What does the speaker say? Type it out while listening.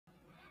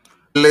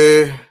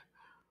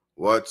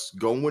What's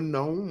going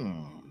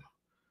on?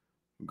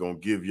 I'm gonna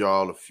give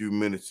y'all a few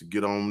minutes to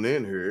get on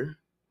in here.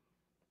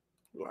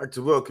 I'd like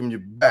to welcome you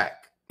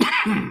back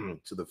to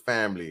the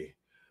family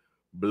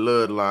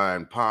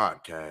bloodline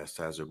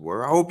podcast, as it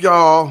were. I hope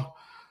y'all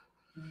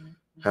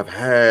have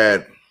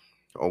had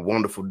a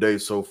wonderful day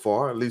so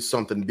far, at least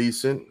something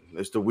decent.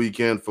 It's the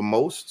weekend for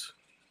most,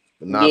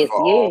 but not Yes, for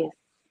all.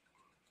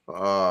 yes.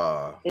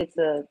 Uh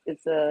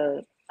It's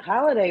a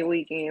holiday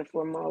weekend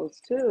for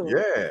most too.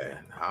 yeah,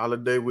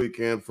 holiday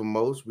weekend for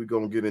most. We're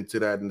gonna get into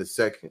that in a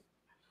second.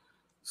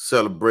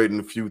 Celebrating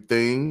a few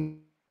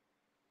things.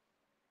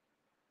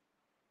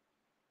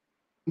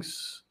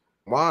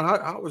 Juan,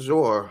 how's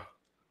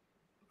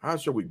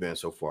your week been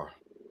so far?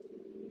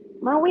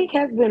 My week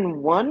has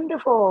been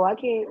wonderful. I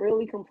can't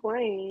really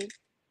complain.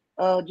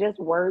 Just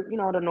work, the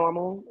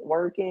normal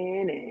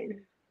working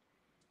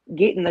and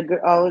getting the girl.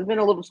 Oh, it's been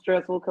a little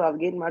stressful because I was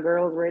getting my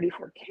girls ready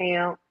for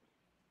camp,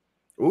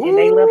 and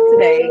they left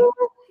today. Ooh,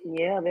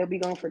 Yeah, they'll be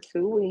gone for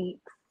 2 weeks.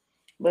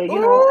 But you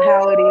know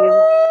how it is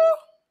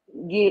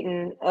ooh.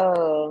 getting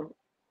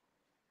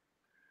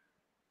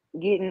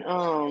getting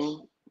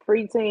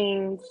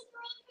preteens.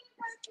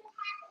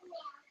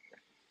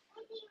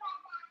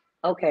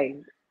 Okay,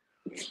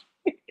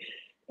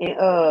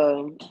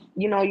 and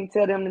you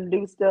tell them to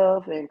do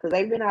stuff, and because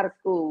they've been out of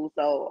school,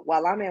 so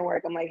while I'm at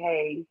work, I'm like,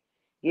 hey,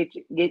 get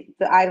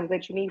the items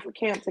that you need for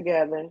camp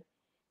together,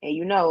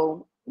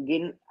 and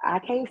getting I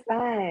can't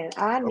find,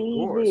 I Of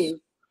need course, this,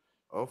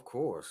 of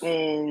course.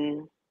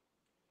 and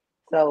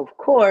so of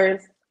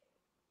course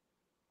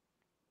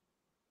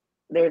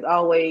there's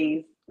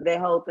always that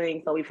whole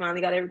thing. So we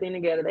finally got everything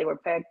together. They were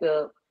packed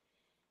up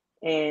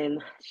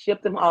and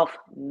shipped them off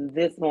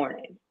this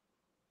morning.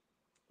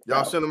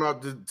 Y'all So sent them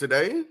out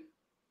today?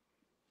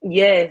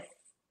 yes,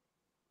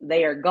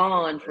 they are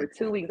gone for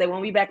 2 weeks. They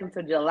won't be back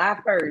until July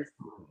 1st.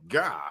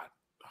 God,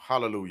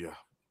 hallelujah.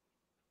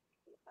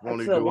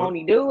 Won't he So do it? won't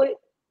he do it?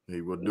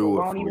 He will Well, do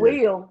it won't he for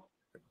you. will?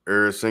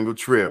 Every single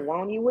trip.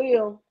 Won't he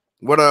will?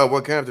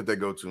 What camp did they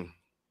go to?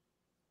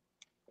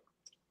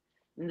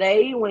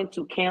 They went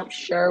to Camp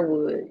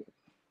Sherwood.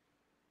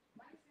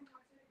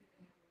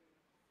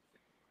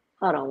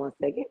 Hold on one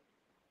second.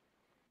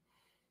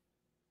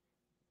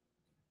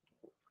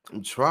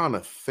 I'm trying to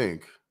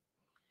think.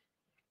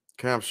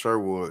 Camp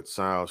Sherwood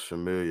sounds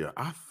familiar.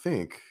 I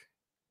think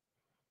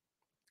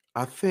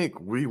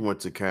we went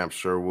to Camp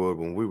Sherwood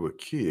when we were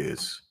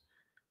kids.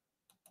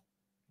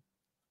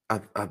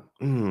 I I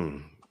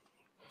mm,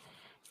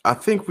 I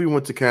think we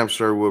went to Camp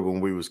Sherwood when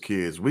we was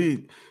kids.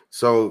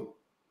 So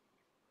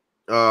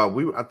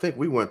I think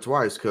we went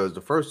twice because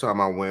the first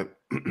time I went,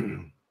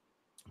 I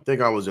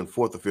think I was in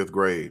fourth or fifth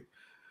grade,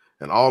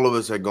 and all of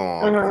us had Uh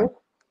gone. huh. And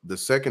the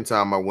second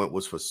time I went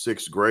was for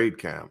sixth grade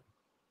camp.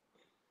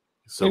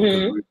 So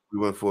because Mhm. we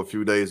went for a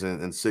few days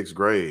in sixth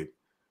grade.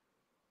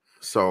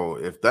 So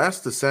if that's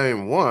the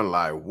same one,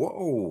 like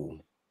whoa,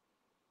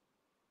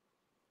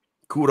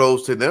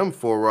 kudos to them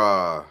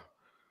for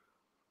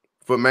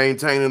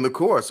maintaining the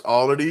course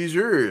all of these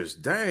years.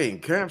 Dang,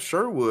 Camp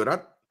Sherwood.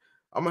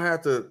 I'm gonna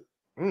have to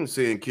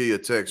send Kia a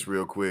text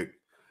real quick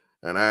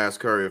and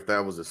ask her if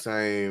that was the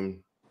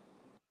same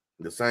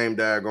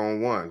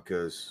daggone one.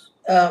 Cause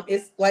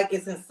It's like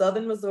it's in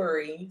southern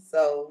Missouri,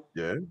 so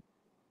yeah,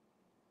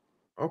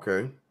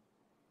 okay.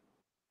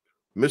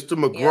 Mr.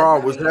 yeah.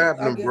 McGraw, I what's mean, I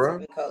happening, guess you bro?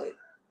 can call it.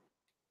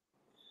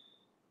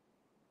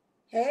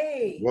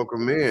 Hey,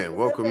 Welcome in, what's up,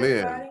 welcome in.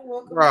 everybody?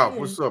 Welcome Ralph, in.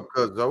 what's up,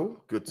 cuzzo?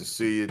 Good to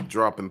see you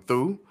dropping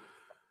through.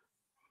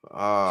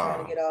 Trying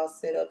to Uh get all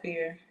set up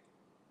here.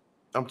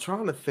 I'm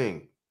trying to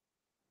think.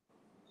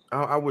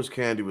 I wish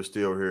Candy was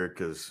still here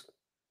because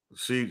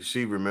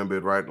she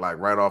remembered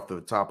right off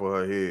the top of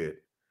her head.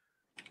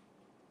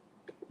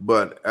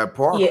 But at Yeah.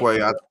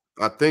 Parkway,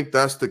 I think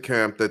that's the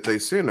camp that they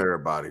send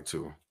everybody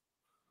to.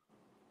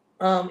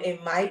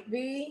 It might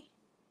be,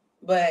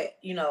 but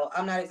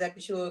I'm not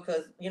exactly sure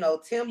because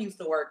Tim used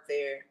to work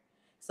there,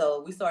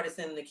 so we started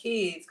sending the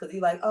kids because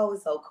he like, oh,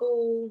 it's so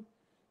cool,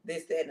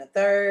 this, that, and the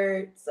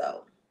third.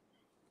 So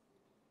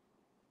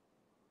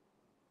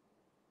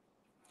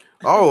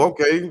Oh,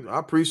 okay. I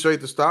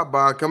appreciate the stop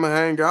by. Come and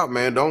hang out,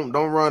 man. Don't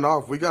run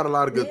off. We got a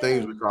lot of good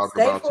things yeah, we talk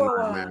stay about for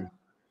a tonight, man.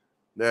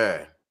 while.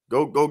 Yeah.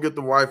 Go get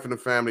the wife and the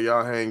family.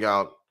 Y'all hang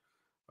out.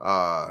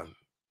 Uh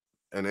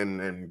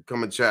and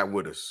come and chat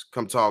with us.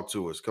 Come talk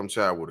to us. Come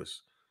chat with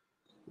us.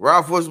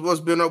 Ralph, what's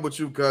been up with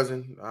you,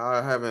 cousin?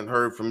 I haven't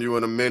heard from you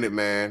in a minute,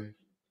 man.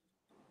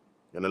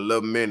 In a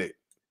little minute.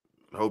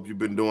 Hope you've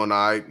been doing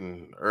all right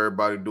and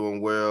everybody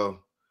doing well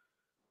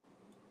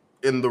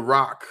in the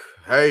rock.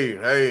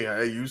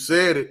 Hey, you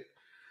said it.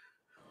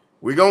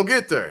 We gonna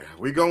get there.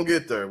 We gonna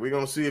get there. We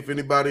gonna see if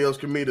anybody else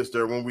can meet us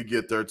there when we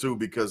get there too,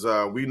 because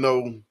we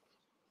know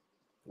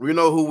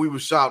who we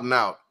was shouting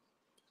out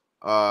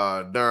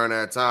during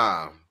that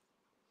time.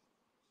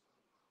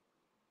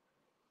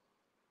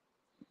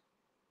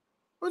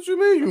 What you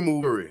mean you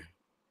moved to Missouri?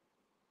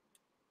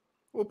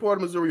 What part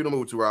of Missouri you done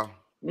moved to, Ralph?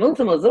 Moved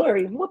to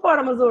Missouri. What part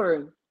of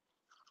Missouri?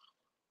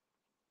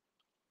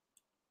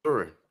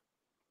 Missouri.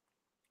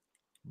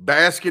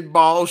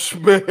 Basketball,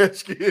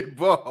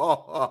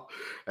 basketball.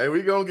 Hey,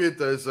 we gonna get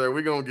there, sir.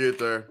 We gonna get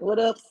there. What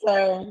up,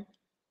 sir?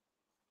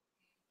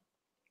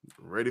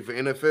 Ready for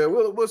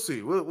NFL? We'll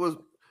see.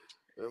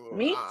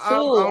 Me too.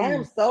 I am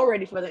I'm so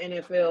ready for the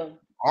NFL.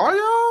 Are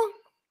y'all?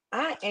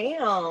 I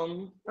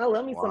am. I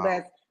love me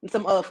Wow.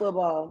 some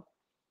football.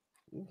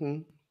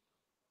 Mm-hmm.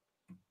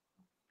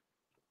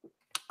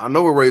 I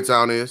know where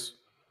Raytown is.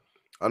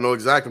 I know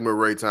exactly where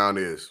Raytown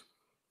is.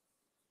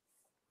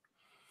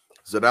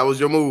 So that was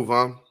your move,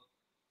 huh?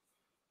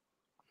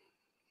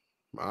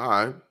 All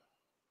right.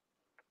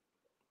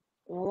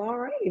 Well,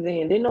 alrighty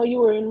then. Didn't know you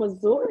were in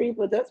Missouri,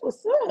 but that's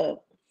what's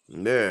up.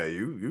 Yeah,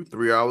 you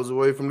 3 hours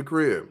away from the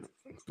crib,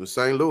 from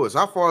St. Louis.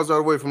 How far is that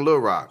away from Little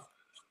Rock?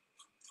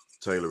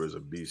 Taylor is a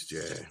beast,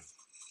 yeah.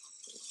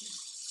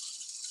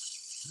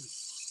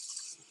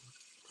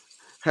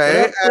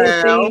 Hey, What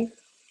up, Al. Sissy?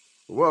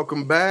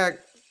 Welcome back.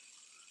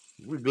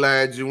 We're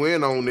glad you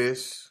in on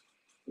this.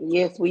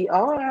 Yes, we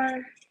are.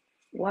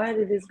 Why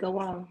did this go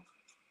off?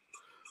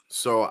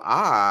 So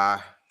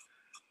I've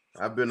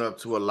been up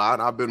to a lot.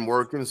 I've been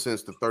working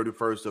since the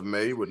 31st of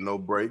May with no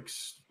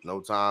breaks, no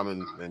time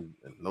and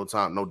no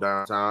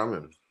downtime,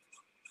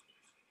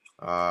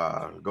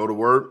 and go to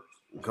work,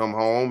 come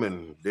home,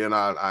 and then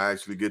I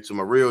actually get to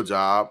my real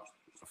job,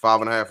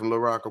 5.5 in Little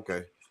Rock.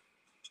 Okay.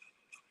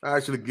 I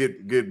actually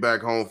get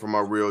back home from my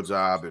real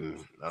job,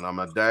 and I'm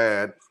a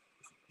dad,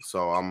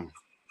 so I'm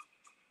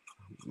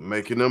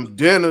making them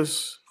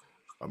dinners.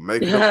 I'm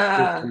making them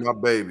food for my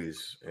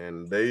babies,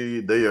 and they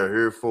are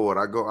here for it.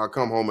 I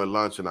come home at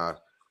lunch, and I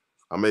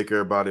make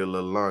everybody a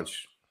little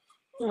lunch.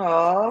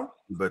 Aw.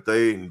 But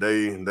they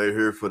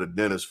here for the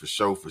dinners for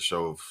sure.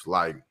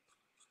 Like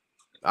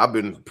I've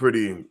been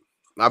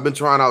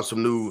trying out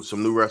some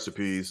new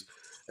recipes,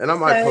 and I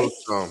might post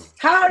some.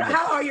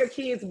 How are your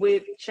kids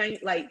with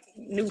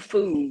new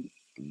food?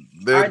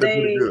 They're Are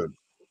pretty they good.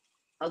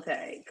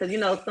 okay? Because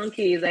some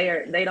kids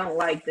they don't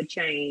like the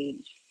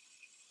change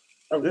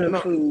of Yeah, new no,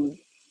 food.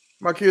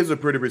 my kids are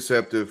pretty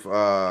receptive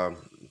to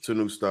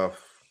new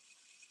stuff.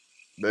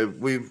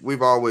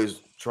 We've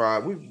always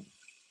tried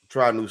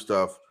new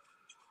stuff.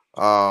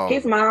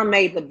 His mom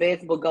made the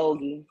best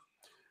bulgogi.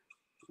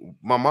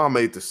 My mom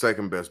made the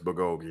second best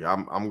bulgogi.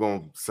 I'm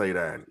gonna say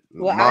that.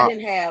 Well, I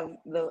didn't have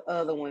the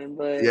other one,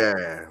 but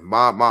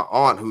my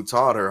aunt who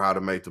taught her how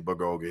to make the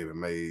bulgogi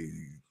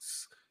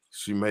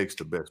she makes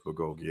the best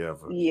bulgogi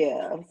ever.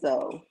 yeah.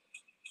 So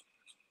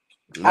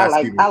And that's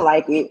I even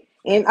like it,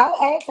 and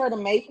I asked her to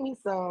make me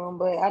some,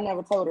 but I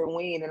never told her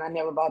when, and I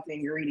never bought the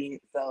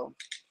ingredients, so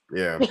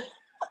yeah.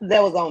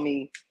 that was on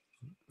me.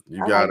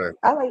 You gotta.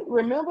 I like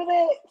remember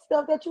that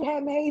stuff that you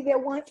had made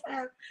that one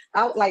time.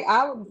 I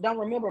don't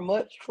remember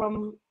much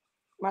from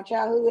my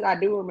childhood. I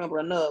do remember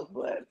enough,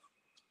 but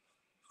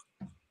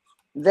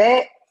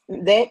that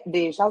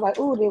dish, I was like,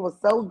 oh, it was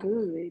so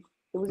good.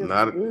 It was just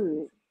Not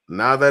good.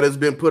 Now that it's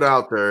been put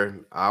out there,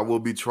 I will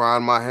be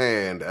trying my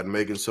hand at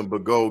making some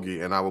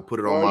bulgogi, and I will put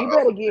it on Well, my you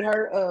better get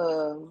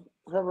her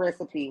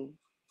recipe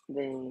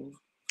then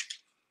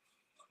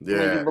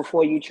yeah.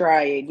 before you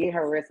try it. Get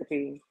her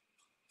recipe.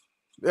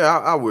 Yeah,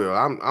 I will.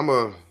 I'm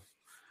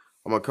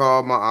gonna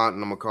call my aunt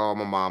and I'm gonna call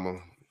my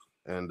mama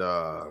and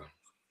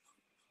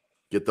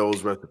get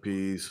those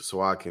recipes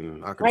so I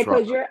can Right, try.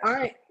 because your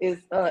aunt is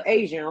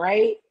Asian,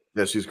 right?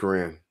 Yeah, she's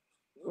Korean.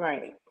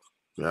 Right.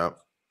 Yeah.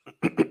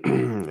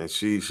 And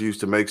she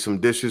used to make some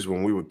dishes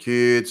when we were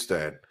kids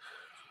and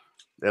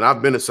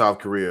I've been to South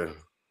Korea,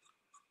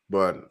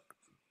 but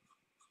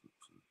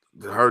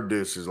her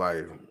dishes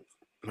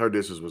her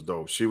dishes was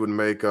dope. She would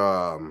make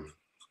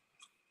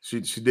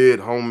she did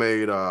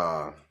homemade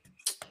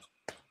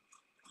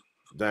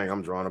dang,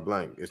 I'm drawing a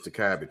blank. It's the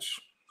cabbage.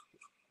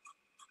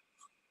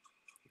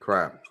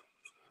 Crap.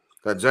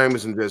 That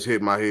Jameson just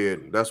hit my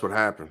head. That's what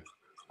happened.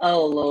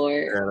 Oh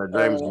Lord. And that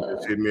Jameson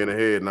just hit me in the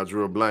head and I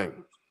drew a blank.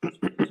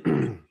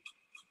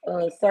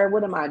 Sir,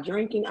 what am I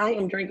drinking? I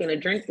am drinking a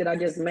drink that I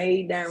just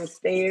made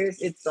downstairs.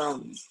 It's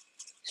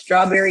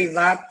strawberry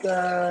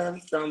vodka,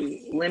 some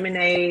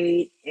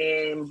lemonade,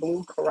 and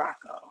blue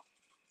Caraco.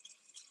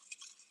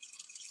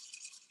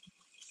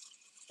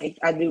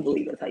 I do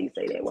believe that's how you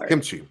say that word.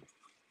 Kimchi.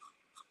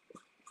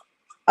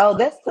 Oh,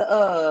 that's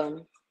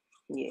the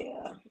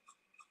yeah.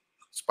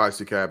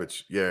 Spicy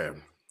cabbage. Yeah.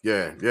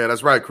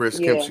 That's right, Chris.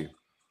 Yeah. Kimchi.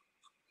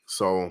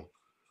 So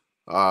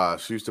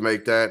she used to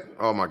make that.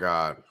 Oh my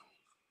God.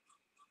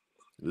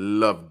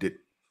 Loved it.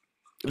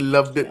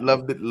 Loved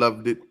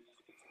it.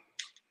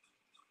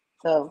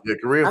 So Yeah,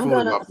 Korean I'm food is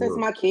gonna, my since food.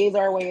 my kids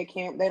are away at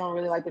camp, they don't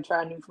really like to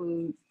try new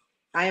foods.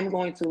 I am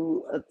going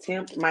to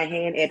attempt my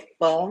hand at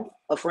pho.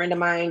 A friend of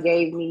mine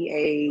gave me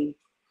a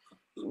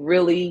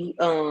really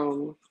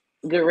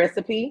good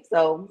recipe,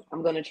 so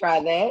I'm gonna try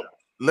that.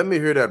 Let me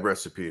hear that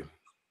recipe.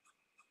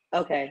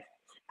 Okay.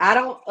 I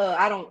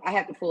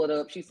have to pull it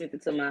up. She sent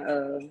it to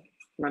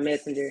my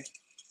messenger.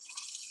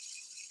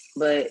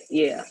 But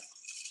yeah.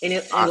 And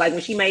like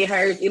when she made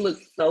hers, it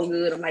looked so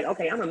good. I'm like,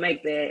 okay, I'm gonna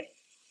make that.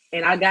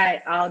 And I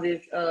got all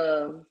this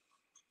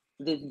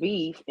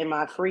beef in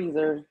my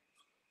freezer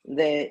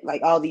that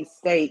like all these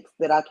steaks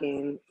that I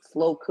can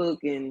slow cook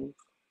and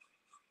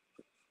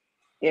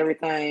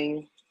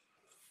everything.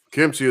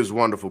 Kimchi is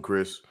wonderful,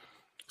 Chris.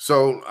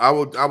 So I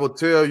will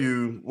tell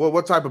you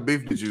what type of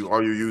beef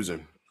are you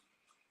using?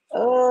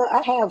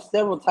 I have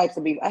several types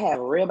of beef. I have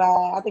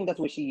ribeye. I think that's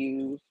what she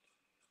used.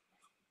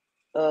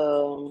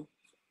 Um,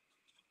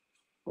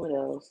 what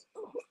else?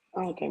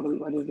 I can't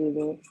believe I just did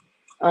that.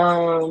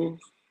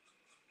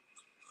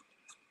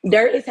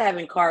 Dirt is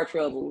having car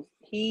troubles.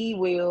 He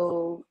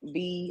will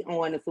be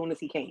on as soon as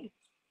he can.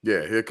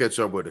 Yeah, he'll catch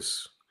up with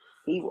us.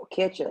 He will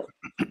catch up.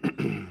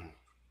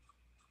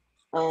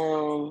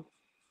 Um,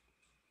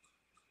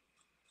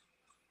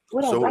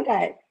 what else? I So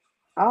got.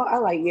 I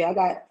like. Yeah, I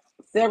got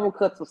several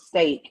cuts of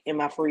steak in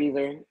my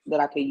freezer that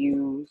I could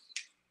use.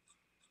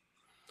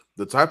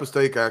 the type of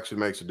steak actually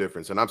makes a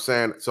difference. And I'm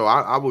saying, so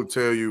I will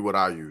tell you what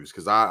I use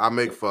because I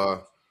make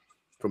pho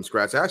from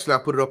scratch. Actually, I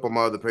put it up on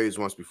my other page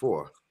once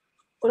before.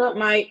 What up,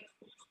 Mike?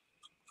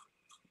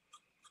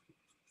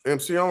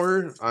 MC on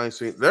here? I ain't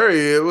seen. There he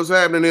is. What's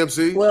happening,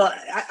 MC? Well,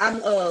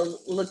 I'm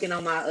looking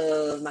on my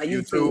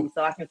YouTube. YouTube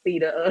so I can see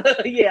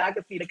the yeah, I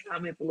can see the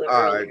comments a little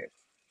All right. earlier.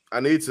 I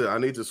need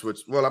to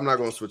switch. Well, I'm not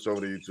going to switch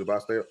over to YouTube. I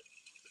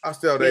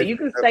stay on Yeah, there. you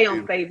can stay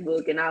on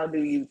Facebook and I'll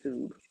do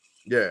YouTube.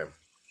 Yeah.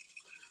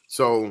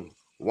 So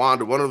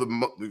Wanda,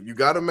 you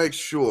got to make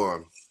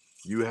sure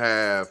you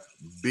have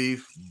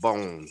beef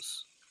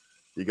bones.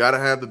 You got to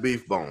have the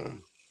beef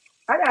bone.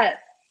 I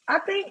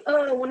think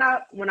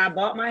when I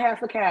bought my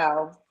half a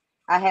cow,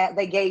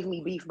 they gave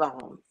me beef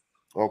bones.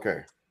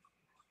 Okay.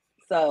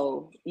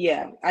 So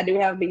yeah, I do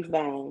have beef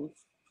bones.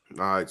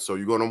 All right. So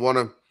you're gonna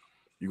wanna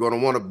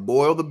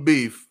boil the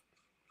beef.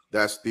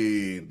 That's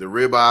the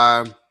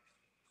ribeye.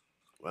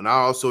 And I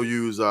also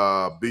use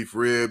beef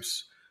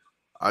ribs.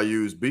 I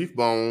use beef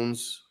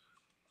bones.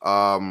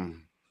 I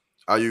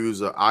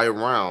use eye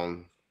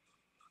round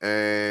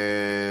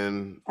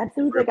and I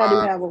do think I do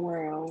ribeye. have a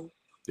round.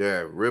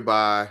 Yeah,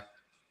 ribeye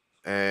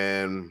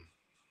and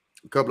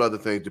a couple other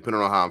things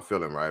depending on how I'm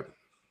feeling, right?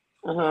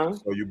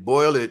 So you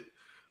boil it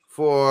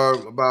for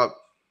about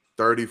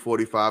 30,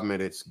 45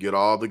 minutes, get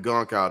all the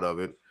gunk out of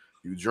it.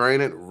 You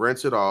drain it,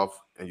 rinse it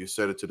off, and you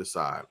set it to the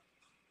side.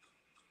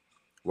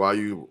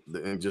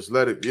 And just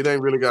let it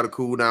ain't really got to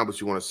cool down,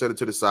 but you want to set it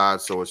to the side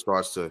so it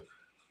starts to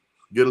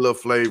get a little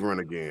flavoring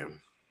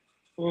again.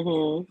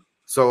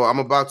 So I'm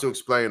about to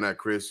explain that,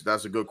 Chris.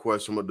 That's a good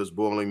question. What does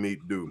boiling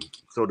meat do?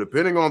 So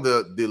depending on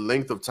the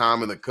length of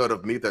time and the cut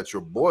of meat that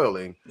you're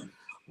boiling,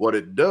 what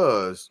it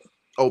does,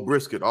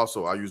 brisket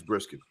also, I use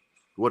brisket.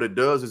 What it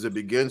does is it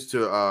begins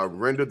to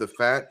render the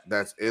fat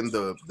that's in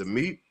the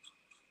meat,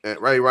 and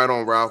right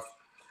on, Ralph,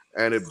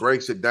 and it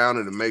breaks it down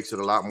and it makes it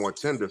a lot more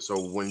tender. So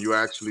when you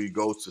actually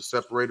go to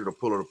separate it or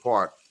pull it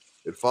apart,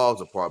 it falls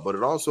apart. But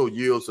it also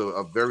yields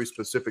a very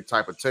specific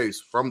type of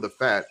taste from the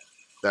fat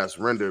that's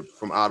rendered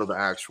from out of the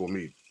actual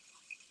meat.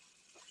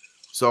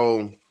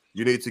 So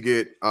you need to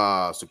get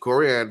some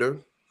coriander,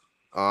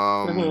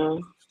 star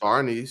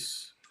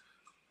anise,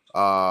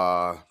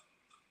 hoisin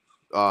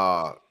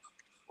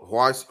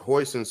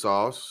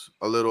sauce,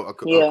 of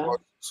course,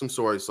 some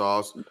soy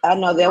sauce. I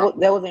know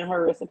that was in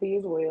her recipe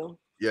as well.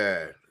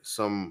 Yeah,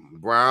 some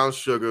brown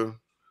sugar.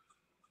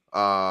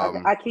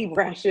 I keep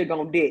brown sugar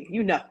on deck,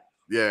 you know.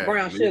 Yeah,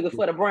 brown sugar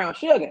for the brown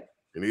sugar.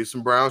 You need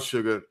some brown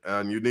sugar,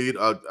 and you need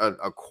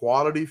a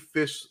quality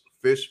fish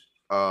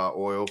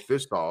oil,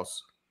 fish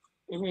sauce.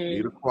 You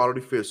need a quality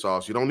fish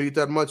sauce. You don't need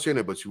that much in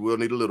it, but you will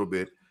need a little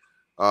bit.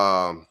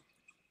 3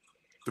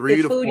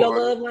 Is to food 4. your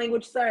love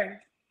language, sir?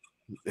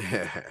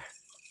 3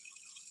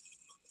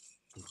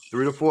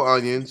 to 4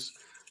 onions.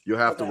 You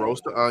have to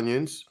roast the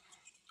onions.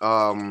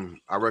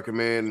 I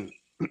recommend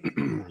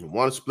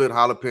 1 split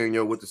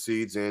jalapeno with the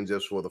seeds in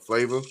just for the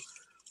flavor.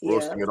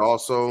 Roasting it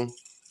also.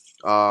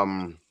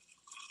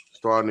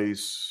 Starting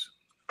these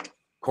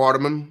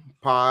cardamom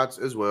pods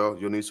as well.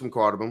 You'll need some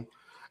cardamom.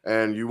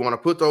 And you want to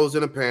put those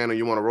in a pan and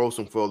you want to roast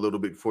them for a little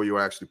bit before you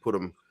actually put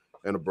them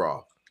in a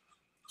broth.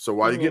 So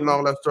while you're getting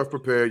all that stuff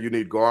prepared, you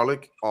need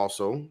garlic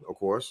also, of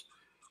course.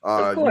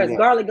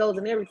 Garlic goes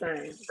in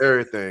everything.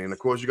 Everything. And of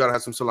course, you got to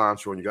have some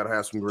cilantro and you got to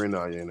have some green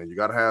onion and you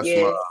got to have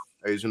some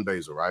Asian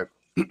basil, right?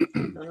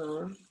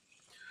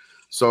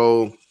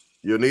 So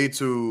you need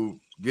to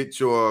get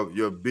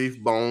your beef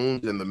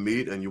bones and the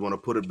meat and you want to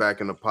put it back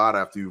in the pot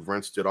after you've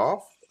rinsed it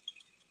off.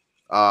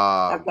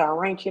 After I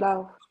rinse it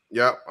off?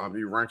 Yep, after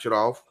you rinse it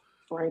off.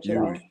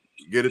 You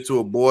get it to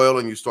a boil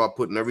and you start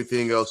putting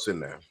everything else in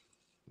there,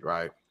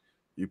 right?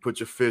 You put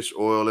your fish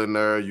oil in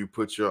there. You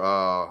put your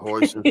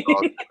hoisin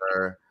sauce in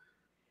there.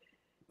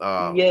 So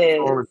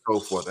on and so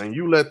forth. And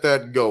you let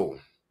that go.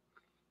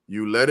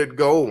 You let it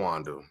go,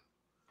 Wanda.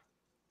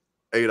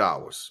 8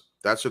 hours.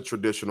 That's a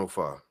traditional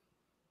pho.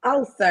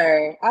 Oh,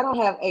 sir. I don't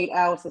have 8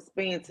 hours to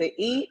spend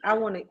to eat. I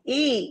want to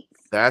eat.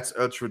 That's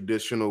a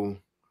traditional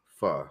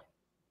pho.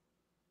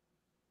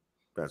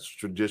 That's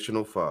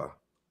traditional pho.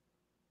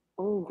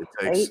 Ooh, it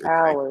takes 8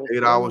 hours.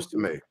 8 hours to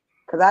make.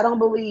 Because I don't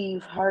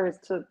believe hers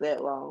took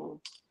that long.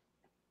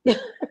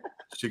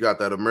 She got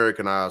that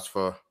Americanized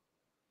pho.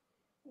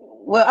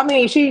 Well, I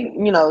mean, she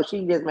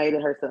just made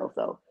it herself.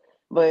 So,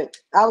 but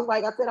I was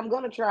like, I said, I'm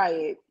gonna try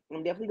it.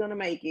 I'm definitely gonna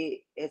make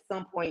it at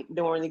some point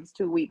during these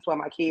 2 weeks while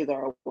my kids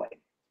are away.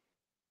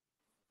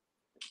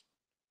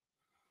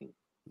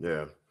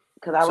 Yeah.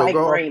 Because I So like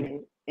go.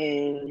 ramen,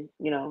 and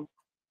who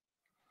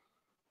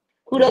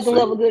Yeah. doesn't See.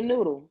 love a good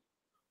noodle?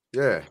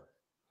 Yeah.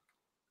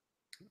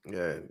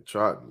 Yeah.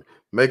 Try.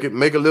 Make a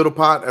little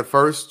pot at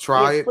first. Yeah,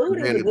 Try it, food and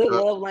is then a it good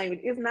does. love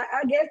language. It's not.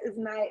 I guess it's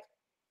not.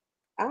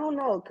 I don't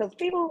know, because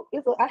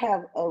I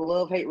have a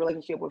love hate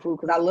relationship with food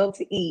because I love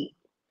to eat,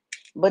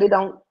 but it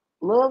don't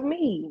love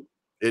me.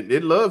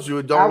 It loves you.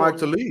 It I don't like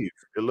to will. leave.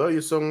 It love you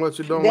so much.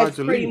 It don't like That's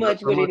to pretty leave.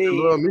 That's much how what much it it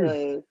love is,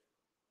 me.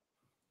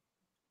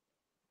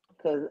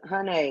 cause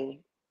honey,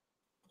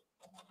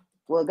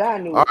 well,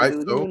 God knew All what to right. do.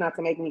 He knew So not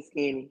to make me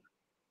skinny,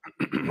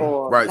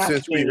 or right. not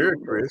Since we skinny, here,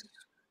 but Chris.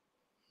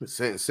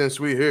 Since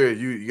we here,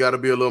 you got to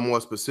be a little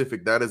more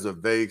specific. That is a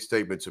vague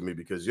statement to me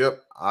because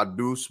yep, I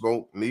do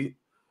smoke meat,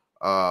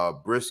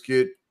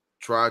 brisket,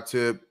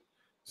 tri-tip,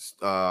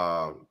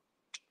 uh,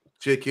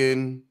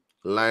 chicken,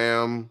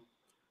 lamb,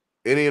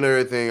 any and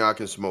everything I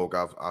can smoke.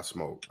 I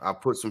smoke. I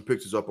put some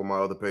pictures up on my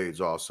other page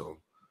also.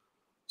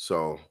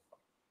 So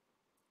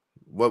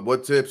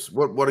what tips?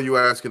 What are you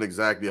asking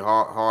exactly?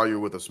 How are you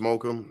with a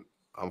smoker?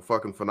 I'm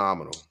fucking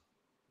phenomenal.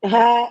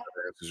 That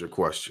answers your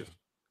question.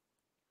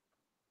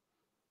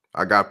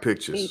 I got he's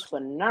pictures.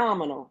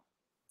 phenomenal.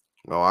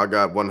 Oh, I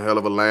got one hell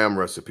of a lamb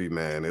recipe,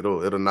 man.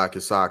 It'll knock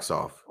your socks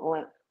off.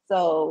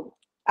 So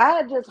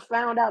I just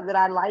found out that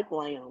I like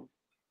lamb.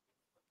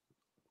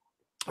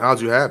 How'd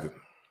you have it?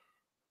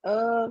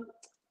 Uh,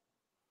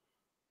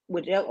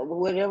 whichever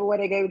way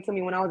they gave it to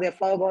me when I was at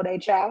Fogo de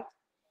Chow,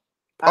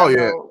 Oh I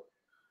yeah, go.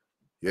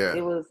 yeah.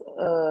 It was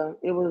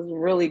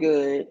really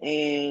good,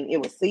 and it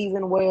was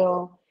seasoned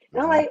well.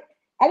 And Mhm.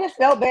 I just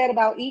felt bad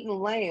about eating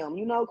lamb,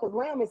 because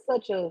lamb is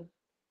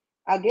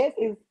I guess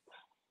it's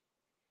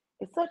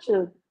such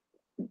a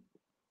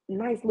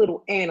nice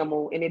little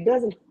animal, and it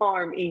doesn't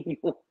harm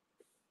anyone.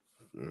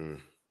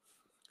 Mm.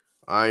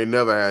 I ain't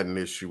never had an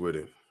issue with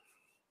it.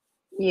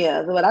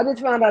 Yeah, but I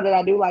just found out that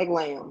I do like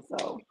lamb.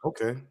 So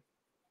Okay,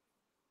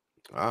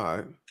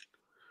 all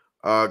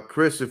right.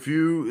 Chris, if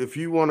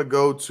you want to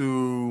go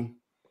to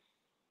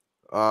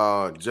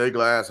Jay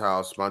Glass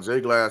House, my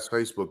Jay Glass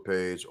Facebook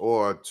page,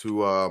 or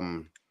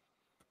to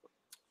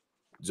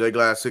Jay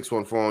Glass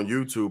 614 on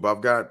YouTube,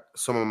 I've got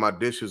some of my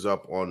dishes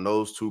up on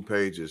those two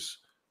pages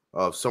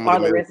of some of the are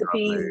the meals that I've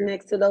recipes made.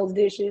 next to those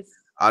dishes?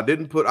 I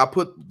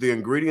put the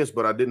ingredients,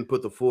 but I didn't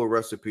put the full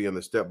recipe and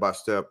the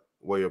step-by-step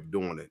way of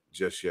doing it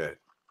just yet.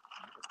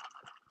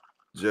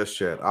 Just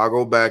yet. I'll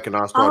go back and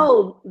I'll start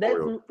doing Oh,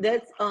 tutorials.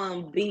 that's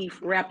beef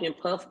wrapped in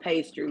puff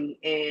pastry,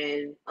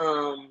 and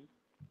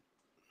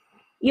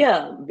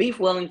yeah,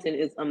 beef Wellington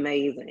is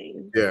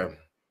amazing. Yeah,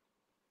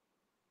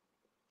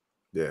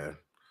 yeah.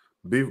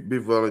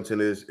 Beef Wellington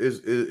it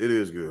is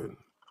good.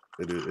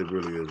 It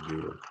really is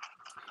good.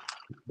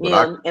 But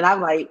I Yeah, and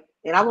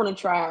I want to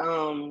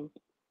try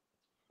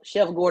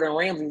Chef Gordon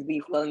Ramsay's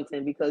beef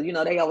Wellington because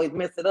they always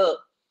mess it up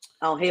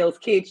on Hell's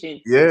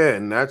Kitchen. yeah,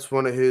 and that's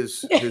one of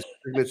his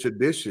signature That's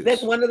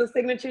dishes. one of the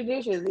signature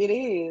dishes. It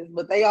is,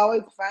 but they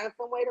always find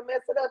some way to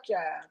mess it up,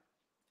 child.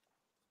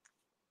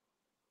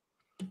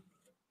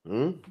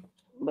 Hmm?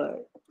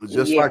 But It's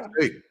just like yeah,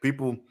 steak.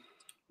 People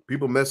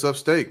mess up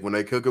steak when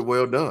they cook it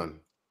well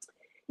done.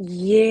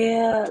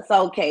 yeah.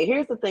 So okay,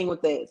 here's the thing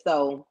with that.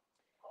 So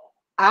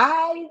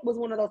I was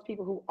one of those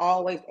people who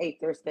always ate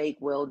their steak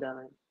well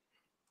done.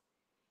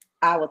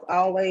 I was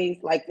always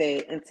like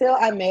that until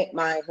I met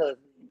my husband,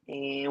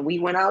 and we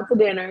went out to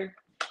dinner,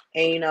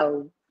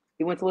 and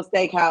we went to a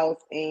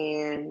steakhouse,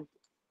 and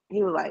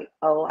he was like,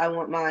 "Oh, I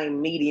want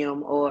mine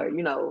medium," or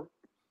he Medium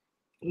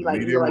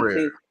likes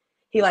rare.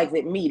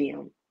 it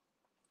medium.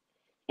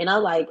 And I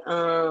like,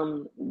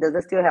 does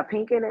it still have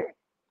pink in it?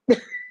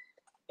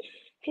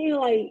 He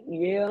like,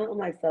 yeah. I'm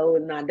like, so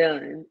it's not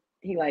done.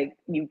 He like,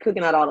 you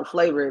cooking out all the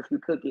flavor if you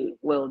cook it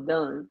well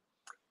done.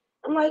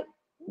 I'm like,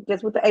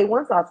 that's what the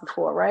A1 sauce is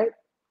for, right?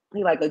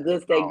 He like, a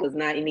good steak Oh. does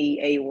not need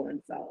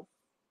A1 sauce.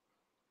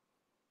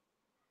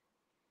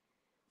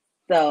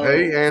 Hey, So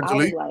I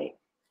was Angelique. like,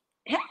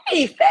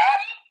 hey, Fatty,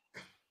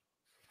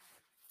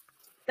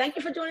 thank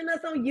you for joining us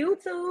on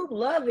YouTube.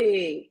 Love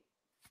it.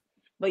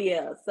 But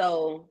yeah,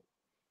 so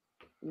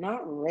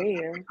not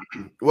rare.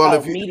 Well, Oh,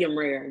 if you medium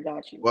rare.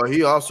 Got you. well,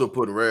 he also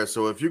put rare.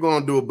 So if you're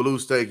gonna do a blue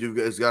steak,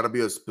 it's got to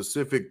be a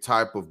specific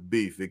type of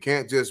beef. It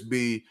can't just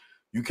be.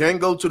 You can't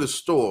go to the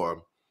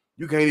store.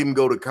 You can't even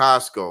go to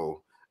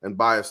Costco and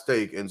buy a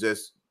steak and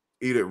just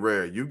eat it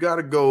rare. You got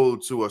to go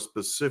to a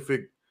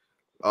specific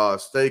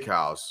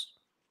steakhouse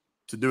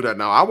to do that.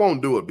 Now, I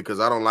won't do it because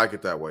I don't like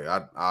it that way.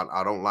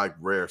 I don't like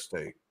rare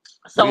steak.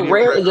 So Medium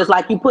rare rare. is just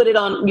like you put it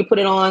on,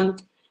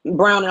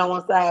 brown it on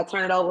one side,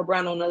 turn it over,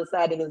 brown on the other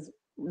side, and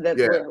that's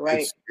Yeah, rare,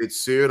 right?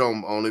 it's seared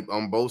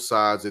on both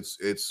sides. It's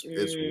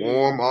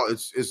warm.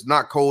 Mm. It's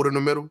not cold in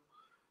the middle,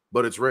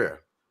 but it's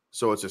rare.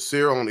 So it's a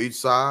sear on each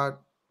side,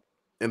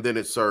 and then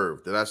it's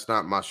served. That's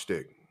not my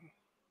shtick.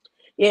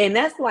 Yeah, and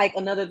that's like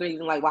another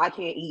reason like why I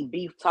can't eat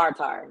beef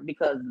tartare,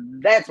 because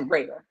that's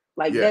rare.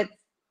 Like Yeah. that's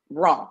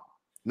raw.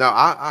 Now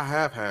I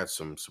have had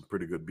some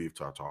pretty good beef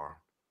tartare.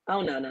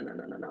 Oh no.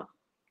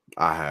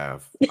 I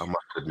have. I must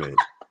admit.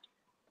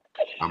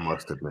 I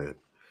must admit.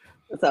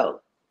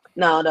 So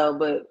no,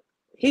 but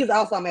he's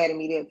also mad at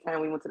me that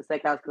time we went to the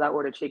steakhouse because I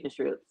ordered chicken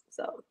strips.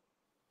 So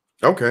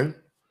Okay.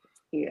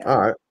 yeah, All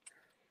right.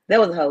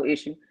 that was a whole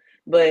issue.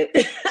 But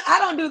I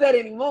don't do that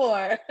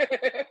anymore.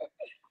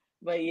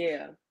 But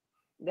yeah,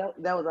 that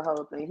was a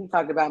whole thing. He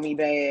talked about me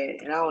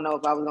bad, and I don't know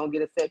if I was gonna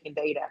get a second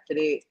date after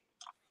that,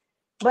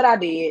 but I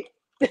did.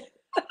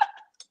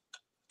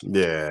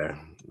 Yeah.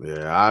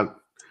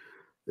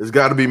 It's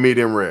got to be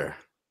medium rare.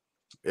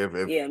 Yeah,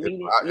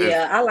 medium.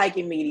 Yeah, I like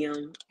it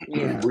medium.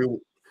 Yeah.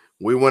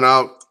 we went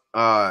out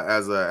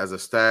as a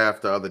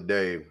staff the other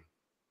day,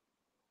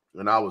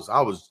 and I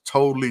was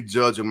totally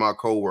judging my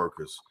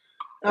coworkers.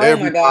 Oh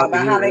my God, Everybody by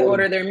who how they ordered,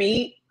 order their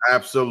meat.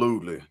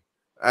 absolutely.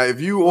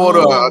 If you order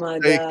Oh a my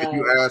steak and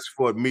you God. ask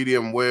for it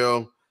medium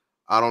well,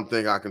 I don't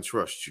think I can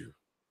trust you.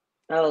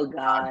 Oh I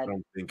God.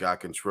 don't think I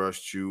can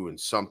trust you, and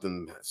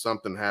something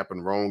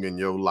happened wrong in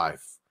your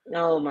life.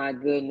 Oh my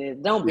goodness.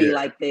 Don't be Yeah,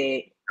 like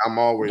that. I'm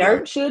always like,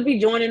 Dirk should be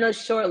joining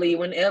us shortly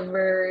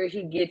whenever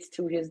he gets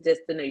to his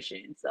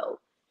destination. So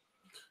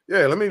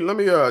yeah. Let me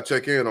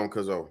check in on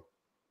Cuzzo.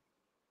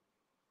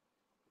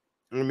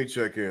 Let me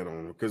check in on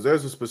him because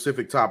there's a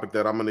specific topic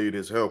that I'm gonna need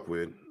his help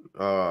with.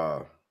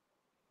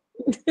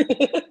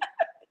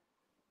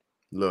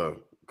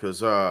 Look, because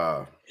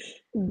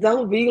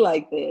don't be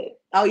like that.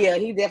 Oh yeah,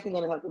 he's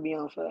definitely gonna have to be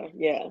on for.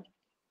 Yeah.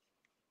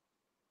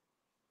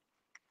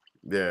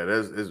 yeah,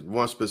 there's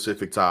one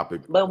specific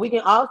topic. But we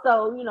can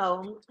also, we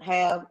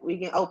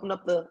can open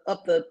up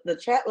the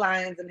chat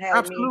lines and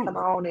have me come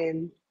Absolutely.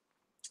 on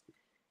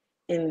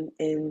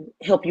and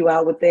help you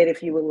out with that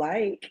if you would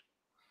like.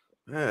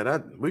 Yeah,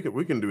 that we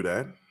can do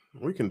that.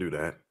 We can do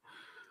that.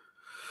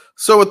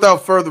 So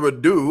without further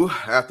ado,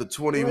 after Let's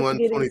 21,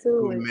 get 22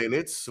 into it.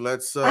 minutes,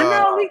 let's I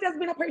know we just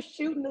been up here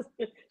shooting the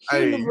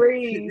hey,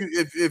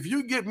 breeze. if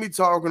you get me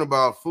talking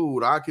about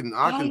food, I can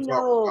I talk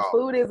know about,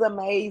 food is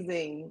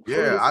amazing. Food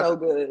yeah, is so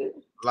good,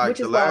 like which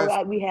the is why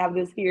last, we have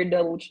this here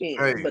double chin.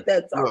 hey, But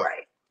that's all look,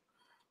 right.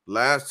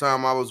 last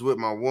time I was with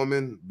my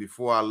woman,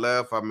 before I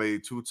left, I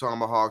made 2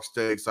 tomahawk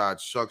steaks. I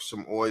chucked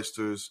some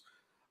oysters.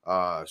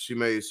 She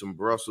made some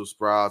Brussels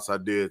sprouts. I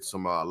did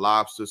some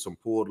lobster, some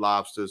pulled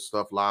lobster,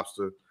 stuffed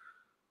lobster.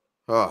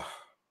 Uh,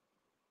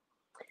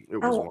 it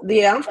was wonderful.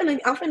 Yeah, I'm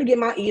finna get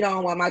my eat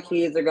on while my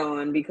kids are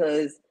gone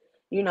because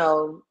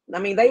I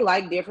mean they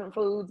like different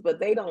foods, but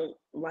they don't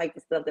like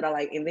the stuff that I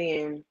like, and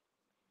then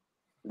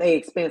they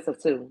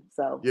expensive too.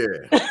 So Yeah,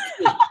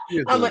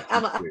 kids I'm don't a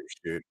appreciate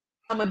shit.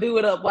 I'm gonna do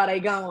it up while they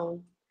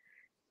gone.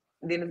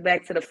 Then it's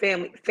back to the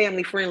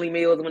family friendly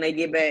meals when they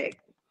get back.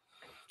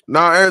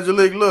 Now,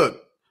 Angelique,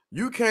 look,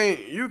 you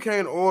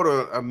can't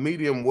order a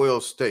medium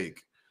well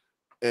steak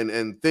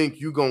and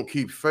think you gonna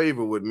keep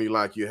favor with me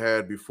like you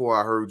had before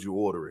I heard you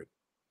order it.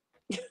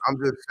 I'm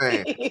just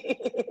saying,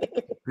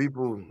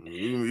 people,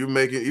 you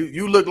make it.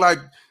 You look like,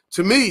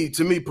 to me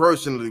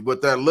personally,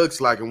 what that looks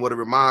like and what it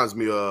reminds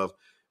me of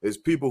is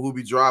people who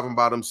be driving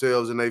by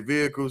themselves in their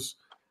vehicles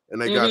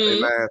and they got their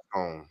mask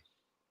on.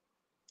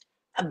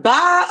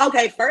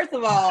 Okay, first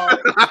of all,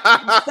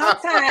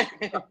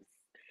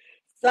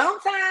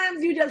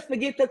 sometimes you just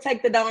forget to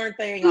take the darn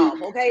thing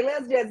off. Okay,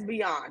 let's just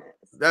be honest.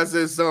 That's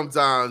it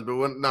sometimes, but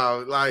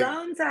like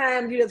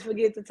sometimes you just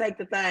forget to take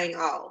the thing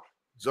off,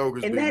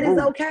 jokers and be that is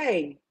moving.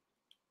 okay.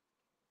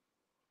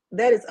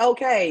 That is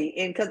okay,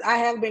 and because I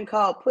have been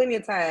caught plenty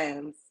of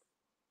times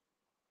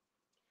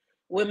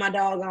with my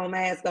doggone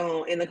mask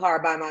on in the car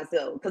by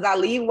myself because I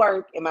leave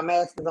work and my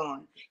mask is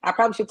on. I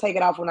probably should take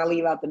it off when I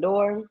leave out the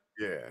door.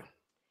 Yeah.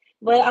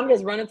 But I'm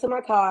just running to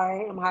my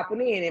car, I'm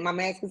hopping in, and my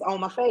mask is on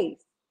my face.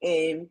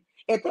 And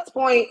at this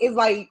point, it's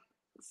like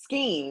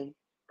skin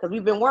because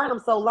we've been wearing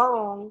them so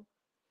long.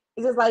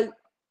 It's just like,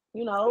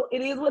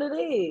 it is what it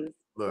is.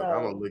 Look, So.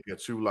 I'm gonna look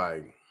at you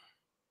like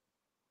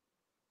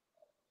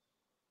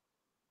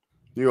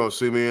you gonna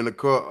see me in the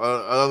car,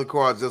 other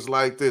cars just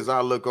like this.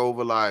 I look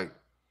over like,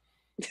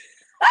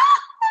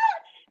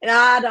 And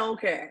I don't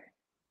care.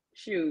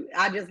 Shoot,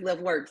 I just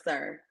left work,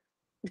 sir.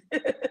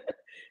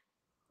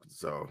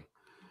 so.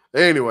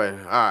 Anyway,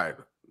 all right.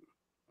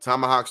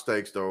 Tomahawk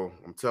steaks, though.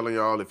 I'm telling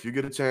y'all, if you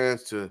get a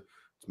chance to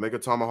make a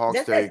tomahawk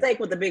That's that steak, steak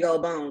with the big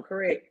old bone,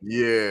 correct?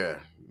 yeah,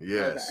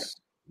 Okay.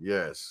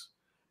 yes.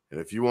 And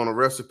if you want a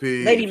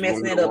recipe, They be if you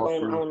want messing me it to up walk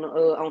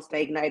through, on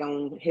steak night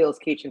on Hell's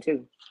Kitchen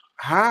too.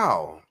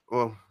 how?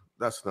 Well,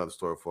 that's another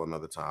story for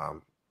another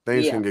time.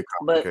 Things Yeah, can get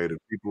but complicated.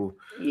 People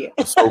yeah,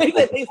 are so things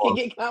focused can on,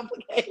 get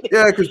complicated.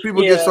 yeah, because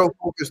people get Yeah. so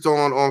focused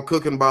on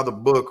cooking by the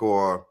book,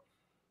 or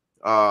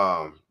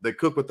they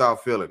cook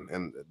without feeling,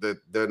 and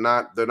they're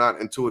not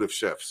intuitive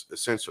chefs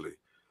essentially.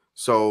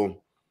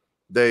 So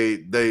they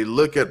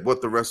look at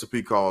what the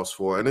recipe calls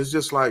for, and it's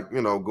just like,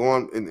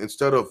 going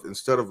instead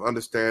of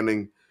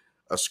understanding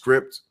a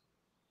script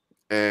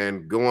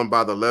and going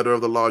by the letter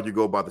of the law, you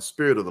go by the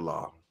spirit of the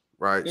law,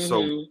 right?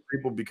 So Mm-hmm.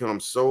 people become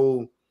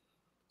so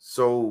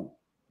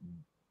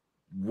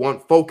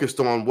focused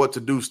on what to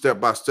do step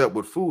by step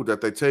with food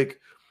that they take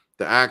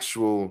the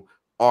actual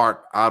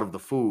art out of the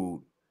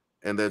food,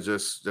 and they're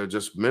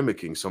just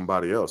mimicking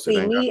somebody else. It See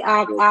ain't got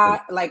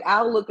me,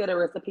 I'll look at a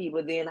recipe,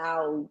 but then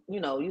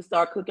you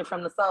start cooking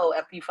from the soul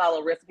after you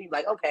follow a recipe.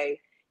 Like, okay,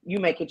 you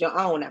make it your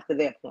own after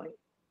that point.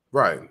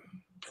 right.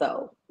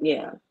 So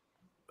yeah,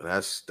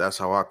 That's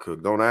how I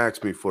cook. Don't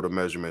ask me for the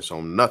measurements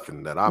on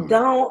nothing that I make.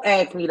 don't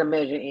ask me to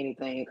measure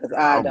anything because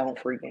I I'm don't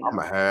freaking I'm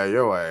know. gonna have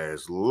your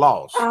ass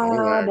lost. Don't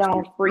I ask me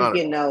don't for none of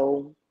freaking that.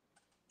 know.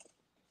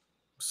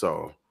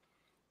 So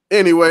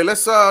anyway,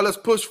 let's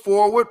push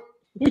forward.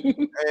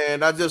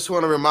 And I just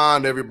want to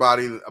remind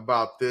everybody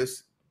about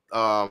this.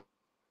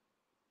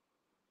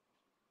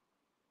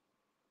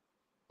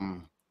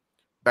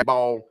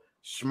 Ball,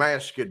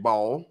 smash it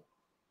ball.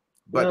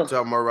 But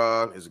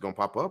Ugh. is it gonna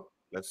pop up?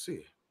 Let's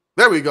see.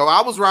 There we go.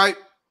 I was right.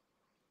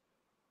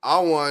 I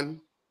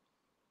won.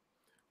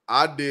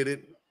 I did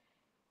it.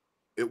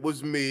 It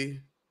was me,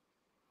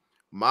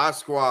 my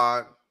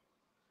squad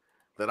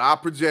that I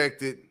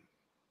projected,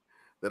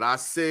 that I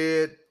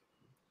said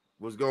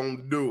was gonna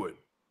do it.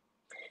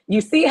 You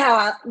see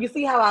how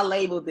I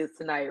labeled this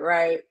tonight,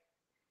 right?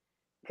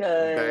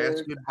 Because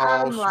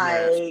Basketball, I'm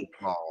smash it like,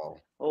 ball.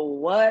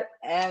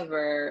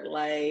 whatever.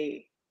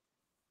 Like,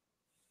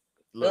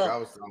 Look,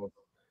 ugh.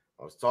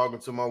 I was talking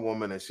to my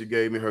woman, and she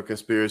gave me her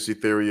conspiracy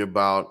theory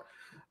about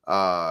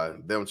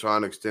them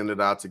trying to extend it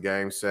out to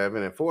Game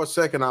 7. And for a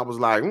second, I was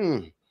like,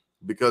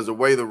 because the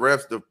way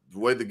the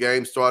way the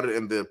game started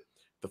in the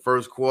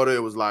first quarter,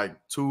 it was like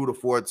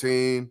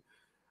 2-14,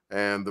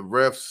 and the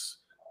refs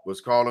was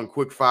calling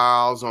quick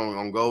fouls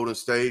on Golden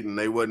State, and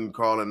they wasn't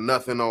calling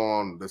nothing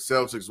on the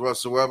Celtics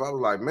whatsoever. I was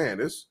like, man,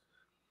 this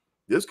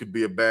could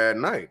be a bad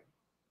night.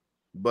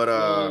 But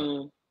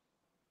Mm,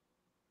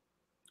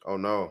 oh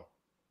no.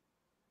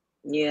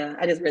 yeah,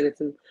 I just read it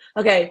too.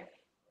 Okay.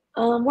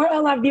 Where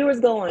all our viewers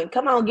going?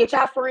 Come on, get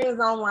your friends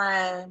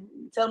online.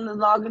 Tell them to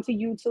log into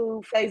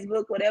YouTube,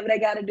 Facebook, whatever they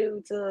got to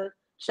do to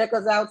check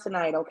us out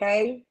tonight.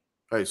 Okay?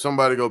 Hey,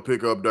 somebody go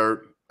pick up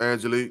Dirt.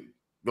 Angelique,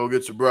 go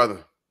get your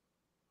brother.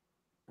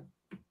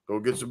 Go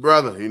get your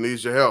brother. He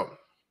needs your help.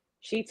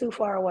 She too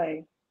far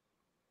away.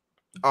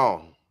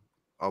 Oh,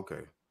 okay.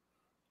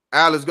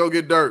 Alice, go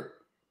get Dirt,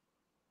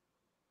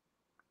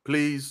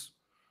 please.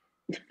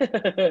 You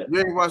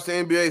ain't watched the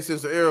NBA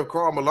since the era of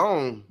Karl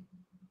Malone.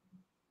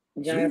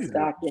 John Jesus,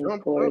 Stockton, of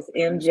jumped up. course.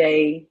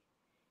 MJ,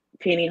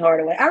 Penny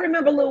Hardaway. I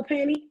remember Little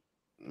Penny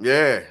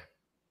Yeah,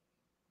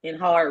 in the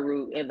Hard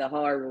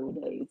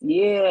Root days.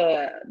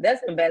 Yeah,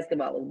 that's when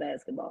basketball was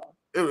basketball.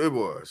 it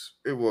was.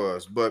 It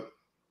was. But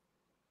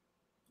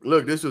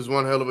look, this was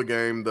one hell of a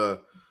game. The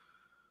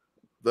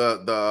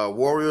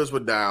Warriors were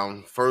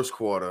down first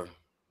quarter,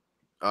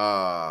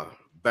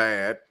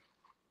 bad,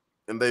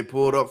 and they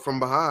pulled up from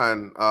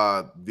behind.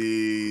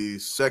 The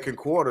second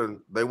quarter,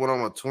 they went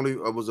on a 20.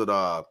 Was it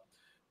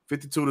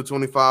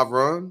 52-25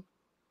 run,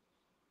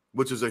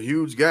 which is a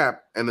huge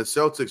gap, and the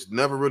Celtics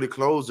never really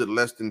closed it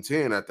less than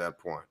 10 at that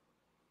point.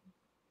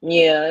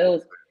 Yeah,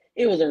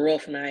 it was a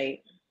rough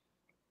night.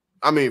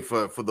 I mean,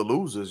 for the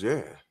losers,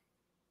 yeah,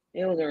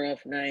 It was a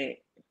rough night.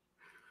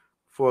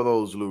 for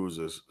those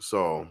losers.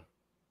 So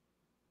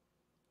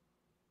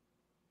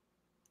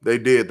they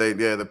did.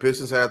 The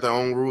Pistons had their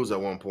own rules at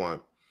one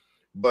point,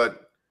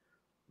 but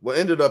what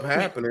ended up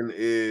happening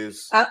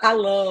is I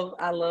love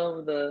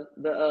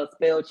the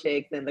spell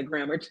checks and the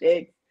grammar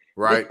checks.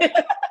 right,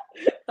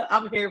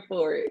 I'm here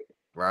for it.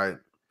 right.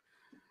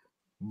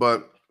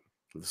 But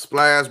the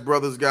Splash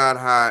Brothers got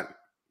hot.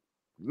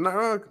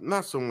 No,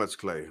 not so much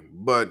Clay,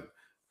 but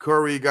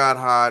Curry got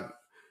hot.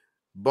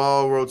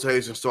 Ball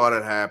rotation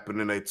started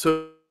happening. They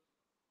took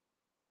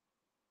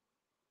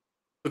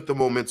the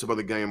momentum of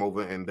the game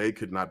over, and they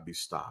could not be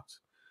stopped.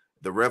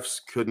 The refs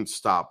couldn't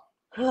stop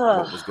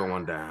what was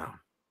going down,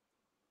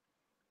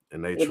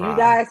 and they If you tried.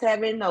 guys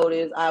haven't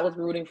noticed, I was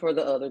rooting for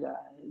the other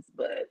guys,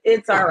 but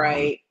it's all Well,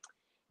 right.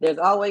 There's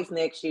always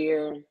next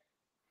year.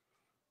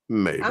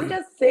 I'm maybe.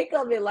 just sick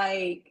of it.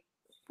 Like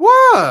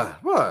What?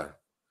 What?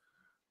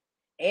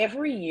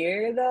 every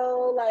year,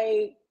 though,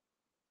 like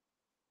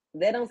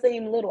that don't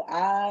seem a little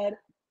odd.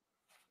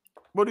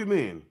 What do you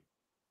mean?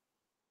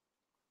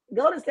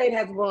 Golden State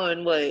has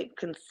won what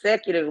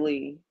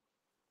consecutively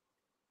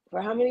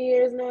for how many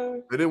years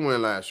now? They didn't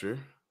win last year.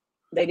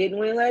 They didn't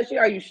win last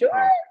year. Are you sure?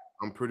 Oh,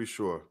 I'm pretty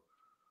sure.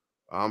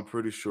 I'm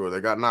pretty sure they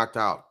got knocked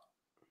out.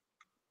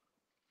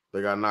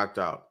 They got knocked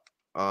out.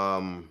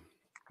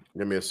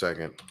 Give me a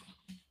second.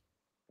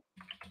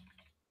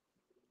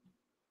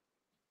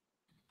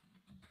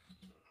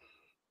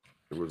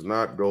 It was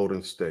not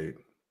Golden State.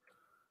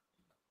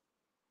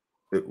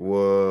 It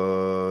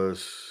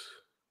was.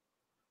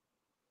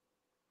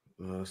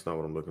 No, that's not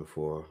what I'm looking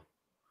for.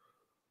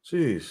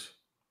 Jeez,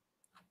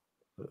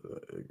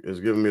 it's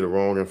giving me the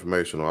wrong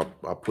information. I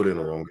put in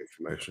the wrong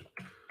information.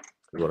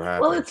 What Well,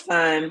 happened? it's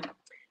fine.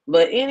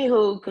 But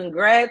anywho,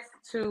 congrats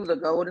to the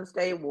Golden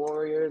State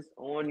Warriors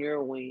on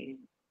your win.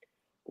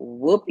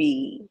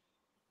 Whoopee.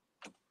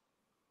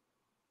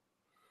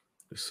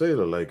 They say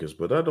the Lakers,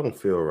 but that don't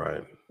feel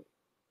right.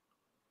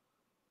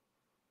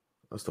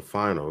 That's the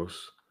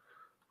finals.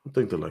 I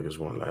think the Lakers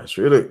won last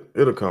year.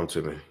 It'll come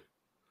to me.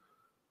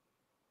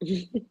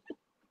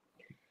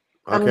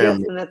 I I'm can't.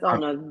 guessing that's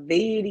on a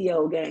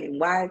video game.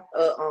 Why?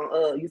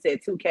 You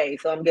said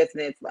 2K, so I'm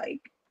guessing it's like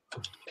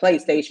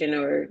PlayStation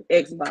or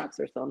Xbox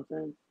or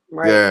something,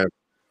 right? Yeah,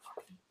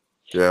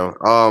 yeah.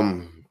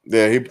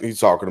 Yeah. He's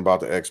talking about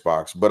the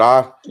Xbox, but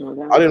I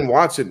Okay. didn't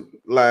watch it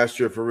last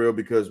year for real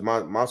because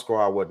my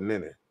squad wasn't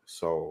in it.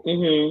 So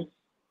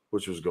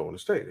which was Golden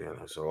State,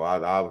 So I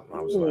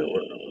was like,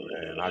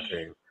 man, I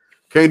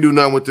can't do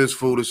nothing with this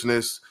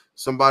foolishness.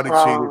 Somebody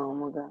cheated. Oh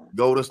my god.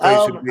 Golden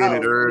State should be in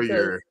it Because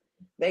earlier.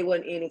 they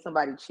wasn't in it,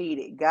 somebody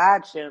cheated.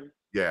 Gotcha.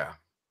 Yeah,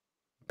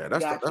 yeah.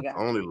 That's Gotcha. the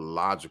only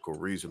logical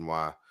reason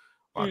why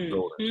Golden State Hmm.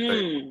 was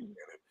in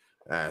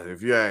it.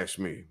 If you ask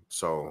me,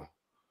 so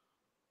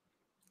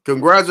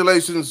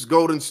congratulations,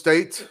 Golden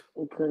State.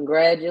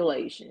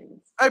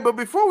 Congratulations. Hey, but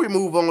before we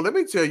move on, let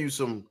me tell you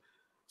some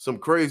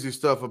crazy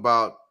stuff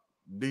about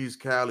these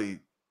Cali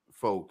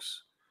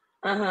folks.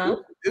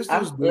 It's this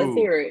Let's dude.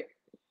 hear it.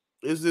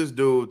 It's this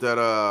dude that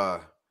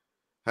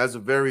has a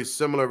very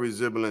similar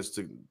resemblance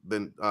to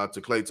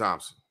Klay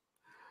Thompson.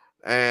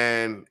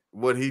 And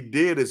what he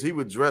did is he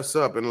would dress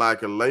up in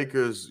like a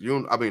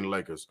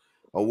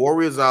a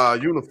Warriors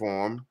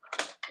uniform,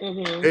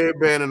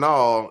 headband and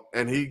all,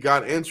 and he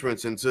got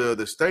entrance into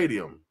the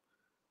stadium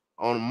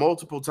on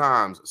multiple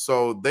times.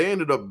 So they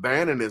ended up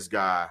banning this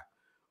guy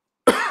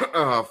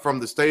from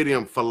the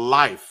stadium for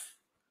life.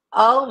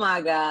 Oh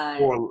my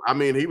god. I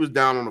mean, he was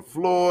down on the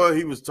floor.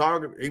 He was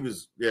talking.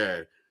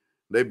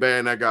 They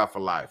banned that guy for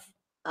life.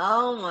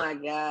 Oh my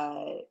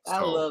god. I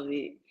So, love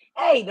it.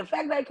 Hey, the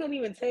fact that I couldn't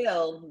even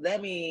tell,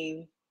 that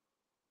means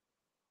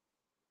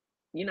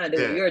you're not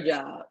doing your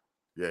job.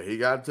 Yeah, he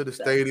got to the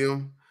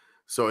stadium.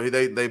 So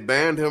they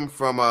banned him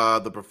from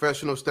the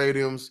professional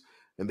stadiums,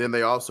 and then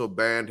they also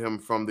banned him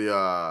from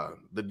the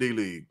D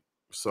League.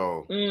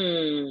 So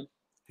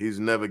he's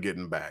never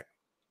getting back.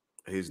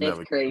 That's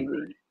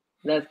crazy.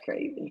 That's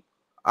crazy.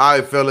 All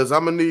right, fellas,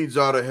 I'm gonna need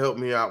y'all to help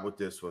me out with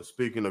this one.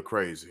 Speaking of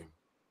crazy,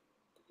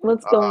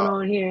 what's going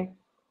on here?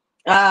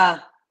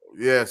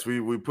 Yes,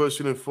 we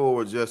pushing it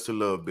forward just a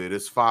little bit.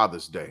 It's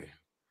Father's Day.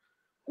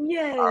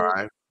 Yeah. All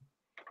right.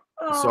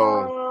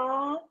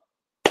 So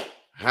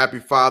happy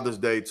Father's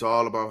Day to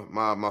all of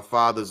my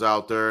fathers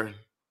out there.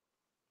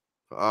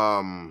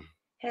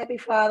 Happy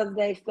Father's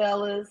Day,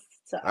 fellas,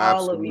 to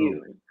all of absolutely.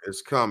 you.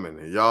 It's coming,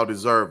 and y'all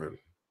deserve it.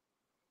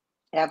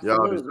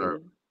 Absolutely. Y'all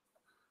deserve it.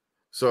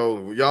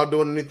 So y'all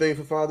doing anything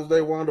for Father's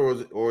Day, Wanda,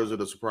 or is it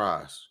a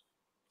surprise?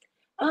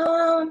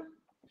 No,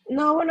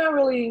 we're not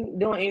really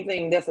doing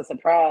anything that's a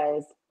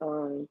surprise.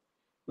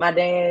 My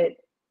dad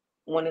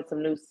wanted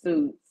some new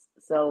suits,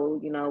 so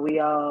we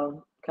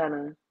all kind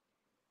of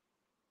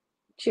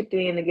chipped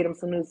in to get him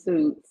some new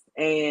suits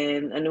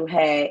and a new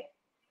hat.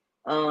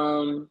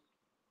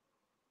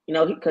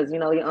 Because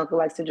your uncle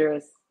likes to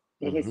dress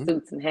in his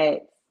suits and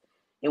hats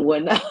and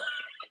whatnot.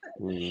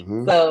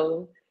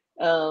 So,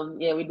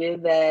 yeah, we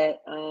did that.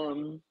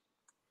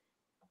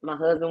 My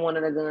husband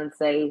wanted a gun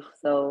safe,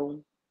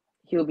 so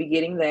he'll be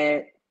getting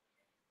that.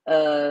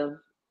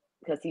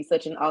 Because he's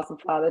such an awesome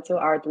father to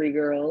our 3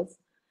 girls.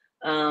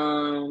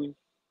 But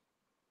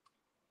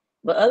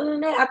other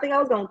than that, I think I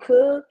was gonna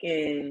cook,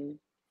 and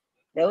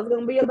that was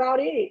gonna be about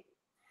it.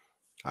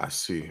 I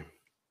see.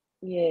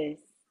 Yes.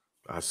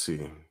 I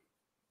see.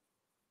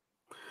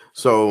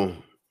 So,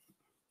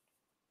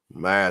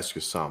 I'm gonna ask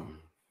you something.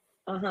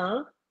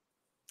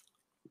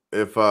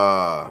 If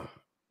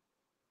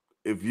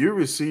you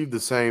receive the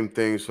same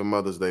things for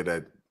Mother's Day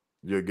that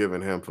you're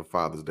giving him for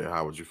Father's Day,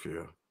 how would you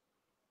feel?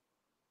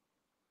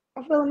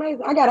 I feel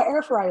amazing. I got an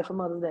air fryer for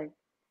Mother's Day.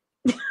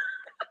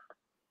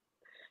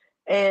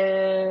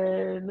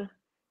 And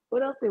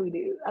what else did we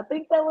do? I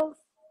think it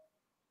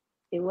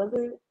was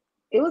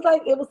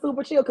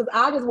super chill because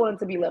I just wanted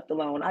to be left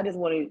alone. I just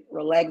wanted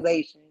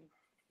relaxation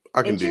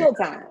and chill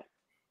time.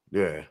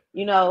 Yeah.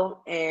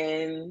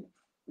 And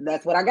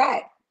that's what I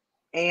got.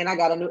 And I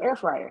got a new air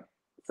fryer.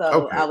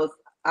 So okay.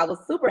 I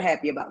was super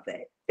happy about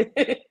that.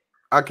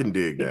 I can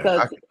dig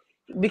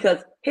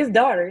because his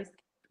daughters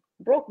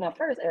broke my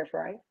first air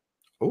fryer.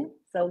 Oh.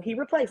 So he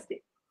replaced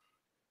it.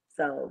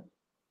 So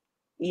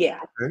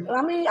yeah. Okay.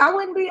 I mean, I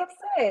wouldn't be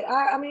upset.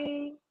 I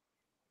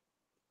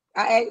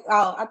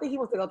think he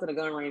wants to go to the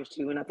gun range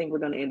too, and I think we're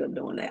gonna end up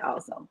doing that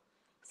also.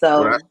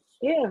 So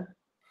yeah.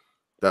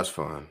 That's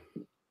fine.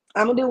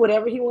 I'm gonna do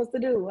whatever he wants to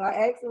do.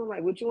 I asked him,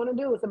 like, what you want to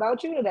do? It's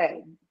about you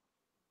today.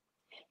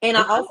 And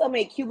I also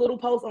make cute little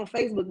posts on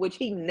Facebook, which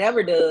he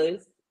never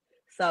does.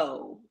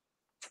 So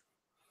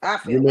I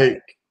feel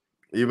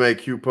you make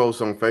cute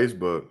posts on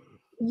Facebook.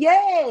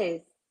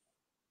 Yes.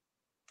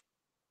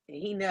 And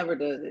he never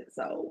does it.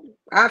 So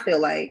I feel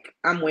like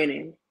I'm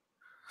winning.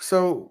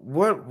 So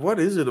what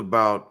is it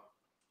about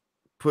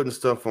putting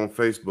stuff on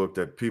Facebook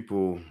that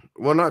people,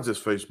 well, not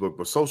just Facebook,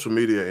 but social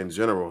media in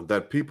general,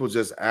 that people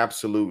just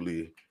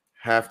absolutely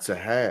have to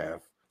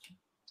have?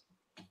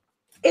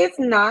 It's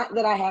not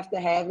that I have to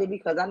have it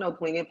because I know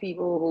plenty of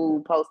people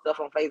who post stuff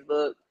on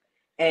Facebook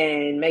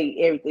and make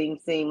everything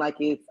seem like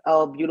it's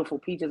all beautiful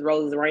peaches,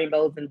 roses,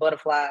 rainbows, and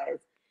butterflies.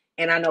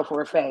 And I know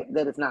for a fact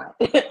that it's not.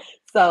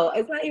 So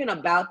it's not even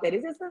about that.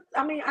 It's just,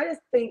 I mean, I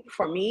just think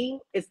for me,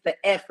 it's the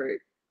effort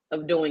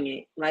of doing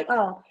it. Like,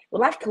 oh,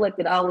 well, I've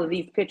collected all of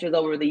these pictures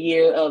over the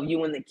year of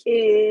you and the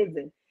kids,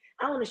 and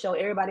I want to show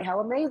everybody how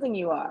amazing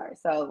you are.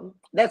 So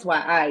that's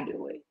why I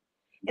do it.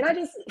 And I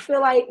just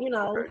feel like,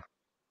 Okay.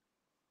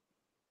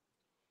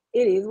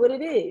 it is what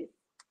it is.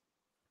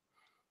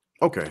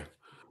 Okay.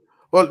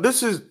 Well,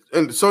 this is,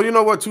 and so you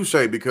know what,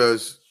 touche,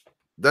 because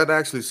that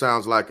actually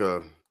sounds like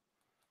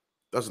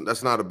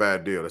that's not a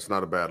bad deal. That's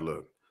not a bad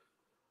look.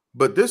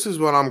 But this is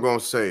what I'm gonna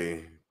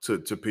say to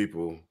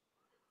people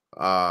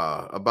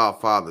about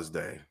Father's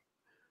Day.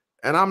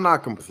 And I'm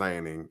not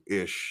complaining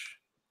ish,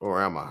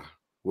 or am I?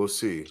 We'll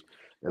see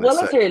in a Well,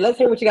 second. let's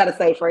hear what you got to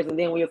say first, and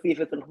then we'll see if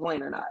it's a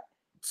complaint or not.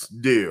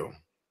 Deal.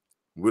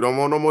 We don't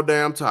want no more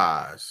damn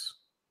ties.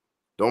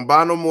 Don't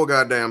buy no more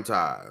goddamn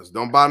ties.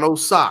 Don't buy no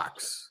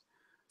socks.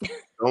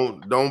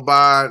 Don't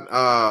buy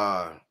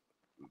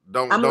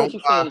I'm gonna don't let you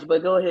buy. finish,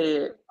 but go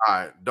ahead. All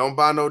right, don't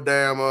buy no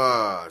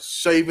damn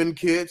shaving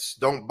kits.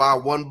 Don't buy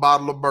one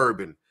bottle of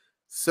bourbon.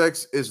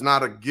 Sex is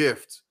not a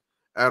gift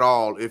at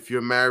all if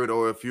you're married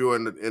or if you're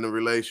in a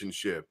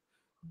relationship.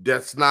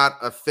 That's not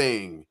a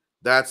thing.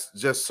 That's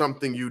just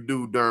something you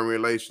do during a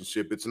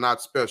relationship. It's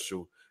not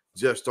special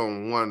just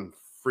on one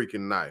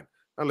freaking night.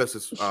 Unless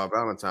it's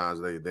Valentine's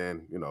Day,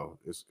 then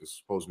it's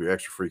supposed to be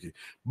extra freaky.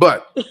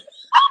 But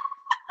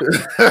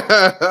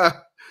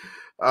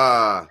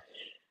I will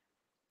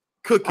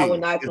cooking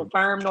not is,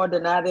 confirm nor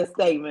deny this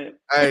statement.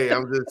 hey,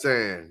 I'm just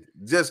saying,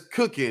 just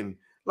cooking.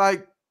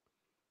 Like,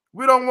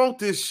 we don't want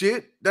this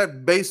shit,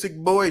 that basic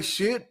boy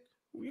shit.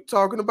 We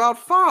talking about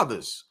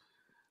fathers.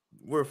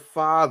 We're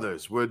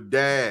fathers. We're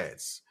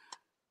dads.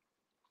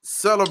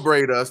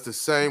 Celebrate us the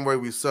same way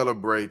we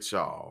celebrate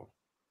y'all.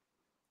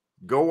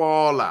 Go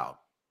all out.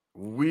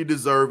 We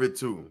deserve it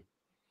too.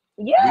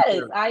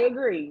 Yes, I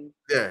agree.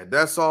 Yeah,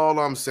 that's all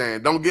I'm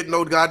saying. Don't get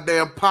no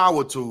goddamn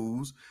power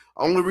tools.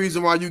 Only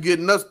reason why you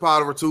getting us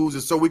power tools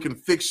is so we can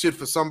fix shit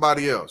for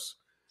somebody else.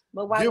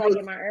 But why did I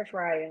get my air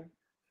fryer?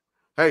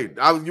 Hey,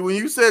 when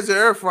you said your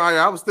air fryer,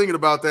 I was thinking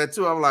about that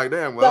too. I'm like,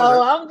 damn, well,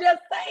 So I'm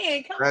just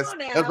saying, come on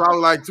now. that's all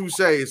like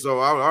touche. So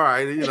all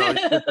right, you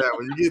get that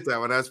one. You get that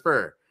one. That's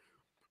fair.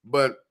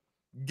 But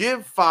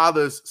give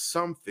fathers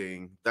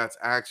something that's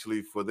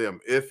actually for them.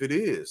 If it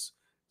is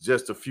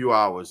just a few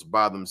hours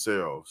by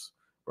themselves,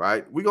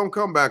 right? We're gonna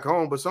come back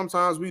home, but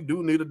sometimes we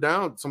do need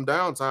some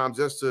downtime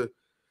just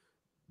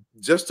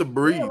to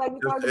breathe, Yeah, like we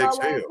just talked to about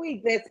exhale. last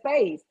week.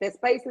 That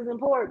space is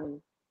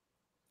important.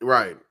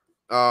 Right.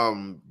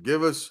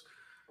 Give us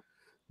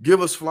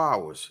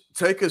flowers.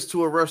 Take us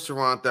to a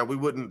restaurant that we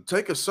wouldn't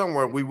take us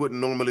somewhere we wouldn't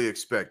normally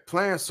expect.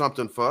 Plan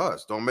something for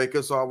us. Don't make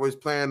us always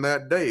plan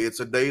that day. It's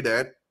a day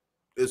that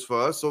is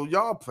for us, so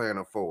y'all plan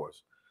it for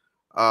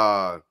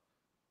us.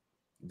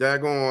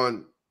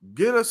 Daggone,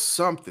 get us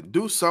something.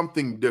 Do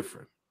something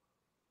different.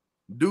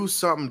 Do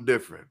something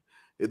different.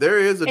 There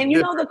is a And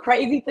the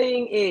crazy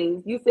thing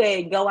is, you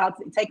said go out,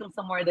 take them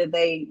somewhere that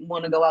they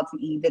want to go out to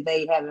eat that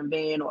they haven't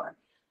been, or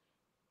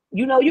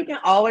you can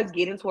always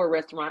get into a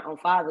restaurant on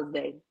Father's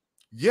Day.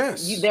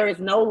 Yes. There is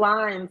no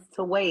lines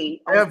to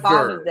wait on Ever.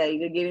 Father's Day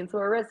to get into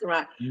a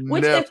restaurant,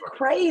 which Never. is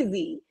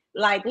crazy.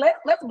 Like,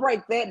 let's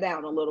break that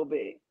down a little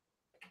bit.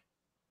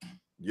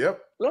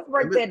 Yep. Let's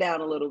break that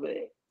down a little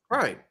bit.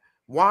 Right.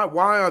 Why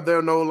are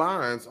there no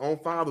lines on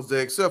Father's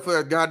Day except for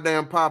that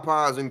goddamn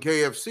Popeyes and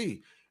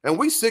KFC? And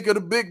we sick of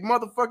the big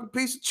motherfucking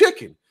piece of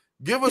chicken.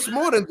 Give us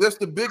more than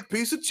just a big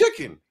piece of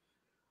chicken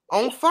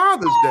on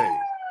Father's Day.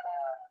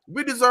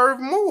 We deserve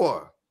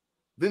more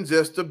than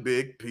just a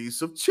big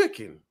piece of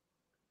chicken.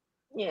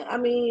 Yeah, I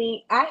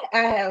mean, I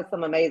have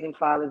some amazing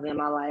fathers in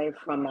my life,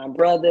 from my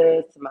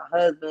brothers to my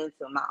husband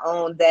to my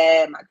own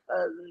dad, my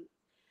cousins.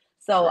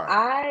 So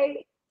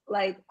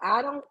right.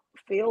 I don't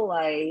feel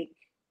like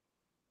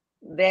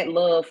that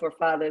love for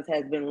fathers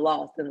has been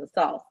lost in the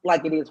sauce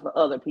like it is for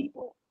other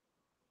people.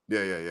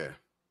 Yeah.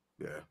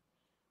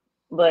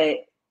 But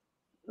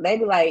they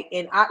be like,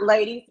 and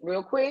ladies,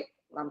 real quick,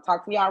 I'm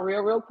talking to y'all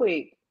real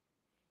quick.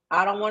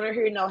 I don't want to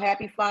hear no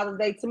happy Father's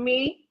Day to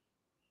me.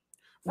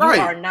 Right.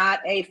 You are not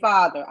a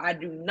father. I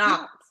do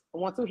not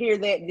want to hear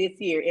that this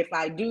year. If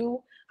I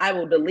do, I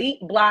will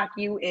delete, block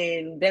you,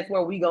 and that's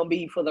where we gonna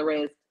be for the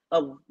rest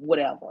of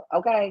whatever.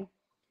 Okay.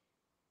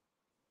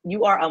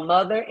 You are a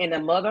mother and a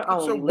mother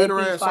only. Let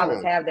these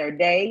fathers have their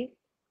day.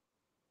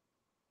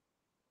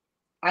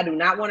 I do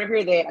not want to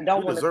hear that. I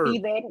don't want to see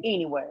that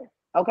anywhere.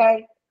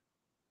 Okay.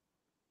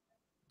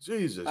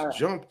 Jesus,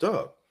 jumped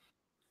up.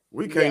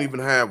 We can't even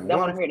have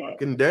one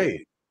fucking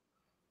day.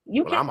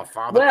 You I'm a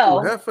father.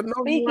 Well,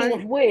 speaking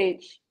of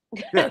which,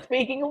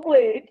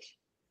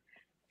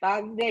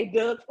 Father's Day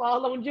does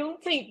fall on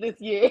Juneteenth this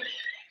year.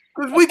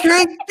 Because we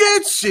can't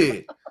get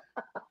shit.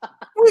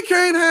 We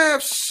can't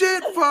have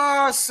shit for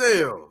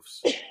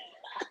ourselves.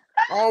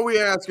 All we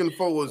asking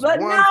for is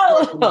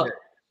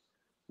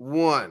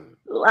one.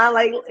 I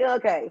like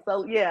okay,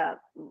 so yeah,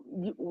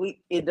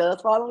 it does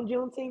fall on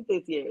Juneteenth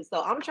this year.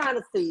 So I'm trying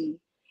to see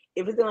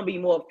if it's gonna be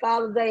more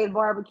Father's Day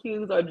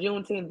barbecues or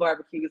Juneteenth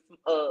barbecues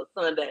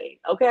Sunday.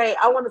 Okay,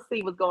 I want to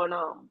see what's going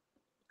on.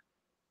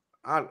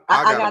 I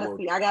I gotta gotta work.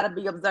 see. I gotta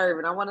be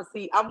observant. I want to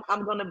see. You I'm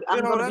know, gonna be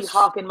that's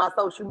hawking my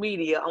social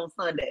media on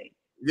Sunday.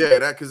 yeah,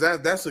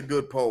 that's a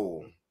good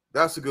poll.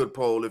 That's a good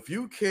poll. If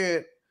you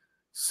can't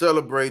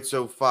celebrate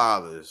your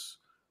fathers,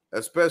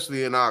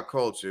 especially in our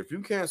culture, if you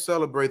can't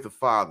celebrate the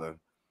father,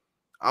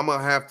 I'm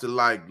gonna have to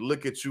like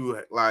look at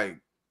you like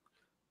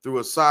through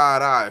a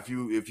side eye if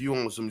you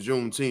on some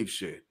Juneteenth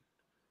shit.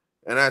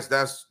 And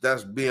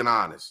that's being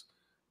honest.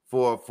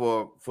 For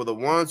the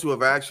ones who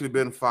have actually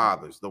been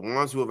fathers, the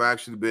ones who have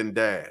actually been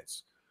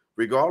dads,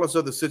 regardless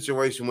of the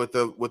situation with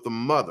the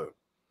mother,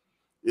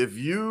 if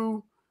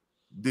you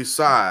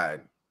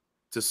decide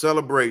to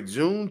celebrate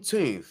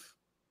Juneteenth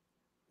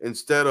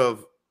instead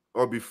of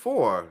or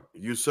before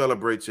you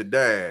celebrate your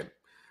dad,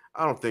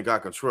 I don't think I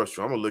can trust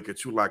you. I'm gonna look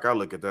at you like I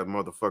look at that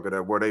motherfucker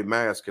that wear their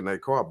mask in their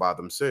car by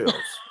themselves.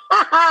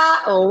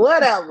 Or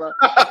whatever.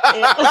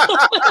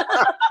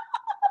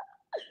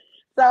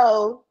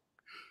 So,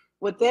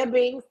 with that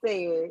being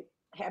said,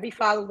 happy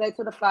Father's Day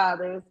to the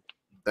fathers,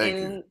 Thank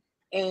you.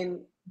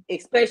 And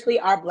especially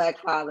our Black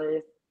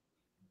fathers,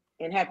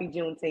 and happy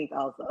Juneteenth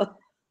also.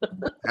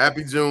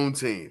 Happy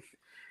Juneteenth.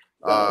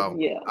 So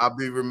yeah. I'll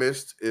be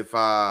remiss if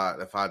I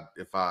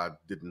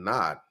did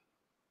not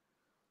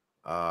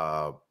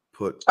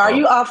put Are up.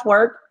 you off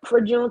work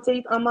for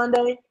Juneteenth on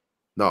Monday?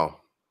 No,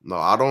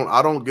 I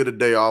don't get a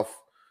day off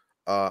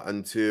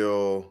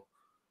until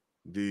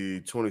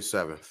the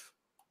 27th.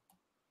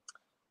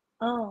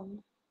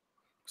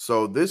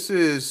 So this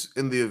is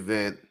in the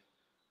event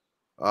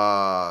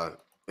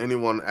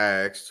anyone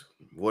asked,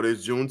 what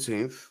is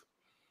Juneteenth?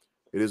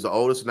 It is the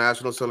oldest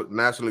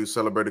nationally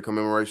celebrated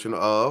commemoration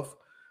of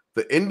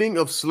the ending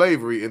of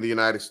slavery in the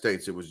United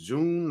States. It was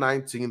June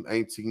 19th,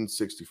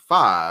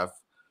 1865,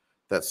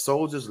 that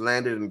soldiers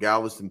landed in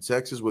Galveston,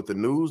 Texas, with the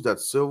news that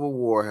Civil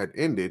War had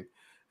ended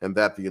and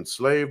that the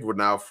enslaved were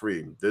now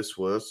free. This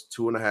was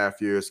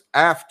 2.5 years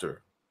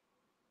after.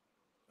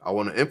 I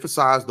want to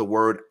emphasize the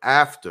word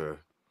after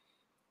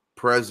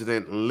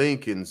President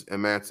Lincoln's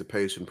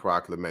Emancipation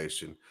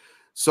Proclamation.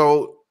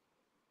 So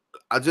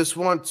I just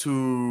want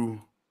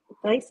to.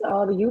 Thanks to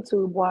all the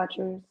YouTube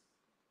watchers.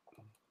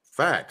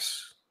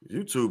 Facts.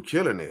 YouTube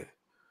killing it.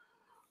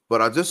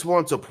 But I just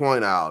want to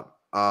point out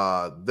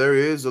there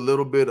is a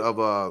little bit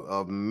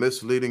of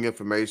misleading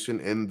information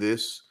in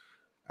this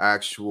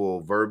actual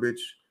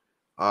verbiage.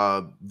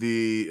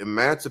 The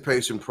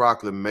Emancipation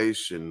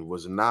Proclamation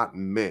was not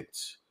meant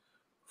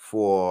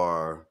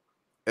for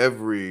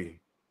every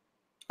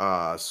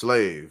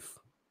slave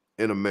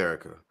in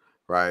America,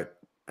 right?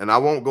 And I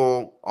won't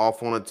go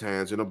off on a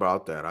tangent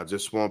about that. I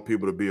just want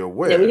people to be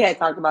aware. Yeah, we had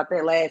talked about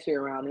that last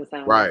year around this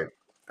time. Right.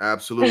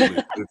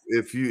 Absolutely.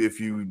 if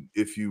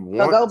you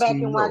want so go back to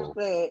and know, watch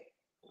that.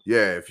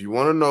 yeah, if you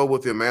want to know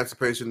what the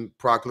Emancipation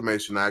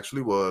Proclamation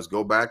actually was,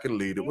 go back and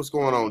read it. What's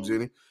going on,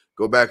 Jenny?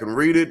 Go back and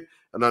read it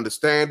and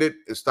understand it,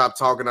 and stop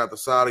talking out the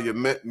side of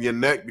your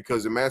neck,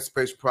 because the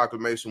Emancipation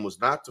Proclamation was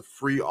not to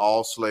free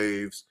all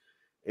slaves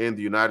in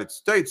the United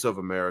States of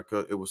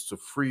America. It was to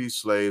free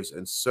slaves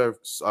in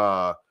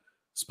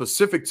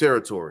specific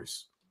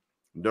territories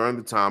during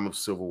the time of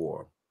Civil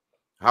War.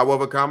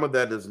 However,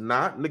 that does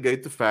not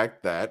negate the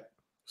fact that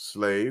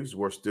slaves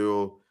were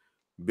still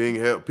being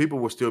held, people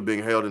were still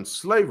being held in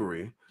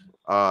slavery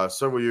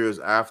several years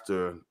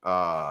after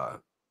the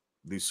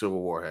Civil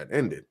War had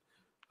ended.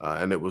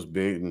 And it was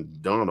being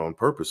done on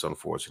purpose,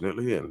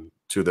 unfortunately, and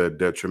to their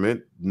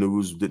detriment.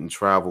 News didn't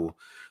travel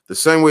the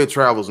same way it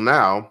travels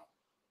now.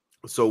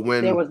 So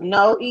when there was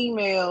no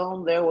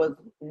email, there was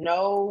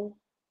no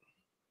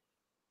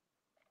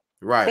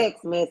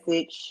text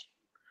message.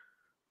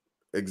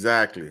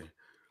 Exactly.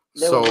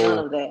 There was none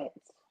of that.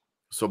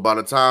 So by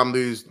the time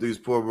these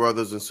poor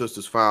brothers and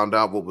sisters found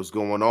out what was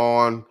going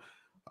on,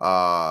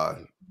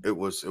 it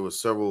was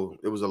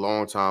a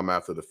long time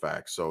after the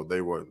fact. So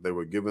they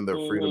were given their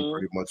freedom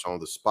pretty much on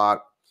the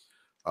spot.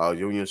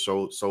 Union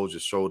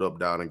soldiers showed up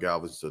down in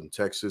Galveston,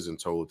 Texas, and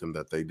told them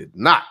that they did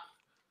not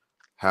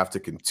have to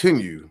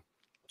continue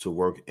to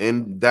work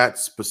in that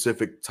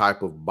specific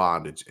type of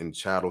bondage in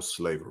chattel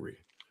slavery.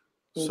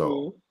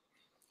 So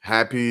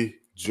happy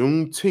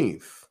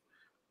Juneteenth,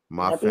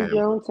 my family. Happy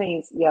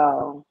Juneteenth,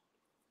 y'all.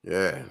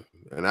 Yeah,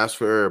 and that's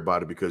for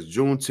everybody, because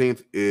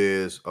Juneteenth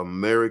is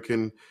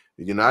the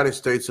United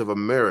States of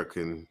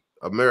America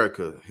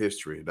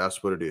history.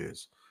 That's what it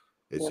is.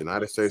 It's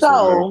United States of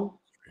America. So,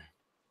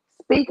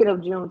 speaking of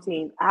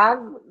Juneteenth, I've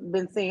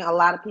been seeing a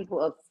lot of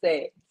people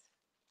upset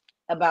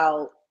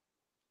about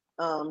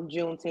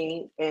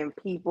Juneteenth and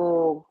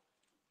people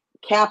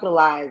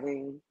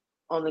capitalizing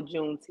on the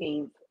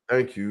Juneteenth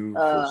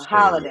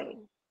holiday.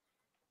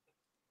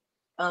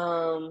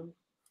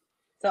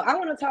 So I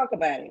want to talk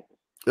about it.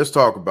 Let's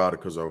talk about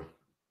it, Kazo.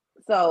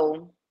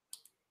 So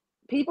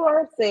people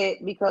are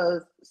upset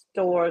because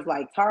stores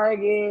like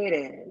Target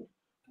and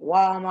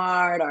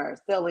Walmart are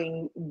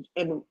selling,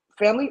 and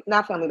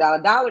not Family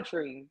Dollar, Dollar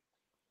Tree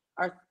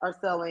are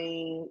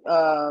selling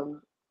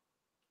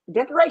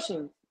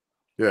decorations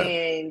Yeah.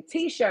 and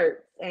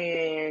T-shirts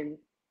and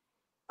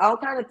all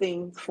kind of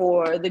things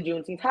for the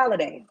Juneteenth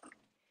holiday.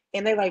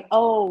 And they're like,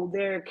 oh,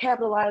 they're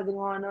capitalizing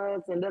on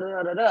us and da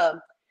da da da.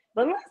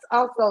 But let's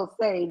also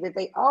say that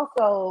they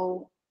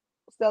also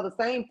sell the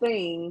same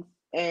things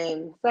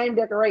and same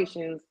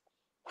decorations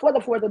for the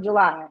 4th of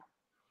July.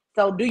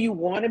 So do you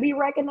want to be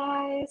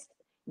recognized?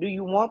 Do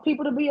you want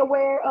people to be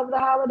aware of the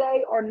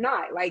holiday or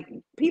not? Like,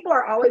 people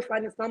are always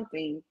finding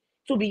something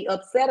to be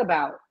upset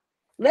about.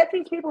 Let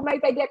these people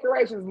make their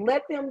decorations.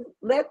 Let them,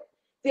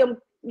 do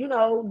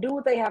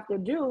what they have to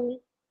do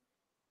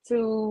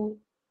to,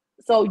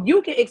 so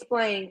you can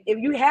explain, if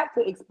you have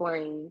to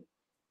explain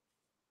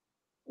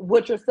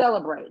what you're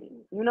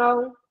celebrating,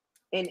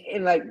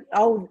 and like,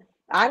 oh,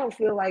 I don't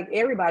feel like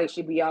everybody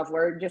should be off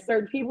work, just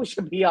certain people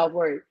should be off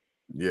work.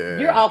 You're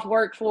Yeah. off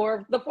work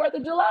for the 4th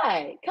of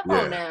July. Come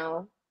on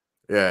now.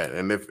 Yeah.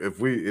 And if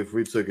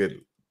we took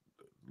it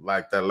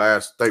like that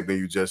last statement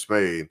you just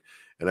made,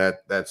 and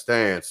that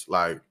stance,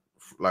 like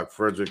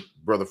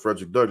brother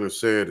Frederick Douglass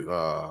said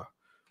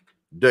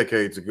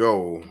decades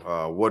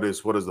ago, what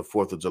is the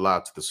 4th of July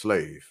to the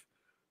slave?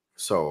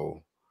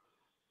 So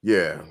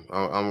yeah,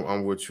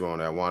 I'm with you on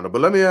that, Wanda.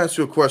 But let me ask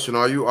you a question: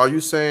 Are you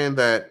saying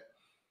that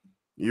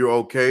you're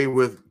okay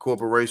with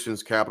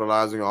corporations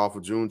capitalizing off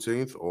of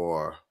Juneteenth,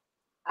 or?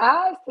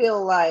 I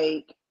feel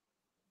like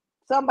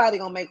somebody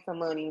gonna make some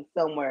money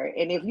somewhere,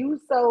 and if you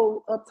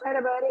so uptight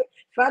about it,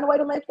 find a way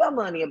to make your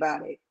money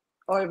about it.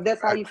 Or if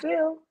that's how you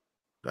feel,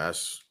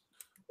 That's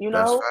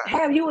fact.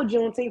 have you a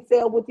Juneteenth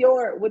sale with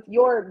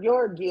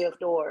your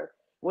gift or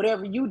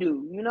whatever you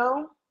do.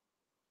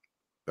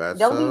 That's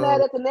Don't be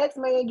mad at the next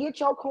man. Get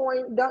your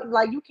coin. Don't,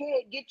 like, you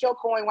can't get your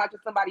coin watching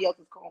somebody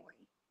else's coin.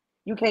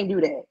 You can't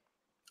do that.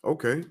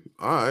 okay.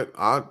 All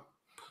right.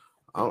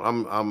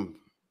 I'm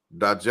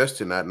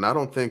digesting that, and I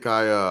don't think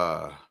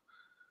I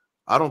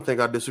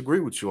disagree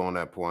with you on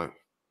that point,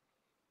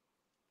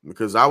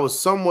 because I was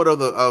somewhat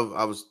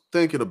I was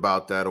thinking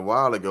about that a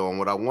while ago, and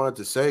what I wanted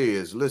to say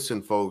is,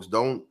 listen, folks,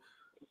 don't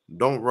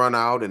run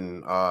out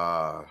and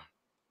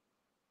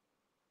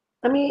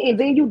I mean, and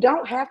then you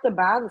don't have to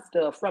buy the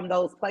stuff from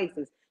those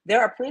places.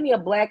 There are plenty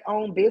of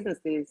Black-owned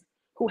businesses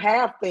who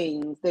have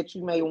things that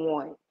you may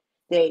want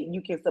that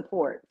you can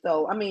support.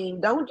 So, I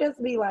mean, don't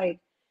just be like,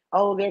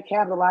 oh, they're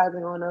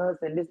capitalizing on us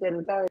and this, that, and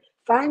the third.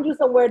 Find you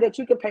somewhere that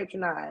you can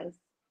patronize,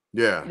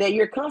 yeah, that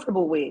you're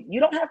comfortable with. You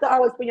don't have to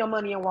always spend your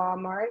money in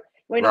Walmart.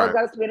 We ain't always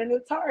right, got to spend it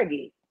in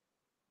Target.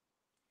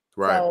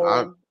 right.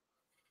 So,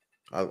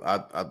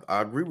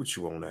 I agree with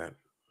you on that.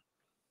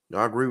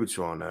 I agree with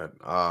you on that.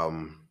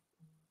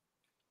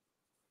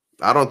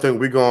 I don't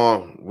think I'm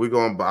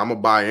gonna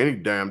buy any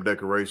damn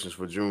decorations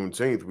for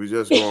Juneteenth. We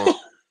just going.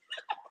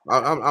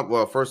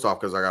 Well, first off,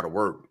 because I got to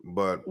work,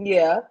 but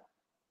yeah.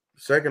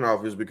 second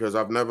off is because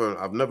I've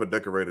never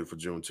decorated for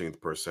Juneteenth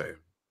per se.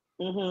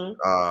 Mm-hmm.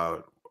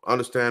 Uh,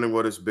 Understanding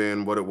what it's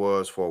been, what it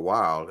was for a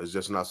while, is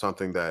just not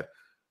something that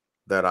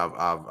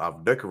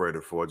I've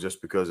decorated for, just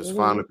because it's Mm-hmm.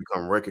 finally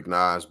become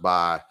recognized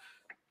by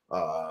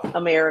uh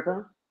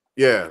America.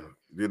 yeah,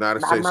 the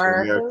United By States of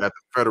America America. at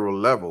the federal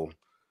level.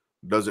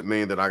 Doesn't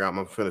mean that I got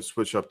my finna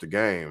switch up the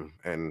game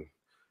and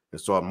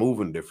start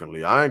moving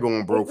differently. I ain't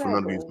going broke for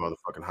none of these Exactly.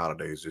 motherfucking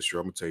holidays this year.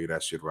 I'm gonna tell you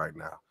that shit right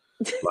now.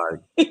 Like,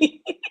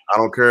 I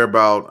don't care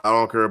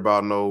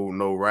about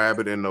no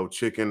rabbit and no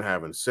chicken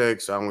having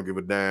sex. I don't give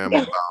a damn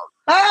about.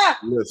 Not.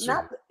 Listen,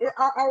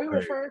 Are we hey,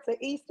 referring to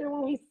Easter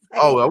when we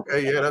oh, say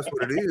okay, yeah, that's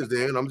what it is.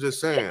 Then I'm just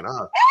saying,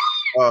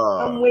 I'm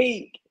uh,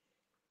 weak?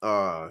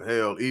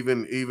 hell,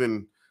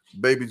 even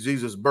baby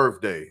Jesus'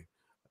 birthday,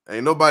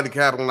 ain't nobody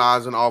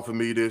capitalizing off of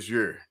me this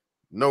year.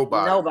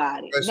 Nobody,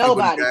 Nobody. especially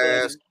Nobody,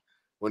 baby.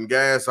 when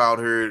gas out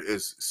here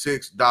is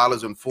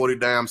 $6.40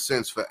 damn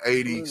cents for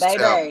 87.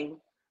 Baby.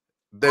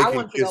 They I can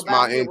wanted to go kiss buy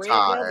my me a red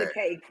entire velvet ass.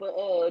 cake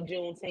for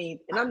Juneteenth.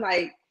 And I'm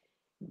like,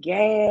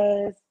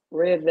 gas,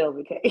 red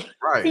velvet cake.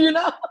 Right, you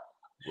know?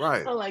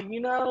 right. I'm like,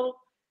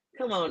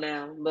 come on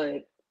now.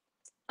 But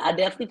I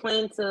definitely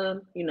plan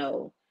to,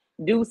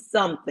 do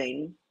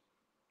something.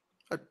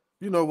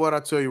 You know what? I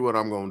tell you what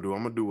I'm gonna do.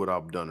 I'm gonna do what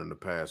I've done in the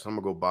past. I'm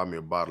gonna go buy me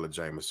a bottle of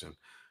Jameson.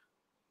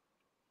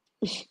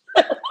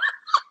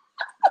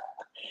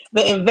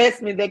 The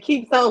investment that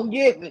keeps on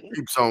giving.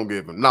 Keeps on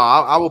giving. No,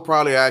 I will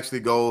probably actually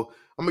go.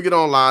 I'm gonna get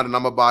online and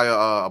I'm gonna buy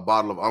a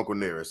bottle of Uncle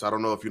Nearest. I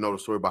don't know if you know the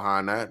story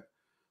behind that,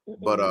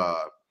 but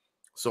Mm-mm.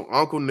 so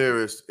Uncle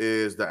Nearest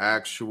is the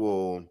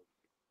actual.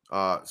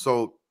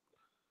 So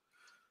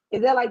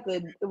Is that like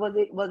was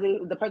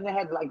it the person that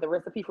had like the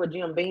recipe for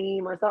Jim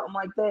Beam or something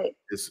like that?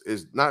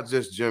 it's not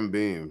just Jim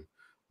Beam,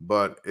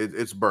 but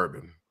it's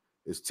bourbon.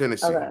 It's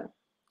Okay.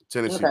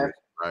 Tennessee Okay. whiskey,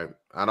 right?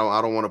 I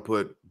don't want to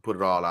put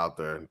it all out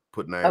there and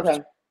put names, Okay.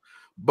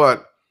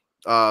 but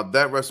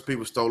that recipe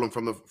was stolen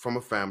from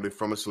a family,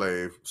 from a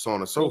slave, so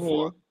on and so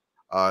forth.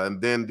 Mm-hmm. And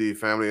then the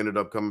family ended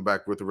up coming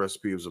back with the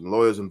recipe. There was some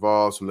lawyers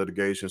involved, some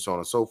litigation, so on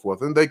and so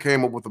forth, and they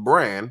came up with the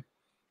brand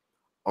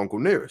Uncle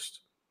Nearest.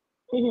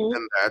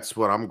 And that's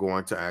what I'm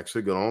going to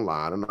actually get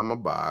online and I'm gonna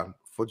buy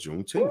for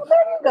Juneteenth. Well,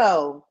 there you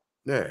go.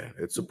 Yeah,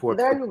 it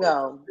supports There the you culture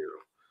go.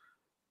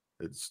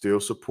 still. It still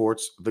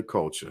supports the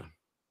culture.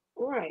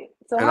 Right.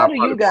 So, And how I do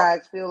probably you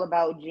guys feel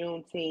about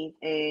Juneteenth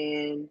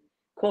and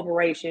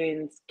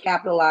corporations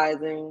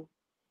capitalizing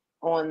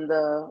on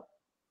the?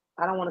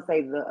 I don't want to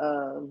say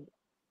the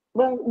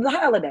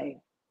holiday.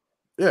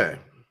 yeah,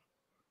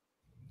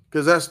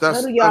 because that's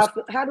How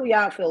do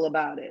y'all feel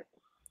about it?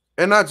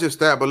 and not just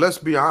that, but let's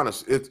be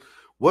honest. It's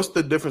what's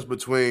the difference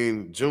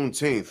between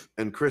Juneteenth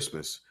and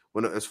Christmas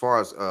when as far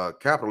as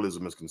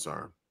capitalism is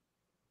concerned?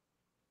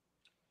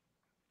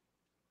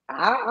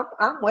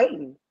 I'm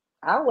waiting.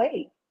 I'll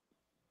wait.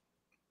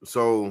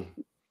 So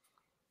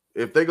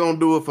if they're gonna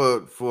do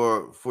it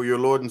for your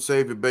Lord and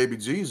Savior, baby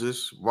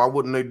Jesus, why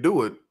wouldn't they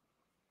do it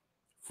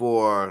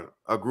for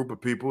a group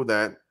of people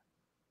that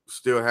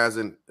still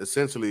hasn't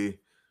essentially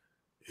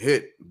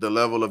hit the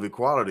level of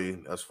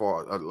equality as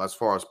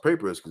far as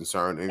paper is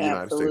concerned in the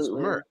United States of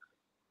Absolutely. America?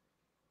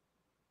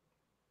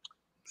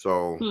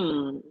 So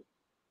Hmm.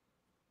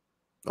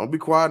 don't be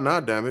quiet now,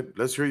 damn it.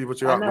 Let's hear you I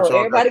what know y'all got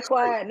everybody to say.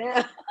 quiet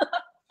now.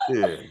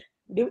 Yeah,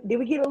 Did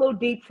we get a little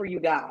deep for you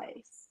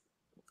guys?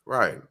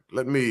 right.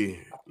 Let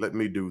me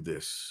do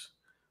this.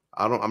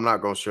 I'm not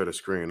gonna share the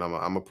screen. I'm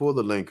gonna pull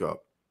the link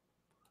up.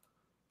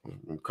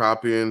 I'm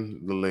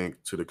copying the link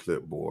to the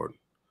clipboard.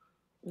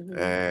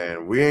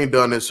 And we ain't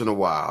done this in a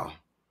while,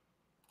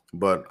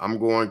 but I'm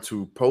going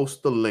to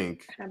post the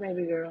link Hi,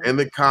 baby girl. in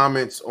the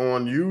comments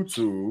on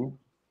YouTube.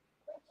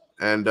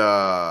 And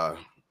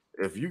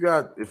if you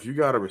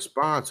got a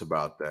response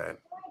about that,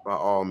 by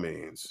all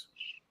means,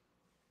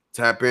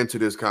 tap into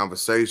this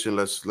conversation.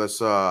 Let's see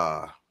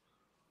Tap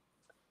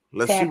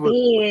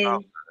what's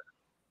out in.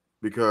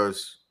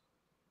 because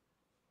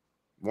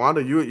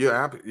Wanda, you're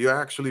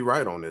actually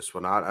right on this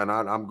one.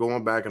 I'm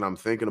going back and I'm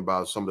thinking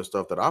about some of the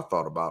stuff that I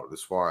thought about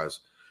as far as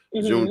Hmm.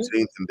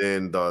 Juneteenth and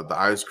then the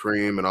ice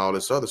cream and all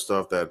this other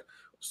stuff that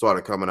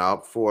started coming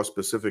out for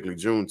specifically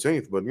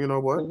Juneteenth. But you know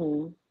what?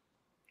 Hmm.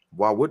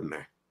 Why wouldn't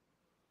they?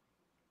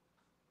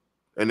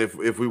 And if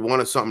we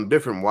wanted something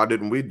different, why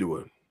didn't we do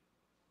it?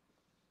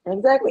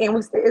 Exactly, and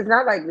it's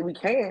not like we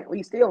can't.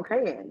 We still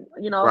can.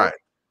 Right.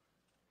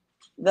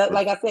 That, It's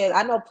like I said,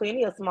 I know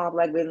plenty of small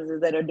black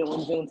businesses that are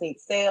doing Juneteenth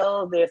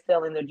sales. They're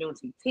selling their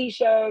Juneteenth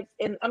T-shirts,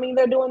 and I mean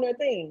they're doing their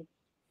thing,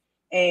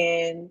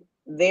 and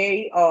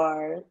they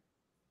are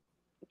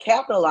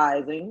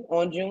capitalizing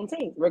on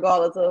Juneteenth,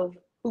 regardless of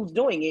who's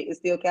doing it. It's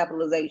still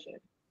capitalization.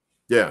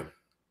 yeah,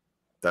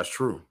 that's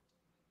true. So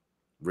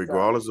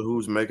Regardless of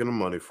who's making the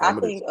money I from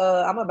it, think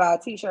I'm gonna buy a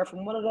T-shirt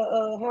from one of the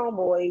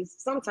homeboys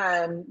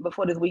sometime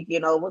before this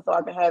weekend over, so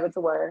I can have it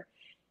to wear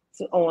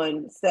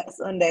on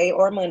Sunday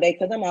or Monday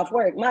because I'm off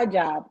work. My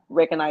job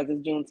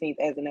recognizes Juneteenth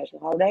as a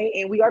national holiday,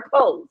 and we are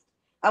closed.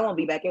 I won't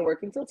be back at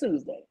work until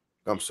Tuesday.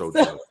 I'm so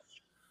So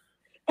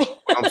done.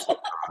 I'm so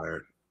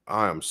tired.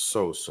 I am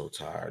so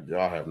tired.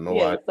 Y'all have no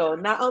yeah, idea. so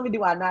not only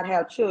do I not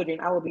have children,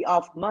 I will be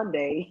off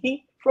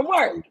Monday from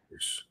work.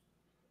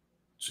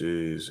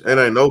 Jeez. And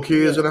ain't no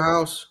kids in Yeah, the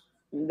house?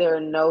 there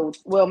are no.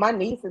 Well, my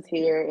niece is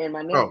here and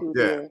my Oh, nephew's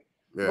yeah. here,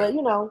 Yeah. but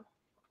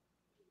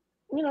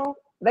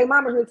they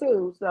mama here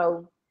too,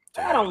 so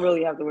I Damn. don't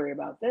really have to worry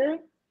about them.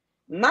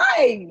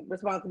 My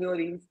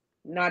responsibilities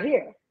not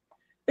here.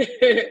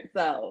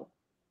 So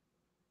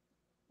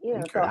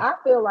yeah, so Okay. I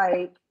feel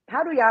like,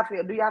 how do y'all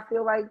feel? Do y'all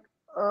feel like,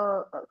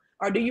 or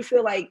do you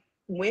feel like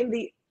when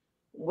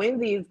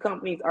these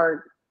companies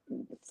are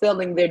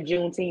selling their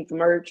Juneteenth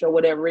merch or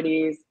whatever it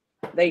is,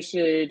 they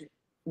should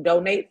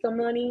donate some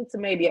money to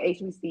maybe a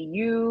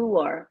HBCU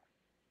or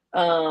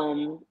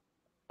um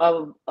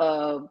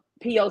a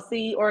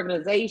POC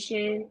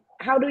organization?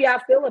 How do y'all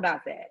feel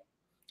about that?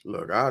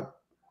 Look, I'm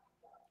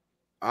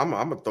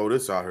gonna throw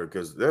this out here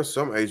because there's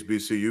some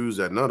HBCUs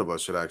that none of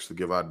us should actually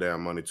give our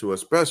damn money to,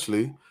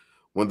 especially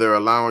when they're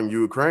allowing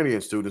Ukrainian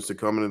students to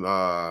come and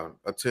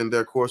attend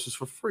their courses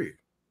for free.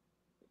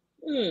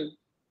 Hmm.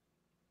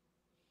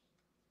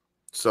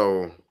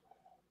 So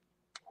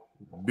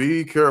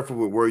be careful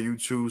with where you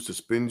choose to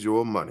spend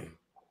your money.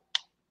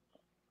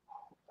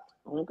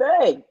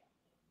 Okay.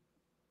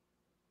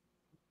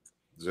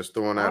 Just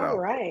throwing that All out.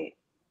 right.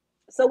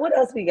 So what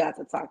else we got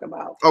to talk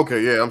about?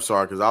 Okay, yeah, I'm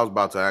sorry because I was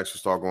about to actually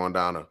start going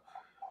down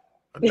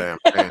a damn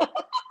tangent.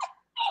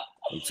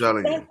 I'm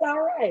telling you. That's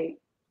all right.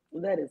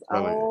 That is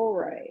Telling you. all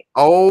right.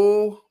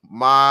 Oh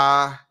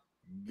my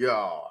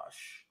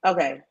gosh.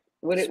 Okay.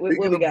 What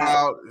we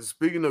got?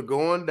 Speaking of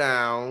going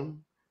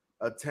down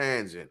a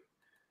tangent,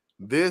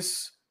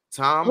 this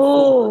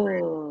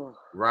tomfoolery Oh,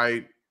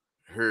 right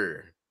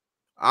here.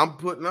 I'm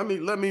putting let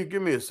me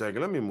give me a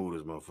second. Let me move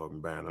this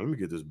motherfucking banner. Let me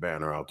get this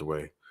banner out the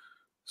way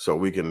so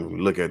we can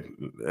look at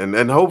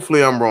and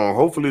hopefully I'm wrong.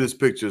 Hopefully this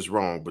picture is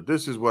wrong, but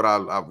this is what I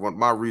want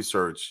my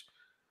research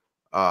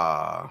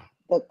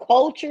the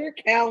Culture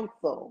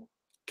Council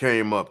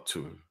came up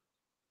to.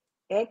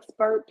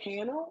 expert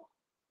panel.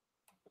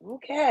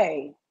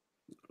 Okay.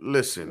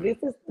 Listen,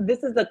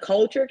 This is the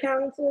Culture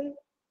Council.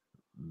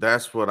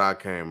 That's what I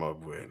came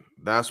up with.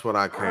 That's what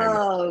I came up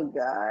Oh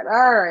God!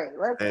 All right,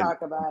 let's with. And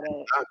talk about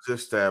it. not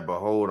just that, but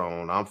hold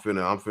on. I'm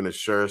finna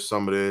share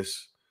some of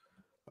this,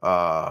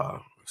 uh,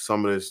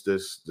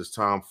 this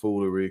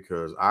tomfoolery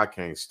because I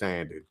can't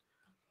stand it.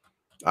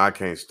 I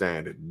can't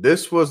stand it.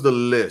 This was the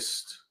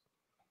list,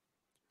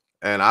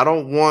 and I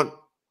don't want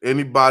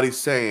anybody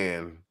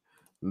saying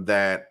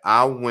that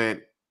I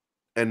went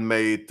and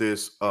made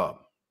this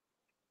up.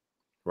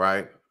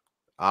 Right?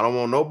 I don't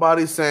want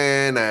nobody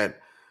saying that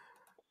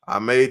I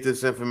made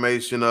this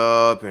information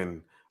up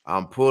and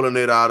I'm pulling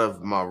it out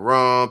of my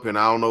rump and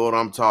I don't know what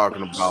I'm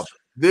talking about.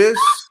 This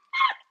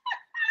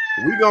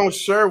we gonna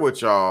share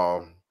with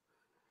y'all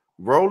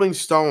Rolling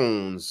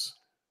Stones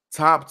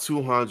top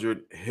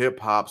 200 hip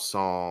hop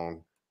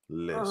song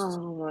list.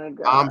 Oh my I'm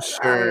God! I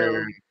sharing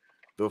am.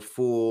 the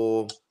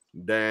full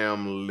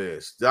damn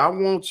list. I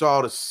want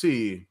y'all to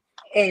see.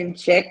 And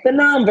check the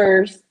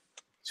numbers.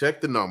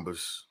 Check the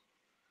numbers.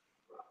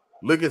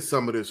 Look at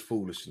some of this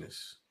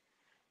foolishness.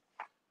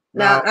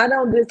 Now Now, I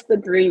don't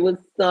disagree with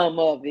some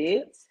of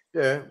it,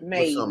 yeah,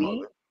 with some of maybe,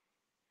 it.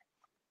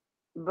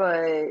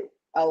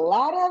 but a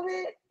lot of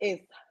it is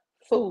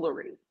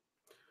foolery.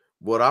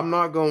 What I'm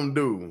not gonna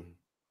do,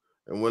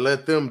 and we'll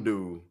let them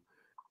do,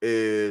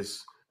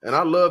 is, and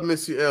I love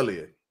Missy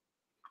Elliott,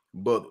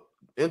 but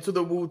Into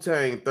the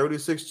Wu-Tang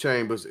 36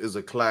 Chambers is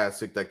a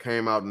classic that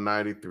came out in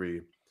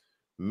 93.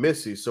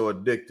 Missy, So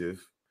Addictive,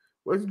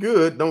 was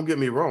good, don't get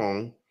me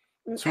wrong.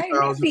 Hey,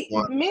 Missy,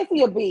 2001.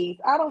 Missy a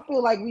beast. I don't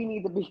feel like we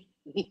need to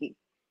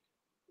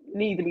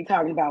be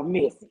talking about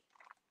Missy.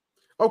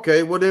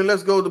 Okay, well then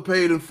let's go to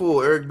Paid in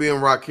Full. Eric B.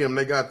 and Rakim,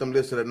 they got them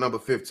listed at number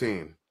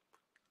 15.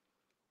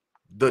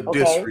 The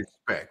Okay,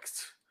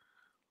 disrespect.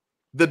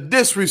 The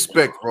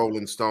disrespect,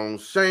 Rolling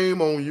Stones.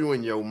 Shame on you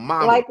and your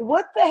mama. like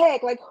what the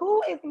heck? Like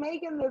who is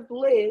making this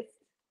list?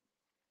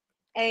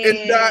 And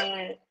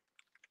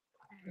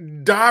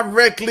And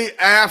directly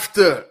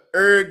after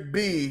Eric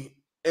B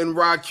and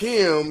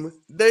Rakim,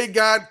 they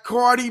got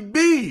Cardi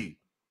B.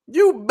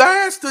 You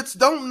bastards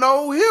don't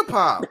know hip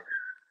hop.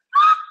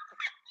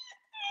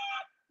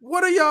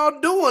 What are y'all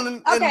doing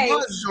in okay,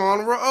 my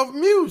genre of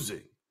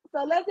music?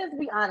 so let's just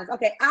be honest.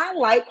 Okay, I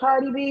like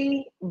Cardi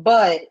B,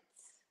 but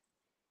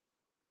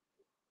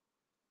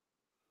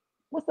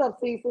what's up,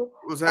 Cecil?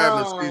 What's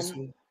happening, Um,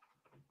 Cecil?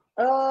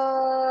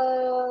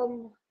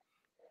 um,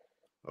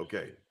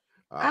 Okay.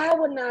 All I right.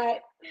 would not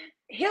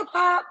hip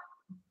hop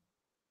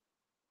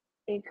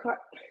and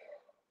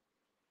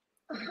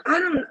I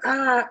don't.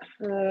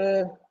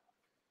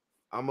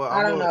 I'm a, I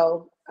I'm don't a,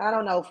 know. I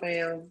don't know,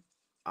 fam.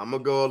 I'm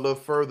gonna go a little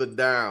further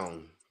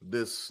down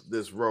this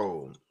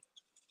road.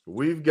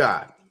 We've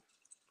got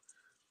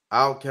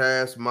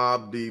Outkast,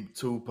 Mobb Deep,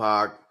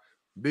 Tupac,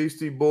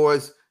 Beastie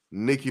Boys,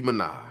 Nicki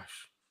Minaj,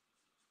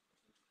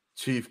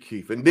 Chief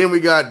Keef, and then we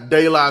got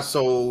De La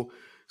Soul,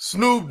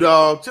 Snoop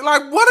Dogg.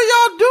 Like, what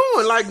are y'all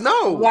doing? Like,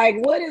 no.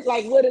 What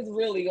is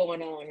really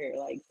going on here?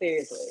 Like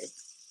seriously.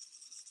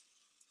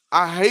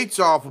 I hate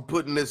y'all for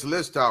putting this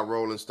list out,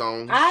 Rolling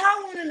Stones. I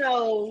want to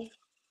know.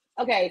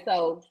 Okay,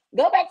 so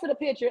go back to the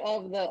picture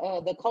of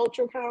the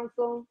Culture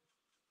Council.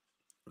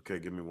 Okay,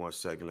 give me 1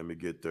 second. Let me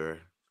get there.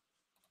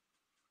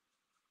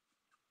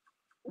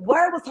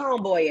 Where was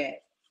Homeboy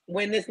at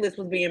when this list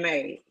was being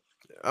made?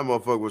 That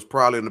motherfucker was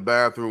probably in the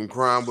bathroom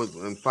crying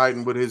and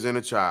fighting with his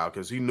inner child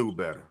because he knew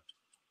better.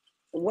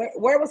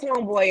 Where was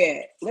Homeboy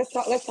at? Let's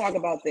talk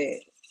about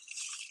that.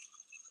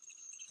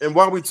 And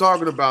while we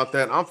talking about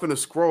that, I'm finna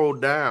scroll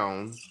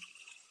down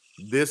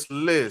this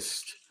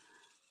list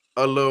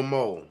a little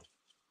more.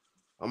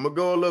 I'm gonna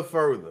go a little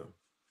further.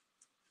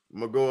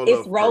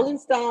 It's Rolling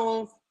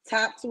Stones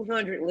top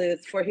 200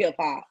 list for hip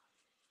hop.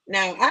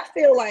 Now I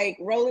feel like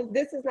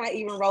this is not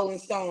even Rolling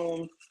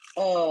Stones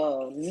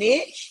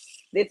niche.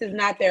 This is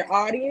not their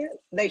audience.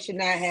 They should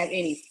not have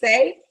any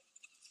say.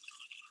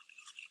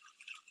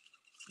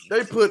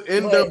 They put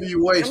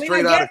NWA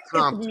straight out of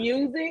Compton. It's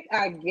music,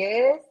 I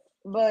guess,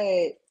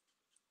 but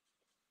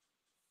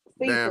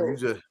Damn,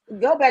 people,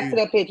 go back to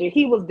that picture.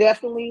 He was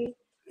definitely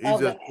he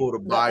just pulled a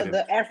Biden.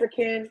 The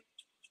African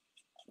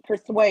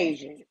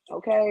persuasion.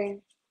 Okay.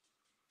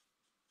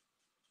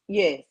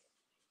 Yes.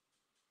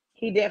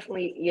 He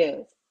definitely,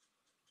 yes.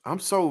 I'm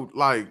so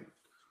like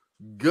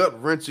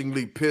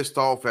gut-wrenchingly pissed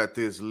off at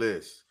this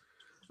list.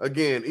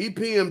 Again,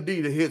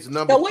 EPMD that hits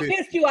number. So what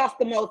pissed you off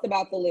the most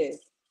about the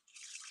list?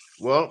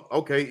 Well,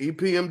 okay,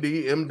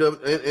 EPMD,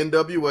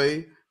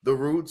 NWA, The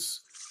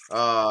Roots,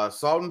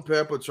 Salt and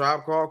Pepper,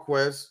 Tribe Called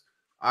Quest,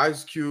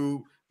 Ice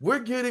Cube.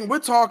 We're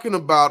talking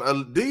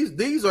about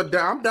these are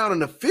down. I'm down in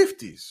the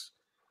 50s.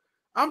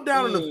 I'm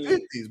down in the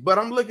 50s, but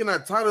I'm looking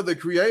at Tyler the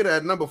Creator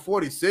at number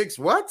 46.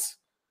 What?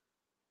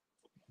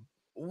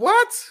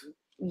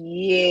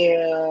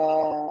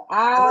 Yeah,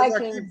 I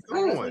can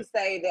honestly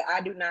say that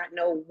I do not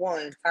know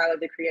one Tyler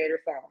the Creator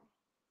song.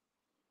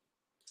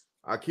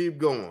 I keep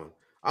going.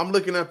 I'm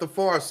looking at the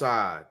Far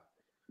Side,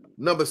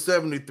 number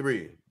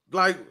 73.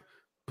 Like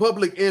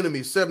Public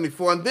Enemy,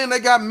 74. And then they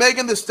got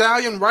Megan Thee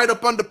Stallion right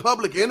up under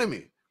Public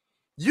Enemy.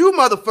 You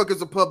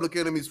motherfuckers are Public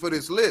Enemies for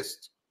this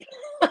list.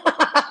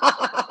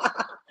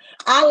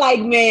 I like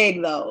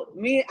Meg though.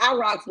 I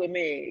rocks with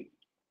Meg.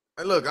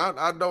 Hey, look,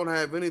 I don't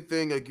have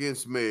anything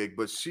against Meg,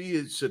 but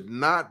should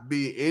not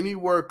be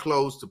anywhere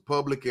close to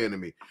Public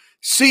Enemy.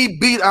 She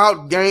beat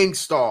out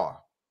Gangstar.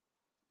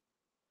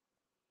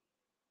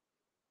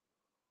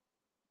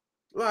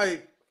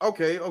 Like,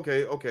 okay.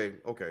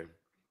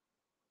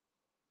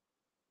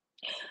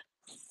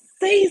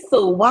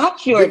 Cecil,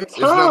 watch your It's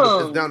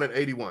tongue. down at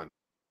 81.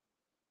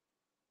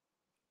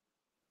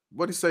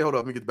 What did he say? Hold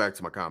up, let me get back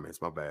to my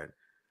comments. My bad.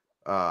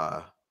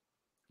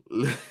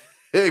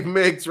 Hey,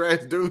 Meg trash,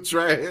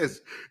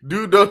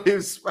 dude don't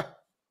inspire.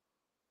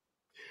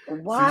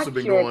 Watch Cecil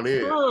been your going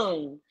in.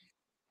 tongue.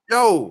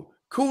 Yo,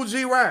 Cool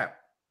G Rap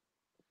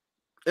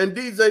and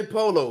DJ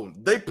Polo,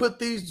 they put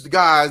these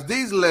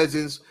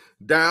legends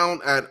down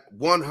at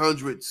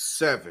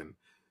 107.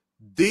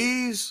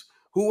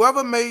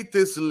 Whoever made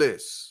this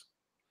list,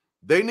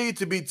 they need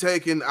to be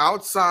taken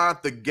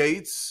outside the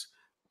gates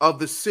of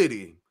the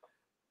city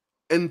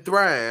and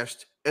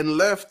thrashed and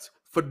left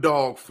for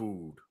dog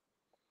food.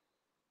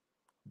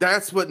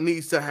 That's what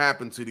needs to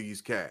happen to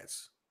these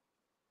cats.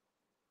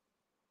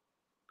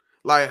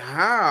 Like,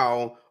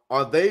 how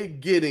are they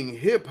getting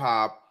hip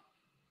hop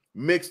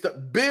mixed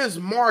up? Biz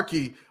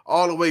Markie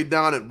all the way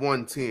down at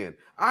 110.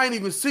 I ain't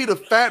even see the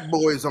Fat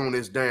Boys on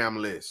this damn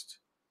list.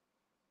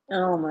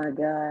 Oh my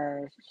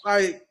gosh.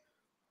 Like,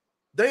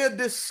 they are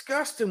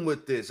disgusting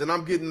with this, and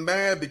I'm getting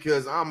mad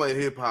because I'm a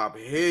hip hop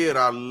head.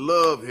 I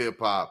love hip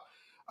hop.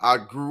 I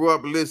grew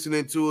up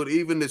listening to it,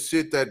 even the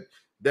shit that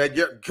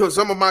because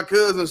some of my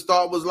cousins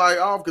thought was like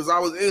off because I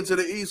was into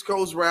the East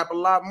Coast rap a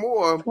lot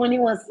more.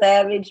 21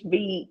 Savage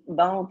beat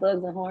Bone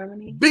Thugs and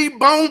Harmony. Beat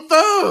Bone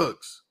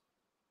Thugs.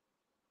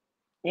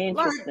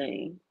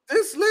 Interesting. Like,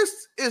 this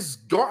list is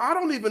I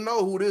don't even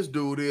know who this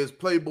dude is.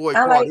 Playboy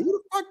I Cardi.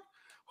 like-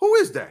 Who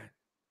is that?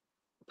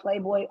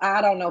 Playboy. I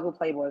don't know who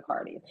Playboy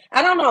Cardi is.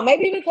 I don't know.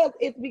 Maybe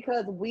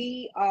because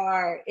we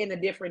are in a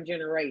different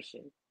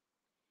generation,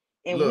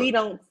 and Look, we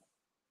don't.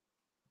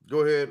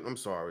 Go ahead. I'm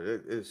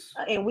sorry.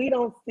 And we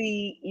don't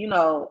see,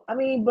 I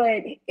mean,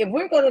 but if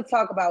we're going to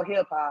talk about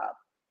hip hop,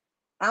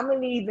 I'm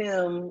going to need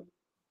them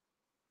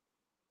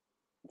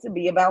to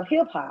be about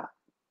hip hop.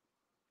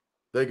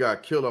 They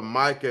got Killer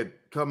Mike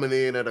coming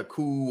in at a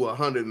cool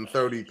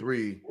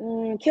 133.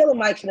 Killer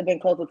Mike should have been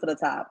closer to the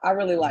top. I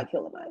really like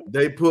Killer Mike.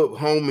 They put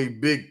homie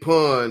Big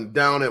Pun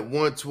down at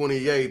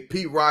 128.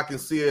 Pete Rock and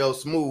CL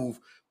Smooth,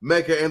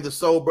 Mecca and the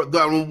Soul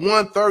Brother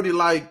 130.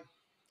 Like,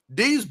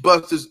 these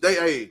busters,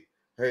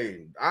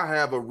 Hey, I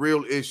have a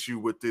real issue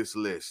with this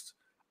list.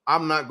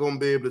 I'm not going to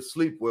be able to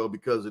sleep well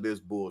because of this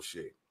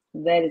bullshit.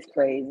 That is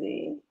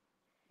crazy.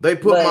 They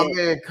put my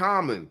man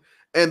Common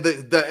and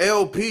the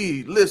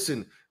LP.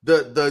 Listen,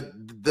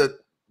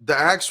 the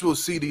actual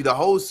CD, the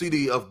whole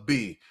CD of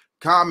B.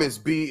 Common's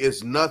B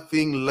is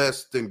nothing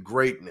less than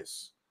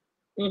greatness.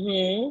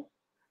 Mm-hmm.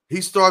 He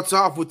starts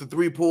off with the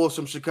 3 pulls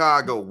from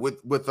Chicago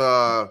with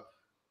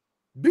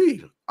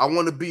B. I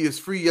want to be as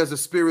free as the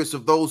spirits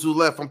of those who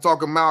left. I'm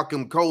talking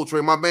Malcolm,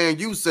 Coltrane, my man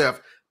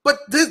Yusef. But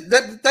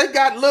they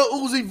got Lil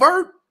Uzi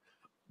Vert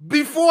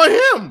before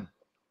him.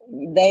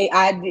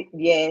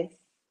 Yes.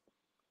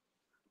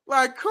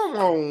 Like, come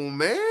on,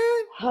 man.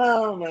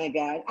 Oh my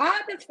God.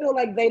 I just feel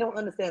like they don't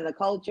understand the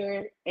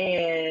culture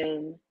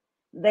and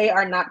they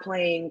are not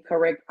paying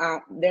correct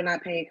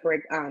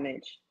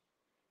homage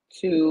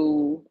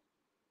to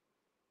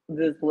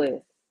this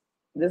list.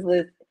 This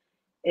list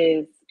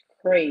is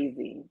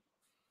crazy.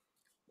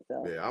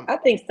 So yeah, I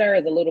think Sir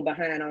is a little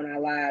behind on our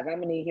live. I'm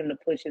gonna need him to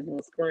push his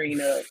little screen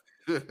up.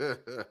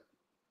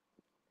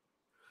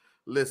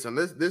 Listen,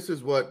 this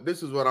is what I'm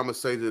gonna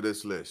say to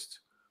this list.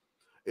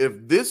 If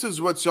this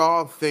is what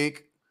y'all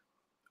think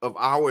of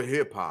our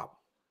hip hop,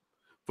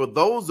 for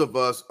those of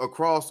us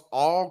across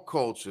all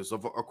cultures,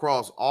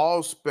 across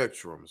all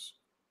spectrums,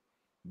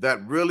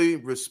 that really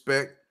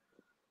respect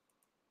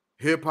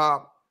hip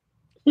hop,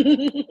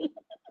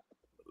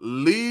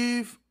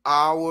 leave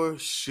our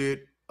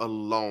shit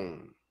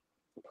alone.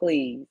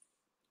 Please.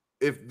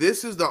 If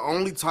this is the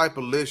only type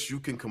of list you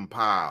can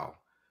compile,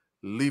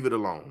 leave it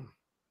alone.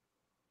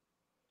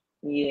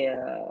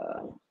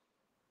 Yeah.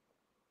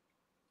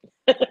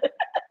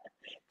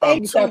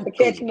 Thank you, sir, for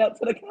catching up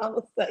to the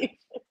conversation.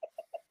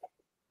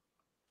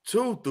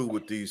 Too through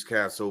with these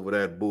cats over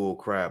that bull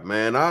crap,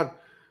 man.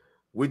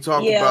 We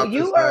talked about this.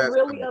 You were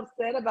really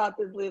upset about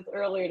this list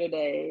earlier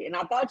today, and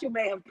I thought you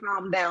may have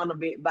calmed down a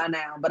bit by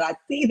now, but I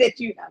see that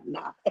you have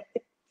not.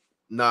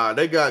 Nah,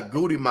 they got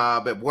Goody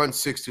Mob at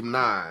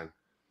 169.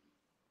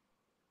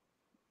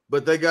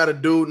 But they got a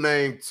dude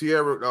named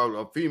Tierra,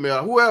 a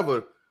female,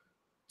 whoever,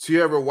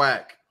 Tierra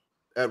Whack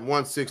at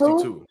 162.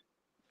 Who?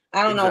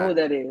 I don't know who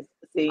that is.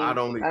 See, I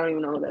don't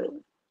even know who that is.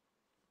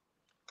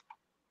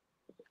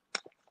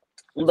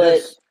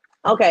 But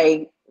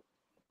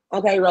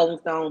okay, Rolling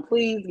Stone,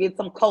 please get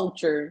some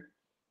culture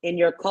in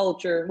your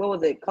culture. What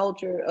was it?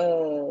 Culture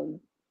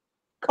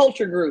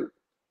group.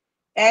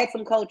 Add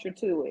some culture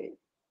to it.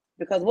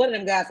 Because one of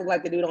them guys look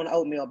like the dude on the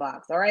oatmeal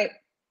box, all right?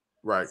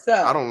 Right. So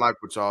I don't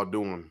like what y'all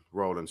doing,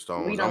 Rolling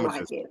Stones. We don't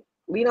like it.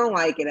 We don't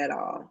like it at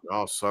all.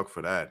 Y'all suck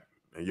for that.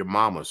 And your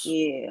mamas.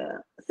 Yeah.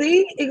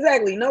 See,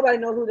 exactly. Nobody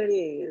knows who that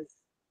is.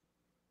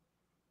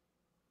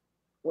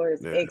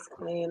 Where's Yeah. X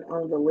Clan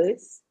on the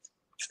list?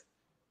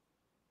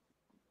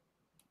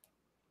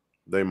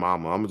 They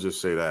mama. I'm gonna just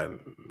say that.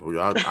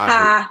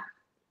 I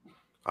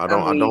I'm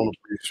don't weak.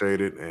 appreciate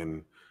it.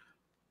 And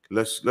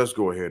let's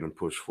go ahead and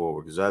push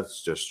forward because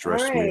that's just All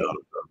stressed me right. out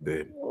a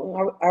bit.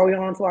 Are we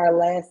on to our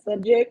last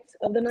subject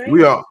of the night?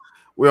 We are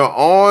we are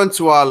on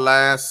to our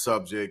last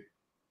subject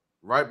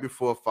right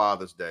before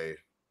Father's Day.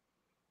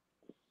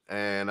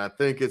 And I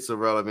think it's a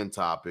relevant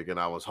topic. And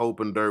I was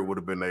hoping Dirt would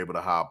have been able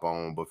to hop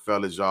on, but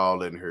fellas,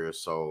 y'all in here.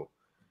 So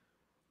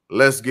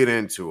let's get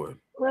into it.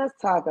 Let's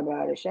talk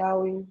about it,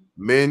 shall we?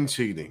 Men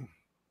cheating.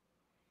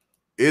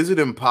 Is it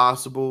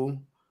impossible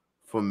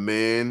for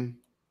men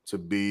to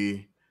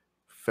be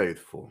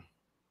faithful?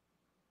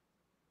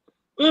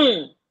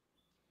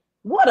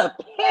 What a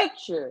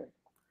picture.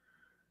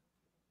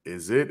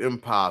 Is it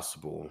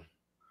impossible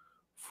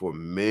for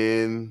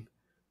men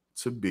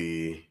to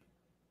be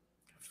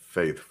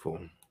faithful?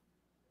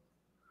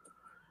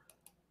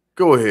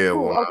 Go ahead,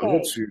 Ooh, Juan.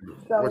 okay.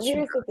 So What you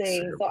here's the got to say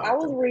thing. So I about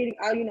was that? reading,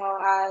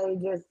 I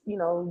just, be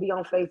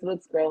on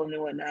Facebook scrolling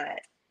and whatnot.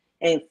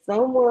 And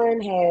someone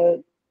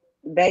had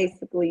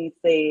basically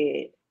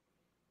said,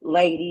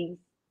 ladies,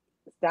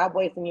 stop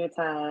wasting your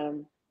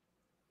time.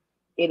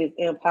 It is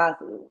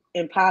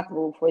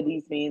impossible for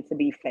these men to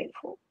be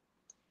faithful.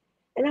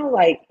 And I was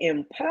like,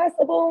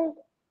 impossible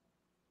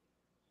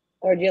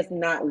or just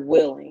not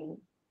willing?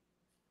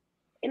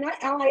 And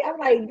I'm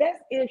like,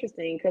 that's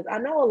interesting because I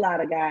know a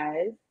lot of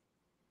guys,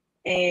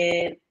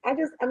 and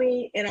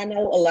and I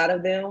know a lot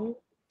of them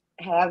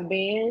have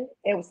been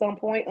at some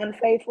point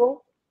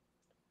unfaithful,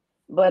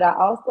 but I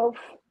also,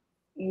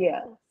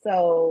 yeah.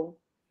 So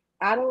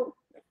I don't,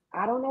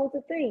 I don't know what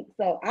to think.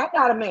 So I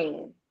got a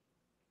man,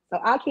 so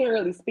I can't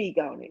really speak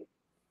on it.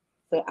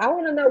 So I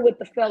want to know what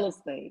the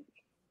fellas think.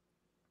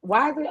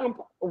 Why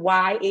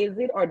is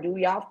it, or do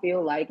y'all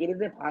feel like it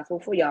is impossible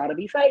for y'all to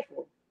be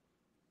faithful?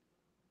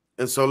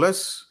 And so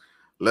let's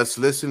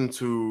listen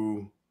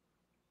to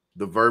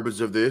the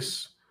verbiage of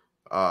this.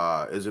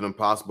 Is it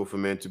impossible for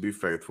men to be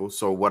faithful?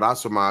 So what I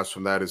surmise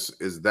from that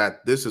is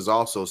that this is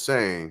also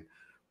saying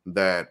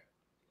that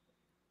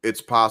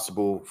it's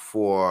possible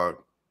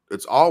for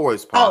it's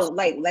always Oh, possible.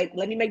 let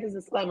me make this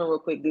disclaimer real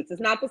quick. This is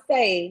not to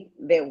say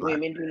that Right.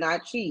 women do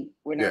not cheat.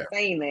 We're Yeah. not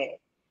saying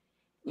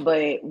that,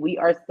 but we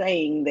are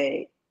saying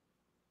that.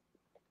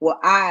 Well,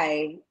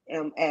 I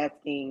am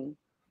asking,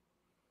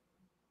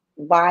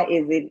 why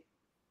is it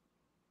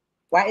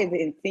why is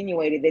it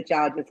insinuated that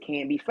y'all just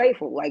can't be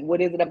faithful? Like, what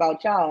is it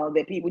about y'all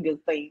that people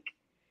just think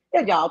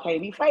that y'all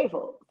can't be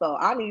faithful? So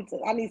I need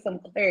some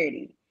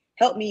clarity.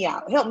 Help me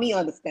out. Help me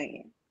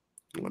understand.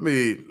 Let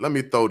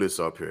me throw this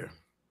up here.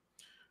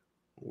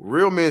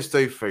 Real men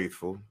stay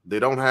faithful. They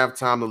don't have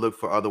time to look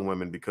for other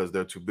women because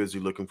they're too busy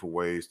looking for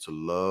ways to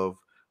love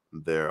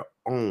their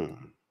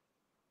own.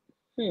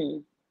 Hmm.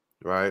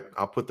 Right?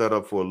 I'll put that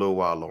up for a little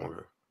while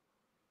longer.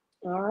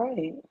 All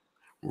right.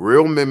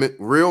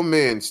 Real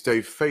men stay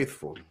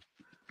faithful.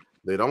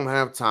 They don't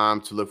have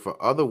time to look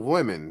for other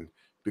women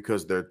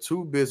because they're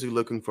too busy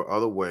looking for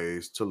other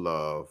ways to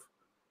love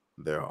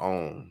their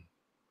own.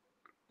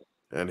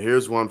 And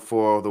here's one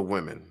for the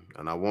women.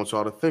 And I want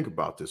y'all to think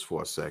about this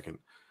for a second.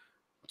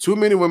 Too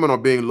many women are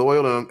being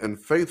loyal and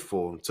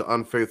faithful to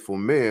unfaithful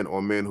men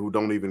or men who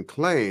don't even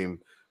claim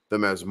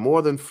them as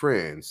more than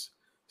friends.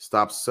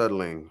 Stop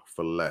settling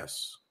for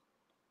less.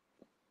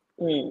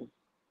 Hmm.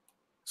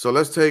 So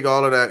let's take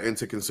all of that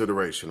into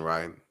consideration,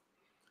 right?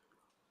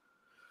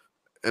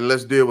 And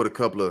let's deal with a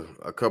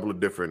couple of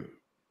different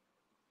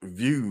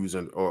views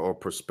or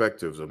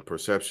perspectives and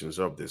perceptions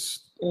of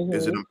this.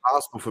 Is it Mm-hmm.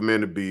 impossible for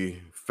men to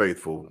be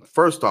faithful?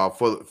 First off,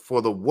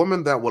 for the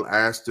woman that will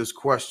ask this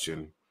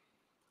question,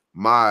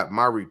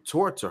 my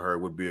retort to her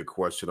would be a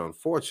question,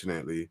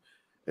 unfortunately,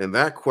 and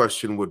that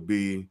question would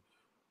be,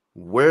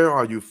 where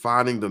are you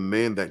finding the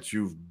men that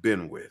you've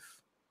been with?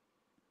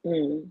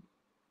 Hmm.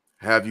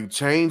 Have you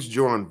changed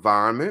your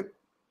environment?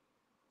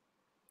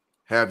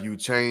 Have you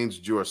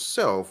changed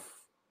yourself?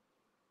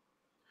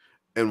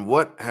 And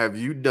what have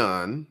you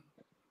done?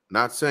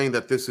 Not saying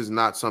that this is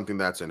not something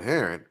that's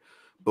inherent,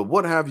 but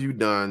what have you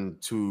done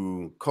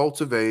to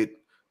cultivate,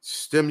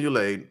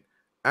 stimulate,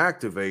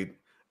 activate,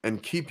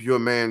 and keep your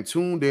man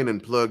tuned in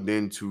and plugged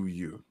into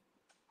you?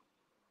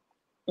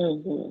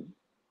 Mm-hmm.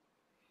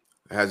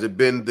 Has it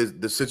been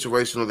the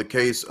situation or the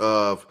case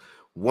of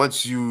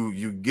once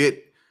you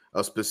get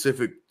a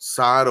specific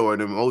side or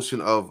an emotion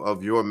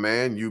of your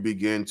man, you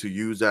begin to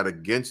use that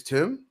against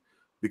him?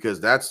 Because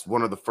that's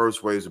one of the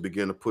first ways to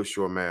begin to push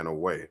your man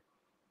away.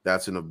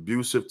 That's an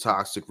abusive,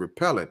 toxic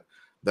repellent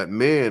that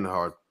men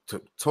are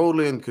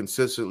totally and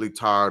consistently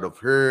tired of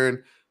hearing,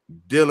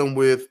 dealing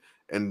with,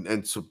 and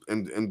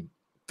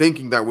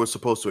thinking that we're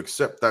supposed to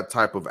accept that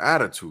type of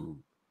attitude.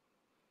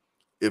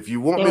 If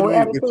you want me And to what be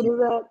with attitude you,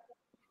 is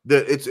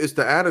that? it's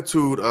the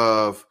attitude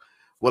of,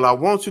 well, I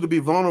want you to be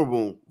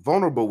vulnerable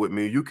with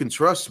me. You can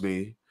trust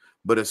me,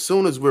 But as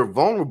soon as we're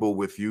vulnerable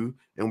with you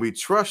and we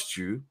trust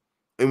you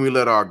and we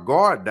let our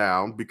guard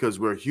down because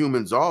we're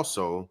humans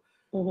also,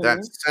 that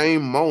Mm-hmm.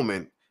 same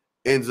moment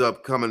ends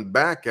up coming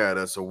back at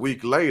us a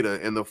week later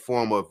in the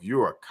form of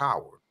you're a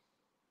coward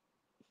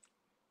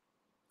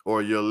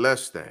or you're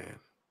less than.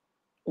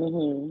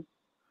 Mm-hmm.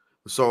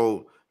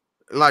 So,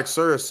 like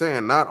Sir is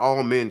saying, not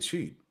all men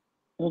cheat.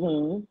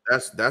 Mm-hmm.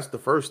 That's the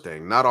first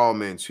thing. Not all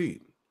men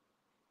cheat.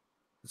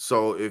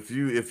 So if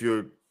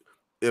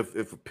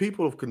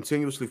people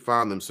continuously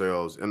find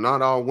themselves, and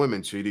not all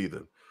women cheat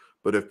either,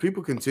 but if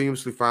people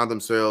continuously find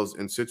themselves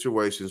in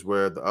situations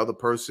where the other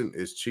person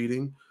is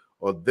cheating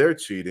or they're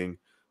cheating,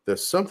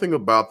 there's something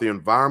about the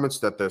environments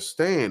that they're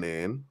staying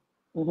in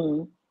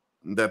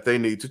Mm-hmm. that they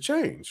need to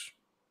change.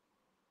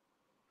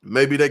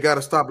 Maybe they got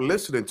to stop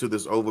listening to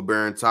this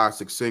overbearing,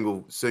 toxic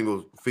single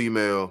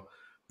female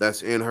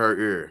that's in her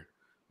ear,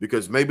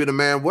 because maybe the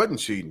man wasn't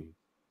cheating.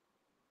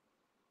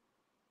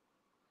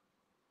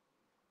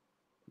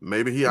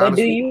 Maybe he But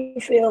do honestly.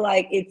 you feel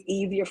like it's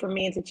easier for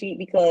men to cheat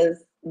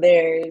because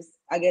there's,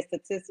 I guess,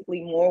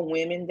 statistically more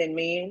women than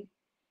men,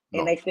 and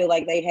No, they feel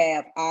like they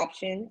have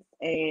options,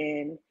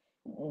 and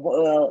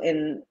well,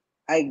 and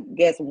I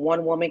guess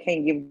one woman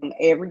can't give them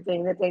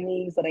everything that they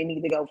need, so they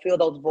need to go fill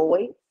those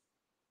voids?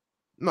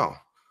 no.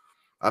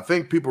 I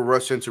think people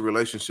rush into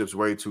relationships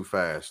way too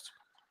fast.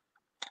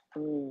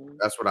 Mm.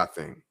 That's what I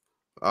think.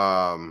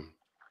 Um,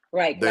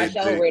 Right, because I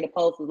showed they read a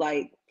post was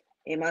like,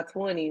 in my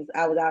 20s,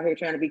 I was out here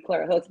trying to be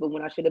Claire Huxtable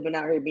when I should have been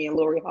out here being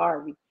Lori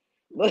Harvey.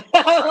 But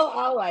I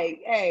was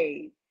like,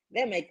 hey,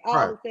 that makes all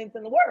right, the sense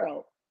in the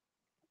world.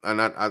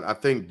 and I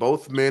think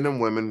both men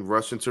and women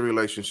rush into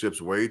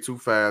relationships way too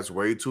fast,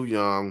 way too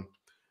young,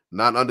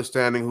 not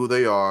understanding who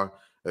they are,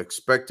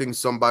 expecting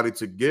somebody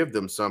to give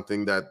them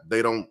something that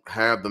they don't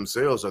have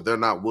themselves, or they're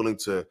not willing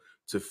to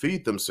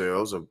feed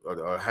themselves,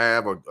 or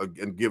have, or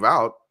and give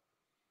out.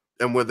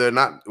 And when they're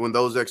not, when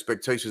those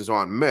expectations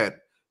aren't met,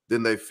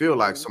 then they feel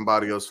like Mm-hmm.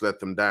 somebody else let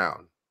them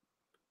down.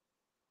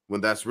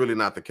 When that's really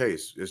not the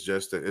case. It's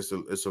just that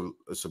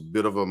it's a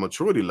bit of a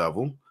maturity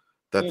level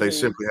that they Mm-hmm.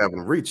 simply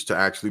haven't reached to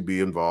actually be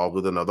involved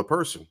with another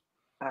person.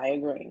 I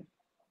agree.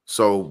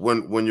 So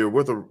when you're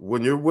with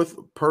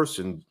a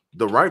person,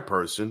 the right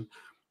person,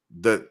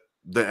 that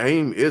the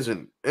aim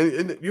isn't,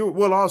 and you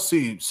will all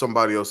see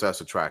somebody else that's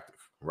attractive,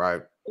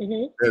 right?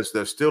 Mm-hmm.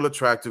 There's still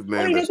attractive I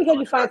men. mean, There's just because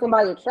still you find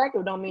somebody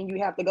attractive don't mean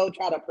you have to go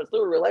try to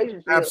pursue a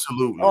relationship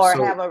absolutely. or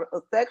So have a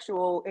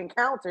sexual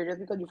encounter just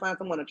because you find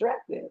someone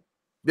attractive.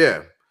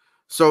 yeah.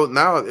 So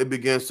now it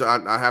begins to.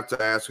 I have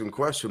to ask him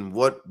question.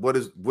 What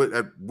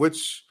at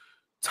which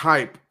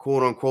type,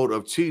 quote unquote,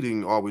 of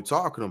cheating are we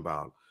talking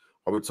about?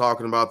 Are we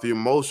talking about the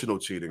emotional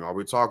cheating? Are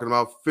we talking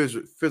about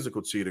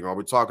physical cheating? Are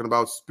we talking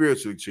about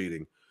spiritually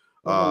cheating?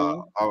 Uh,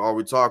 Mm-hmm. are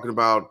we talking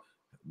about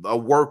a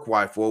work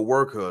wife or a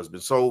work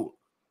husband? So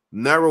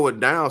narrow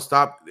it down.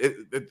 Stop.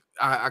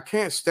 I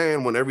can't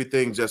stand when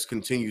everything just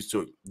continues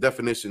to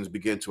definitions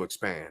begin to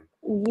expand.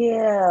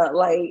 Yeah,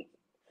 like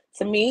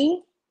to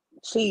me,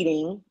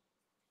 cheating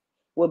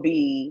would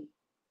be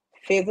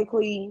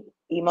physically,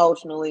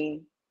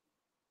 emotionally,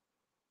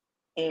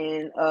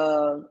 and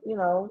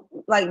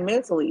like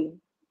mentally.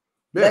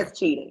 Yeah, That's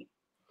cheating.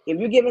 If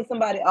you're giving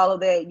somebody all of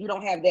that, you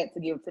don't have that to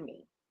give to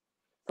me.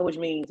 So which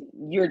means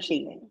you're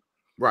cheating.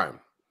 right.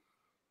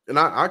 And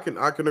I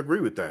can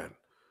agree with that.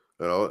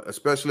 You know,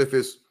 especially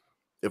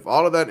if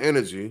all of that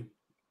energy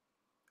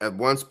at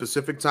one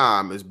specific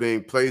time is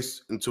being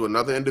placed into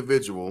another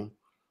individual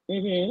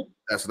Mm-hmm.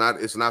 that's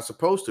not it's not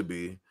supposed to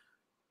be,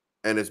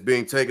 and it's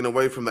being taken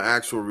away from the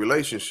actual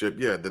relationship,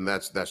 yeah, then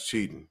that's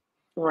cheating,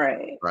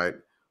 Right. right?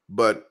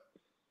 But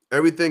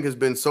everything has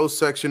been so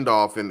sectioned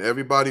off, and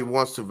everybody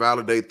wants to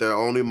validate their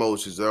own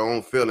emotions, their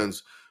own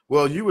feelings.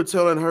 Well, you were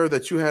telling her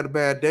that you had a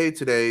bad day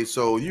today,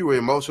 so you were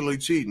emotionally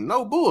cheating.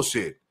 No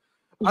bullshit.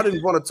 I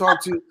didn't want to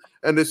talk to you,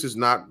 and this is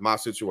not my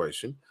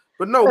situation.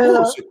 But no Uh-huh.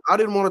 bullshit. I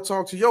didn't want to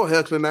talk to your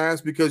heckling ass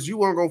because you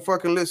weren't gonna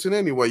fucking listen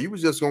anyway. You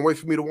was just gonna wait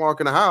for me to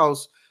walk in the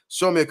house,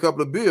 show me a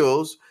couple of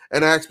bills,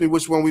 and ask me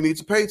which one we need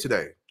to pay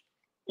today,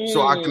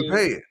 so I can Mm.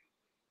 pay it.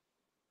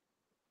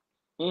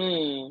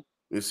 Mm.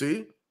 You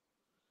see,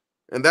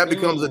 and that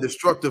becomes a Mm.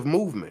 destructive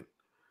movement.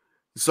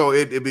 So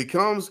it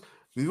becomes,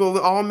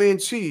 all men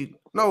cheat.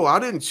 No, I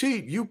didn't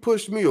cheat. You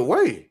pushed me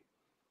away.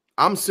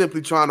 I'm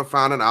simply trying to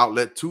find an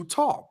outlet to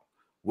talk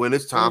when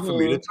it's time for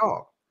me to Mm-hmm.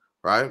 talk,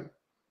 right?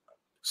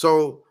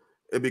 So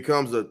it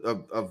becomes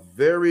a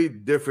very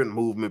different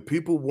movement.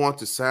 People want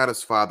to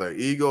satisfy their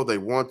ego. They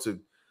want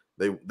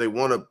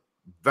to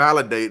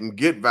validate and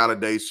get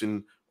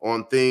validation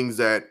on things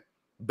that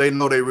they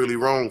know they really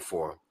wrong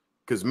for.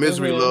 Because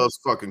misery Mm-hmm. loves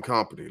fucking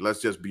company.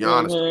 Let's just be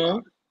honest Mm-hmm.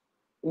 about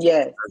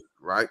Yes. it,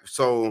 right?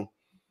 So,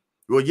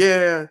 well,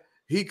 yeah,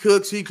 he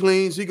cooks, he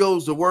cleans, he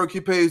goes to work, he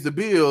pays the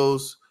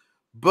bills,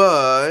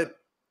 but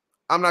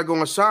I'm not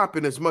going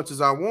shopping as much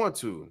as I want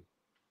to.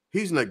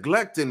 He's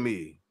neglecting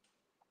me.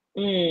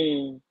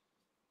 Mm.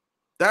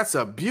 That's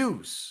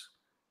abuse.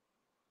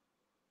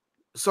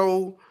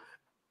 So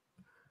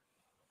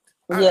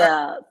I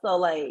Yeah. So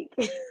like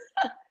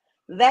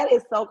That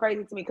is so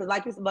crazy to me because,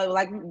 like you said,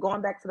 like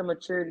going back to the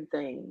maturity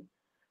thing,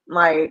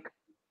 like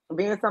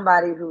being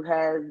somebody who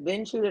has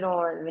been cheated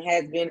on and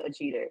has been a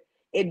cheater,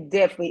 it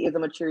definitely is a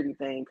maturity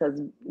thing. Because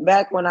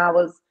back when I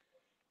was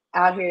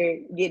out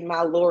here getting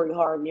my Lori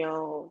Harvey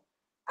on,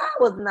 I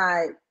was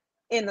not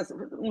in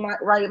my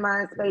right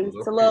mind space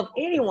to Okay. love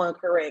anyone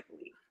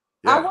correctly.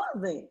 I Yeah.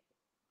 wasn't.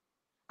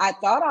 I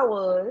thought I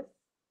was,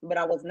 but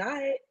I was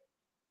not.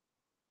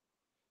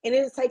 And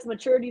it just takes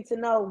maturity to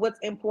know what's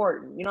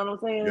important. You know what I'm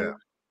Yeah. saying?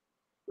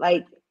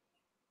 Like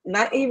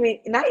not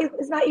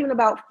it's not even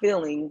about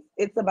feelings.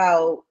 It's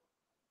about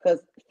because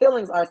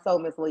feelings are so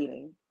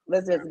misleading.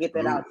 Let's just get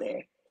that Absolutely. out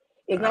there.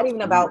 It's not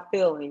even Absolutely. about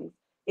feelings.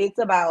 It's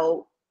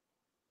about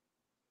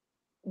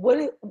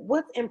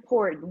what's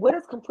important, what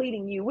is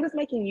completing you, what is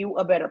making you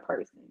a better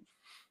person,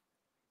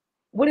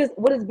 what is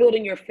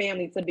building your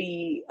family to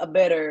be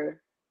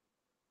better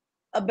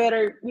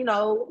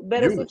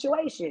Unit.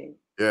 situation.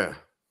 Yeah.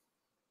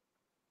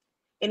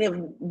 And if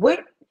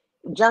what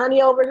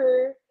Johnny over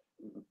here,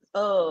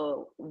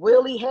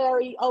 Willie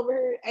Harry over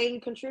here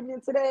ain't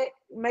contributing to that,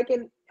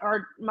 making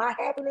or my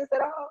happiness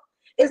at all,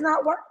 it's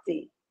not worth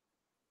it.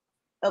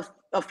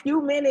 A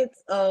few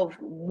minutes of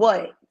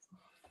what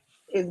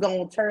is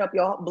gonna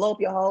blow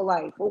up your whole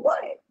life for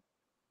what?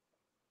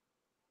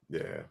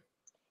 Yeah.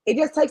 It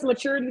just takes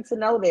maturity to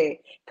know that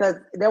because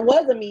there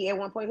was a me at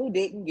one point who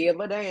didn't give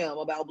a damn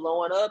about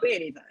blowing up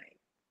anything.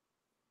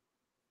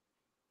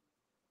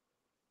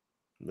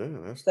 Yeah.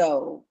 That's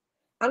So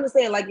I'm just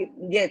saying, like,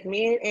 yes,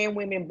 men and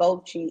women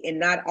both cheat, and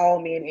not all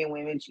men and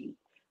women cheat.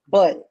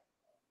 But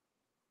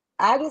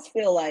I just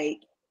feel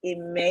like it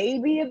may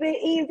be a bit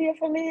easier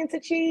for men to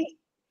cheat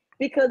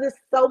because there's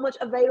so much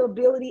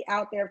availability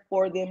out there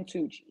for them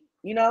to cheat.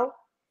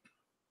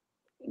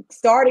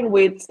 Starting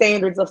with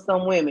standards of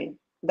some women,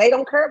 they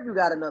don't care if you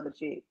got another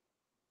chick,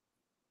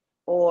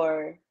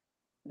 or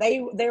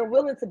they're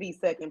willing to be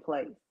second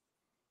place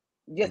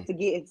just to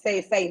get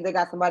say they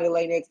got somebody to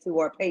lay next to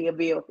or pay a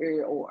bill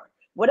here or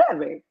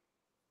whatever.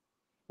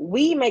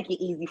 We make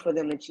it easy for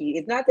them to cheat.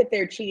 It's not that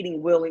they're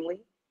cheating willingly.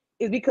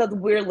 It's because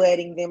we're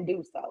letting them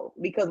do so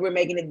because we're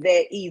making it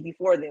that easy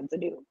for them to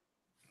do.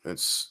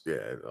 it's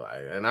yeah.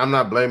 And I'm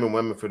not blaming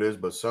women for this,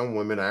 but some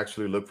women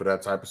actually look for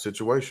that type of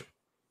situation.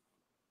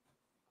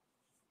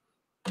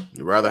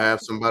 You'd rather Yeah,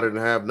 have somebody than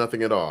have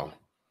nothing at all.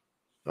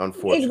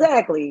 Unfortunately.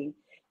 exactly.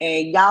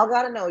 And y'all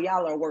gotta know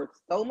y'all are worth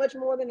so much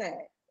more than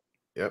that.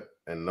 Yep.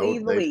 And no,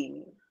 Please believe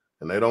me.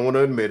 they don't want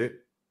to admit it.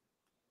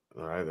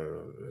 All right.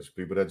 There's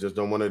people that just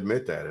don't want to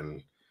admit that,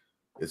 and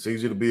it's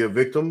easy to be a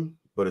victim,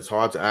 but it's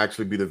hard to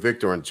actually be the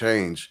victor and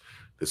change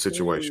the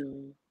situation.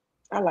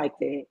 I like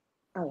that.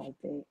 I like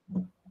that.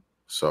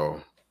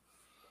 So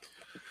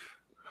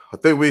I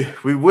think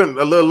we went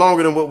a little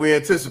longer than what we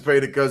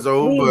anticipated, because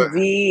We but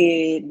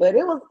did, but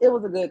it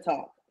was a good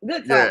talk.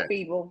 Good yeah, talk,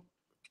 people.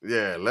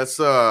 yeah. Let's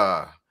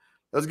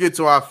get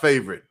to our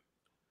favorite.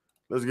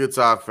 Let's get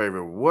to our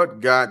favorite.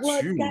 What got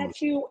What you?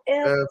 got you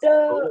F-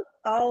 effed up?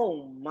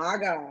 Oh my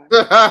god.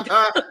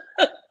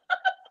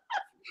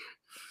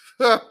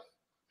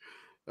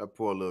 that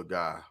poor little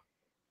guy.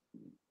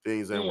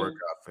 Things ain't work Mm,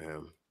 out for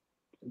him.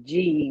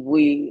 gee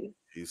whiz.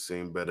 He's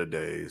seen better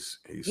days.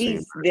 He's seen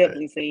He's better days.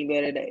 definitely seen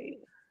better days.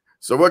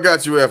 So what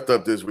got you effed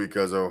up this week,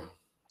 Cuzzo?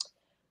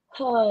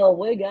 Oh,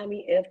 what got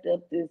me effed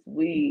up this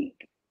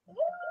week?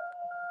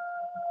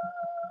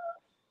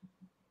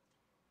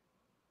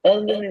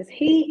 Other than this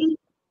heat,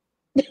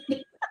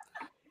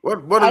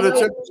 What are I the know.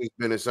 temperatures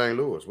been in St.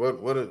 Louis?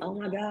 What are, Oh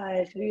my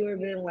gosh, we were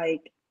been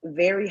like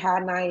very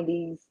high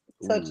 90s,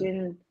 ooh,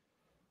 touching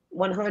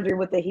 100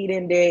 with the heat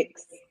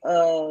index.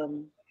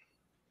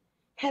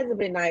 Hasn't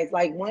been nice.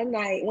 Like one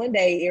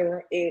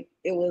day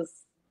it was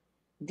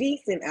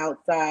decent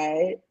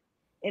outside,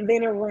 and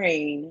then it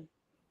rained.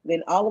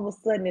 Then all of a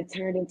sudden it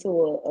turned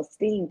into a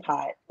steam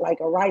pot, like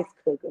a rice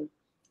cooker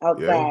yeah.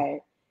 outside.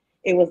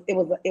 It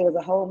was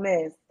a whole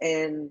mess,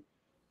 and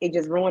it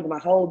just ruined my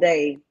whole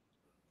day.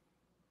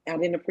 I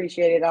didn't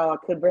appreciate it at all. I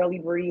could barely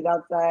breathe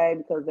outside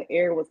because the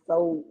air was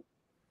so,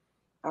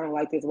 I don't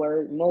like this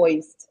word,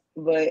 moist,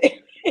 but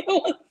it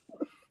was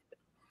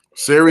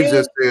Siri it was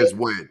just says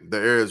wet. The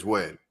air is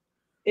wet.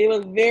 it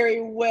was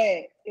very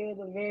wet. It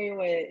was very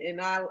wet,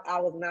 and I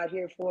was not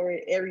here for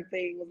it.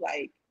 Everything was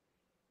like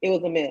it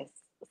was a mess.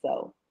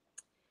 So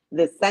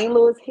the St.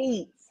 Louis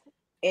heat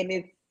and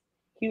its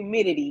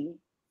humidity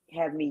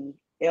have me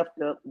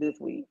effed up this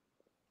week.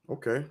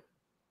 Okay.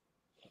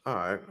 All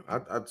right.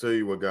 I'll tell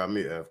you what got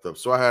me effed up.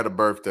 So I had a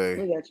birthday.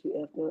 We got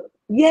you effed up.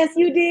 Yes,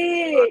 you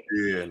did.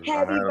 Yeah, I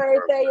Happy had a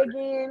birthday birthday.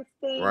 again,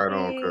 Right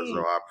on, Cuzzo. Stinky.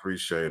 I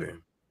appreciate it.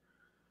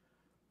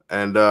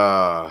 And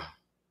I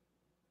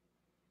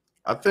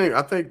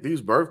think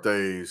these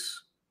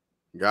birthdays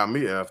got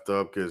me effed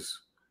up because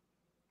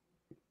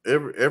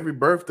every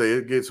birthday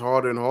it gets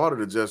harder and harder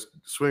to just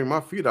swing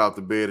my feet out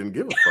the bed and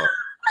give a fuck.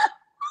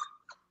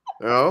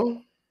 You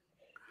know?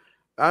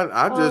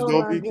 I just Oh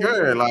don't my be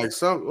caring.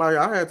 goodness. Like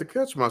I had to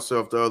catch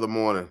myself the other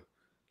morning.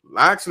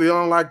 Actually,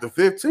 on like the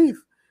 15th,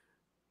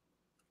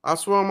 I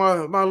swung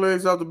my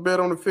legs out the bed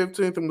on the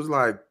 15th and was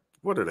like,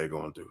 What are they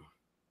gonna do?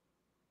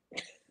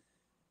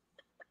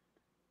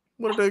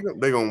 What are they gonna?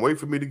 They gonna wait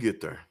for me to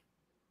get there.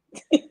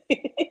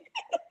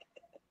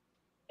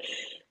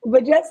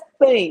 But just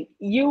think,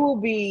 you'll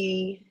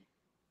be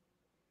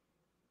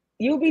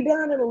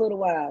done in a little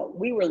while.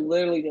 We were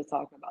literally just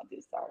talking about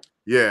this, sir.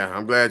 Yeah,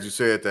 I'm glad you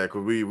said that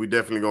because we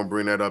definitely gonna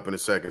bring that up in a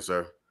second,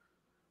 sir.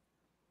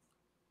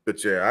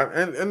 But yeah,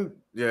 and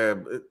yeah,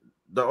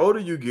 the older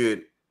you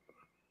get,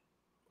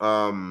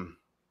 um,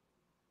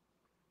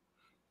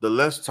 the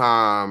less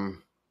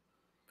time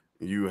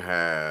you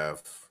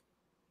have,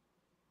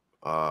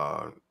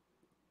 uh,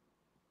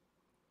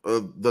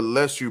 the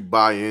less you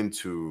buy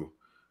into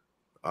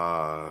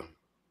uh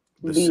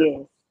the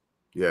BS.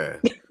 yeah,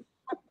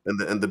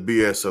 and the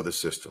BS of the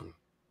system.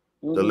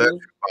 The less Mm-hmm.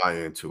 you buy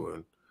into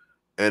it,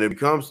 and it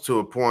becomes to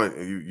a point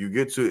you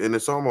get to, and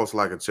it's almost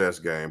like a chess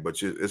game,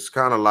 but it's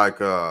kind of like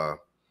well,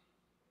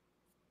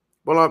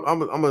 I'm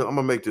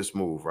gonna make this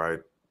move, right?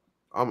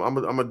 I'm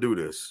gonna do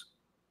this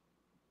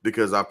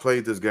because I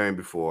played this game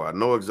before. I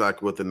know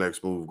exactly what the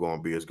next move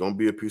gonna be. It's gonna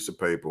be a piece of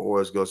paper,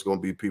 or it's just gonna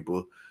be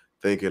people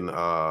thinking,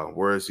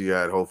 where is he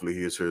at? Hopefully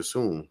he is here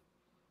soon.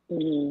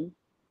 Mm-hmm.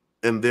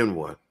 And then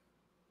what?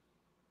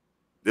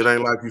 It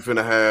ain't like you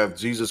finna have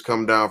Jesus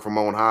come down from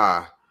on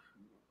high.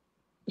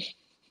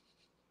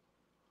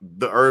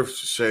 The earth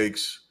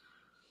shakes,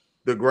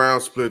 the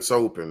ground splits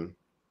open,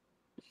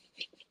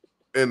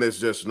 and there's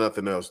just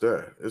nothing else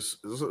there.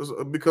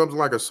 It becomes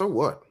like a so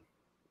what?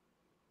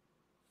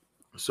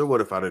 So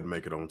what if I didn't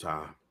make it on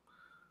time?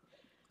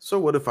 So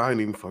what if I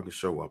didn't even fucking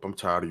show up? I'm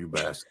tired of you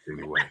bastards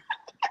anyway.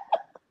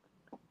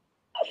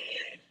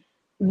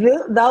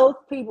 Those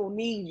people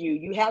need you.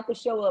 You have to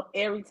show up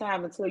every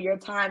time until your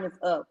time is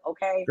up.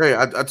 Okay. Hey,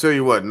 I tell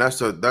you what, and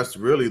that's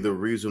really the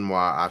reason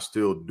why I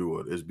still do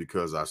it is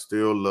because I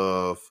still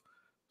love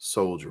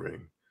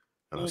soldiering,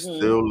 and I Mm-hmm.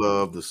 still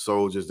love the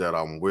soldiers that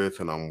I'm with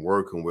and I'm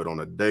working with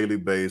on a daily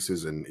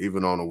basis, and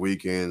even on the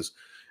weekends,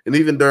 and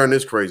even during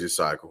this crazy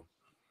cycle.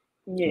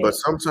 Yeah. But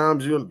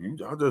sometimes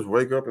I'll just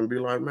wake up and be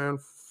like, man,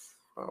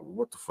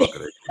 what the fuck are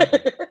they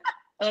doing?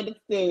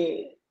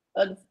 Understood.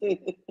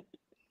 Understood.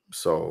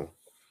 So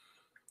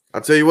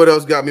I'll tell you what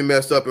else got me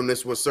messed up, and this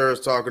is what Sir is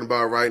talking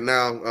about right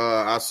now.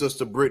 Our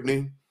sister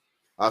Brittany,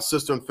 our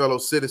sister and fellow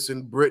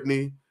citizen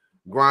Brittany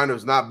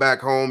Griner's not back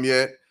home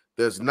yet.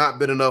 There's not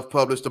been enough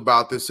published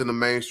about this in the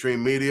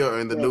mainstream media or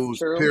in the That's news,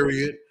 true.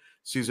 period.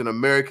 She's an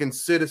American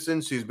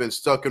citizen. She's been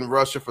stuck in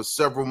Russia for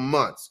several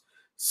months.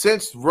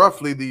 Since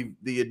roughly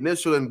the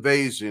initial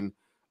invasion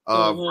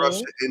of Mm-hmm.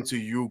 Russia into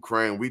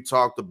Ukraine, we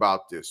talked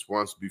about this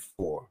once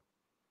before.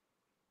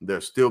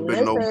 There's still And been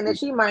they no saying that move.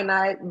 she might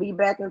not be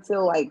back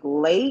until like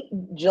late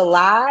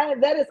July.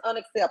 That is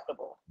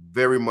unacceptable.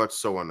 Very much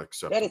so That is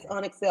unacceptable.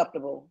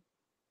 unacceptable.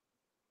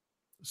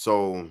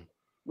 So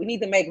We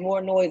need to make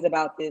more noise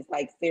about this,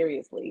 like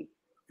seriously,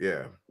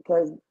 yeah.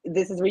 because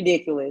this is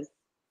ridiculous.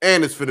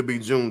 And it's gonna be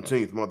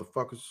Juneteenth,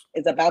 motherfuckers.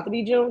 It's about to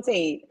be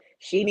Juneteenth.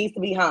 She needs to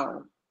be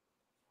home.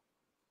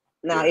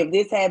 Now, Yeah. if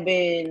this had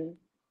been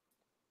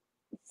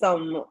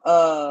some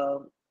uh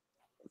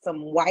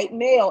some white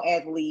male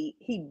athlete,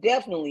 he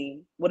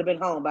definitely would have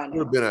been home by Would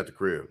have now. been at the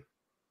crib.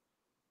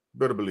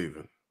 Better believe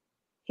it.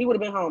 He would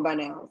have been home by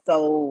now.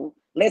 So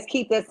let's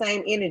keep that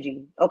same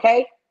energy,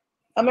 okay,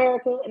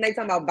 America? And they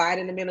talking about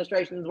Biden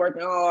administration is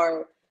working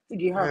hard to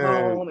get her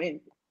And home, and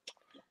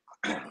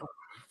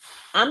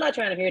I'm not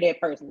trying to hear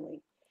that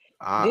personally.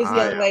 This I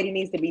young lady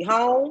needs to be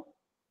home,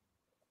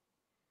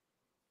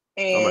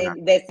 I'm gonna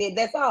and that's it.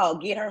 That's all.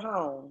 Get her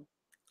home.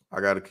 I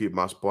got to keep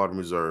my Spartan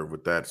reserve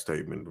with that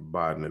statement. The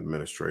Biden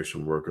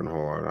administration working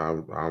hard.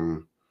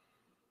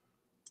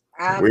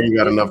 We ain't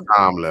got This enough is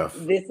time left.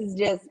 this is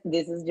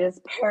just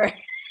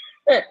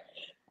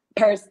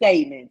per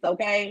statements,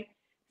 okay?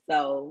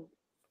 So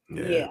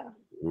Yeah, yeah,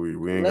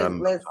 we ain't got let's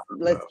enough let's time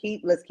let's left.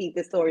 keep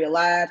this story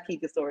alive,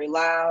 keep the story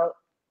loud,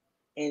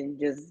 and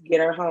just get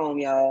her home,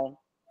 y'all.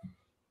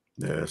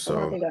 Yeah. Oh, I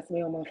So, think I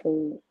smell my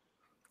food.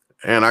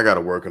 and I got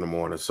to work in the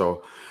morning.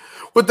 So,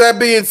 with that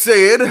being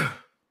said,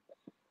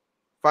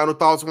 final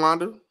thoughts,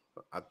 Wanda.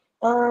 I,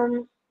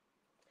 Um,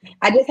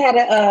 I just had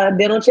a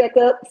dental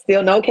checkup.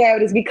 Still no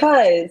cavities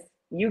because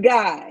you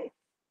guys.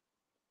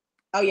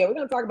 Oh yeah, we're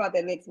gonna talk about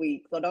that next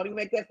week. So don't even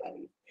make that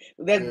face.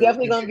 That's yeah,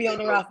 definitely gonna be on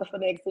the roster for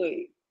next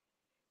week.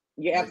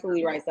 You're make that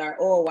absolutely note. right, sir.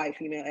 Or a white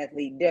female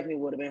athlete definitely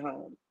would have been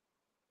home.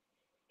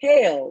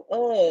 Hell,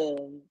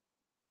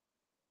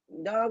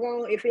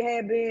 doggone, if it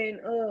had been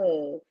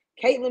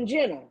Caitlyn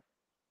Jenner,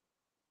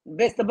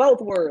 best of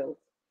both worlds,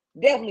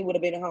 definitely would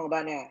have been home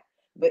by now.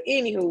 But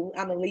anywho,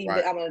 I'm gonna leave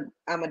Right, it.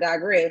 I'm gonna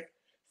digress.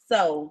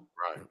 So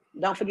right.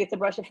 don't forget to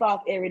brush your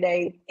floss every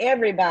day.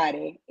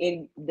 Everybody,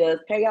 it does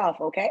pay off,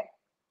 okay?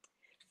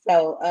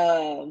 So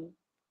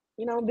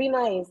be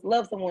nice,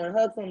 love someone,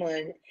 hug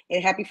someone,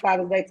 and happy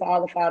Father's Day to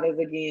all the fathers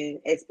again,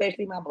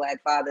 especially my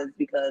black fathers,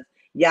 because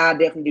y'all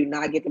definitely do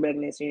not get the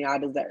recognition y'all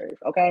deserve.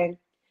 Okay,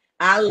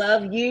 I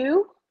love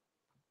you,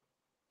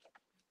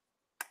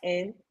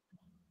 and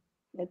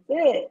that's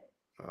it.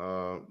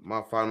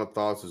 My final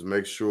thoughts is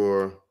make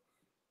sure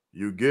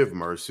you give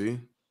mercy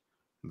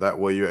That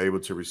way you're able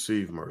to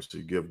receive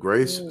mercy. Give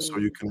grace so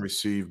you Mm. can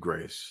receive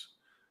grace.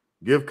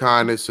 Give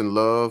kindness and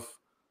love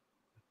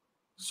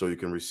so you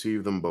can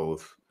receive them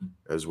both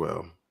as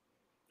well.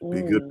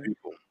 Be good Mm.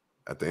 people.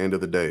 At the end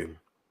of the day,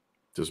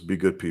 just be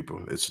good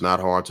people. It's not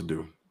hard to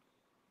do.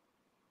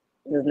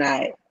 It's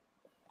not.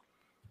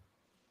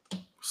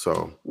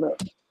 So,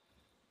 Look.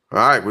 all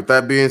right. With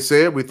that being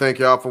said, we thank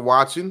y'all for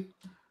watching.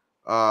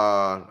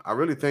 I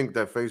really think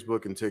that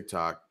Facebook and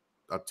TikTok,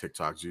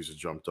 Jesus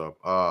jumped up.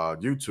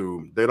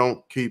 YouTube, they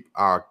don't keep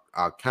our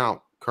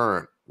count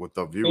current with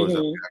the viewers that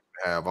we Mm-hmm.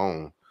 actually have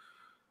on.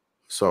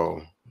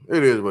 So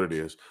it is what it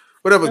is.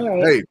 Whatever. All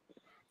right. Hey,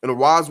 in the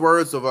wise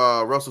words of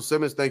Russell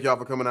Simmons, thank y'all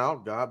for coming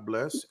out. God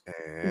bless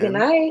Good and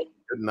night.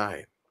 good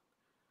night.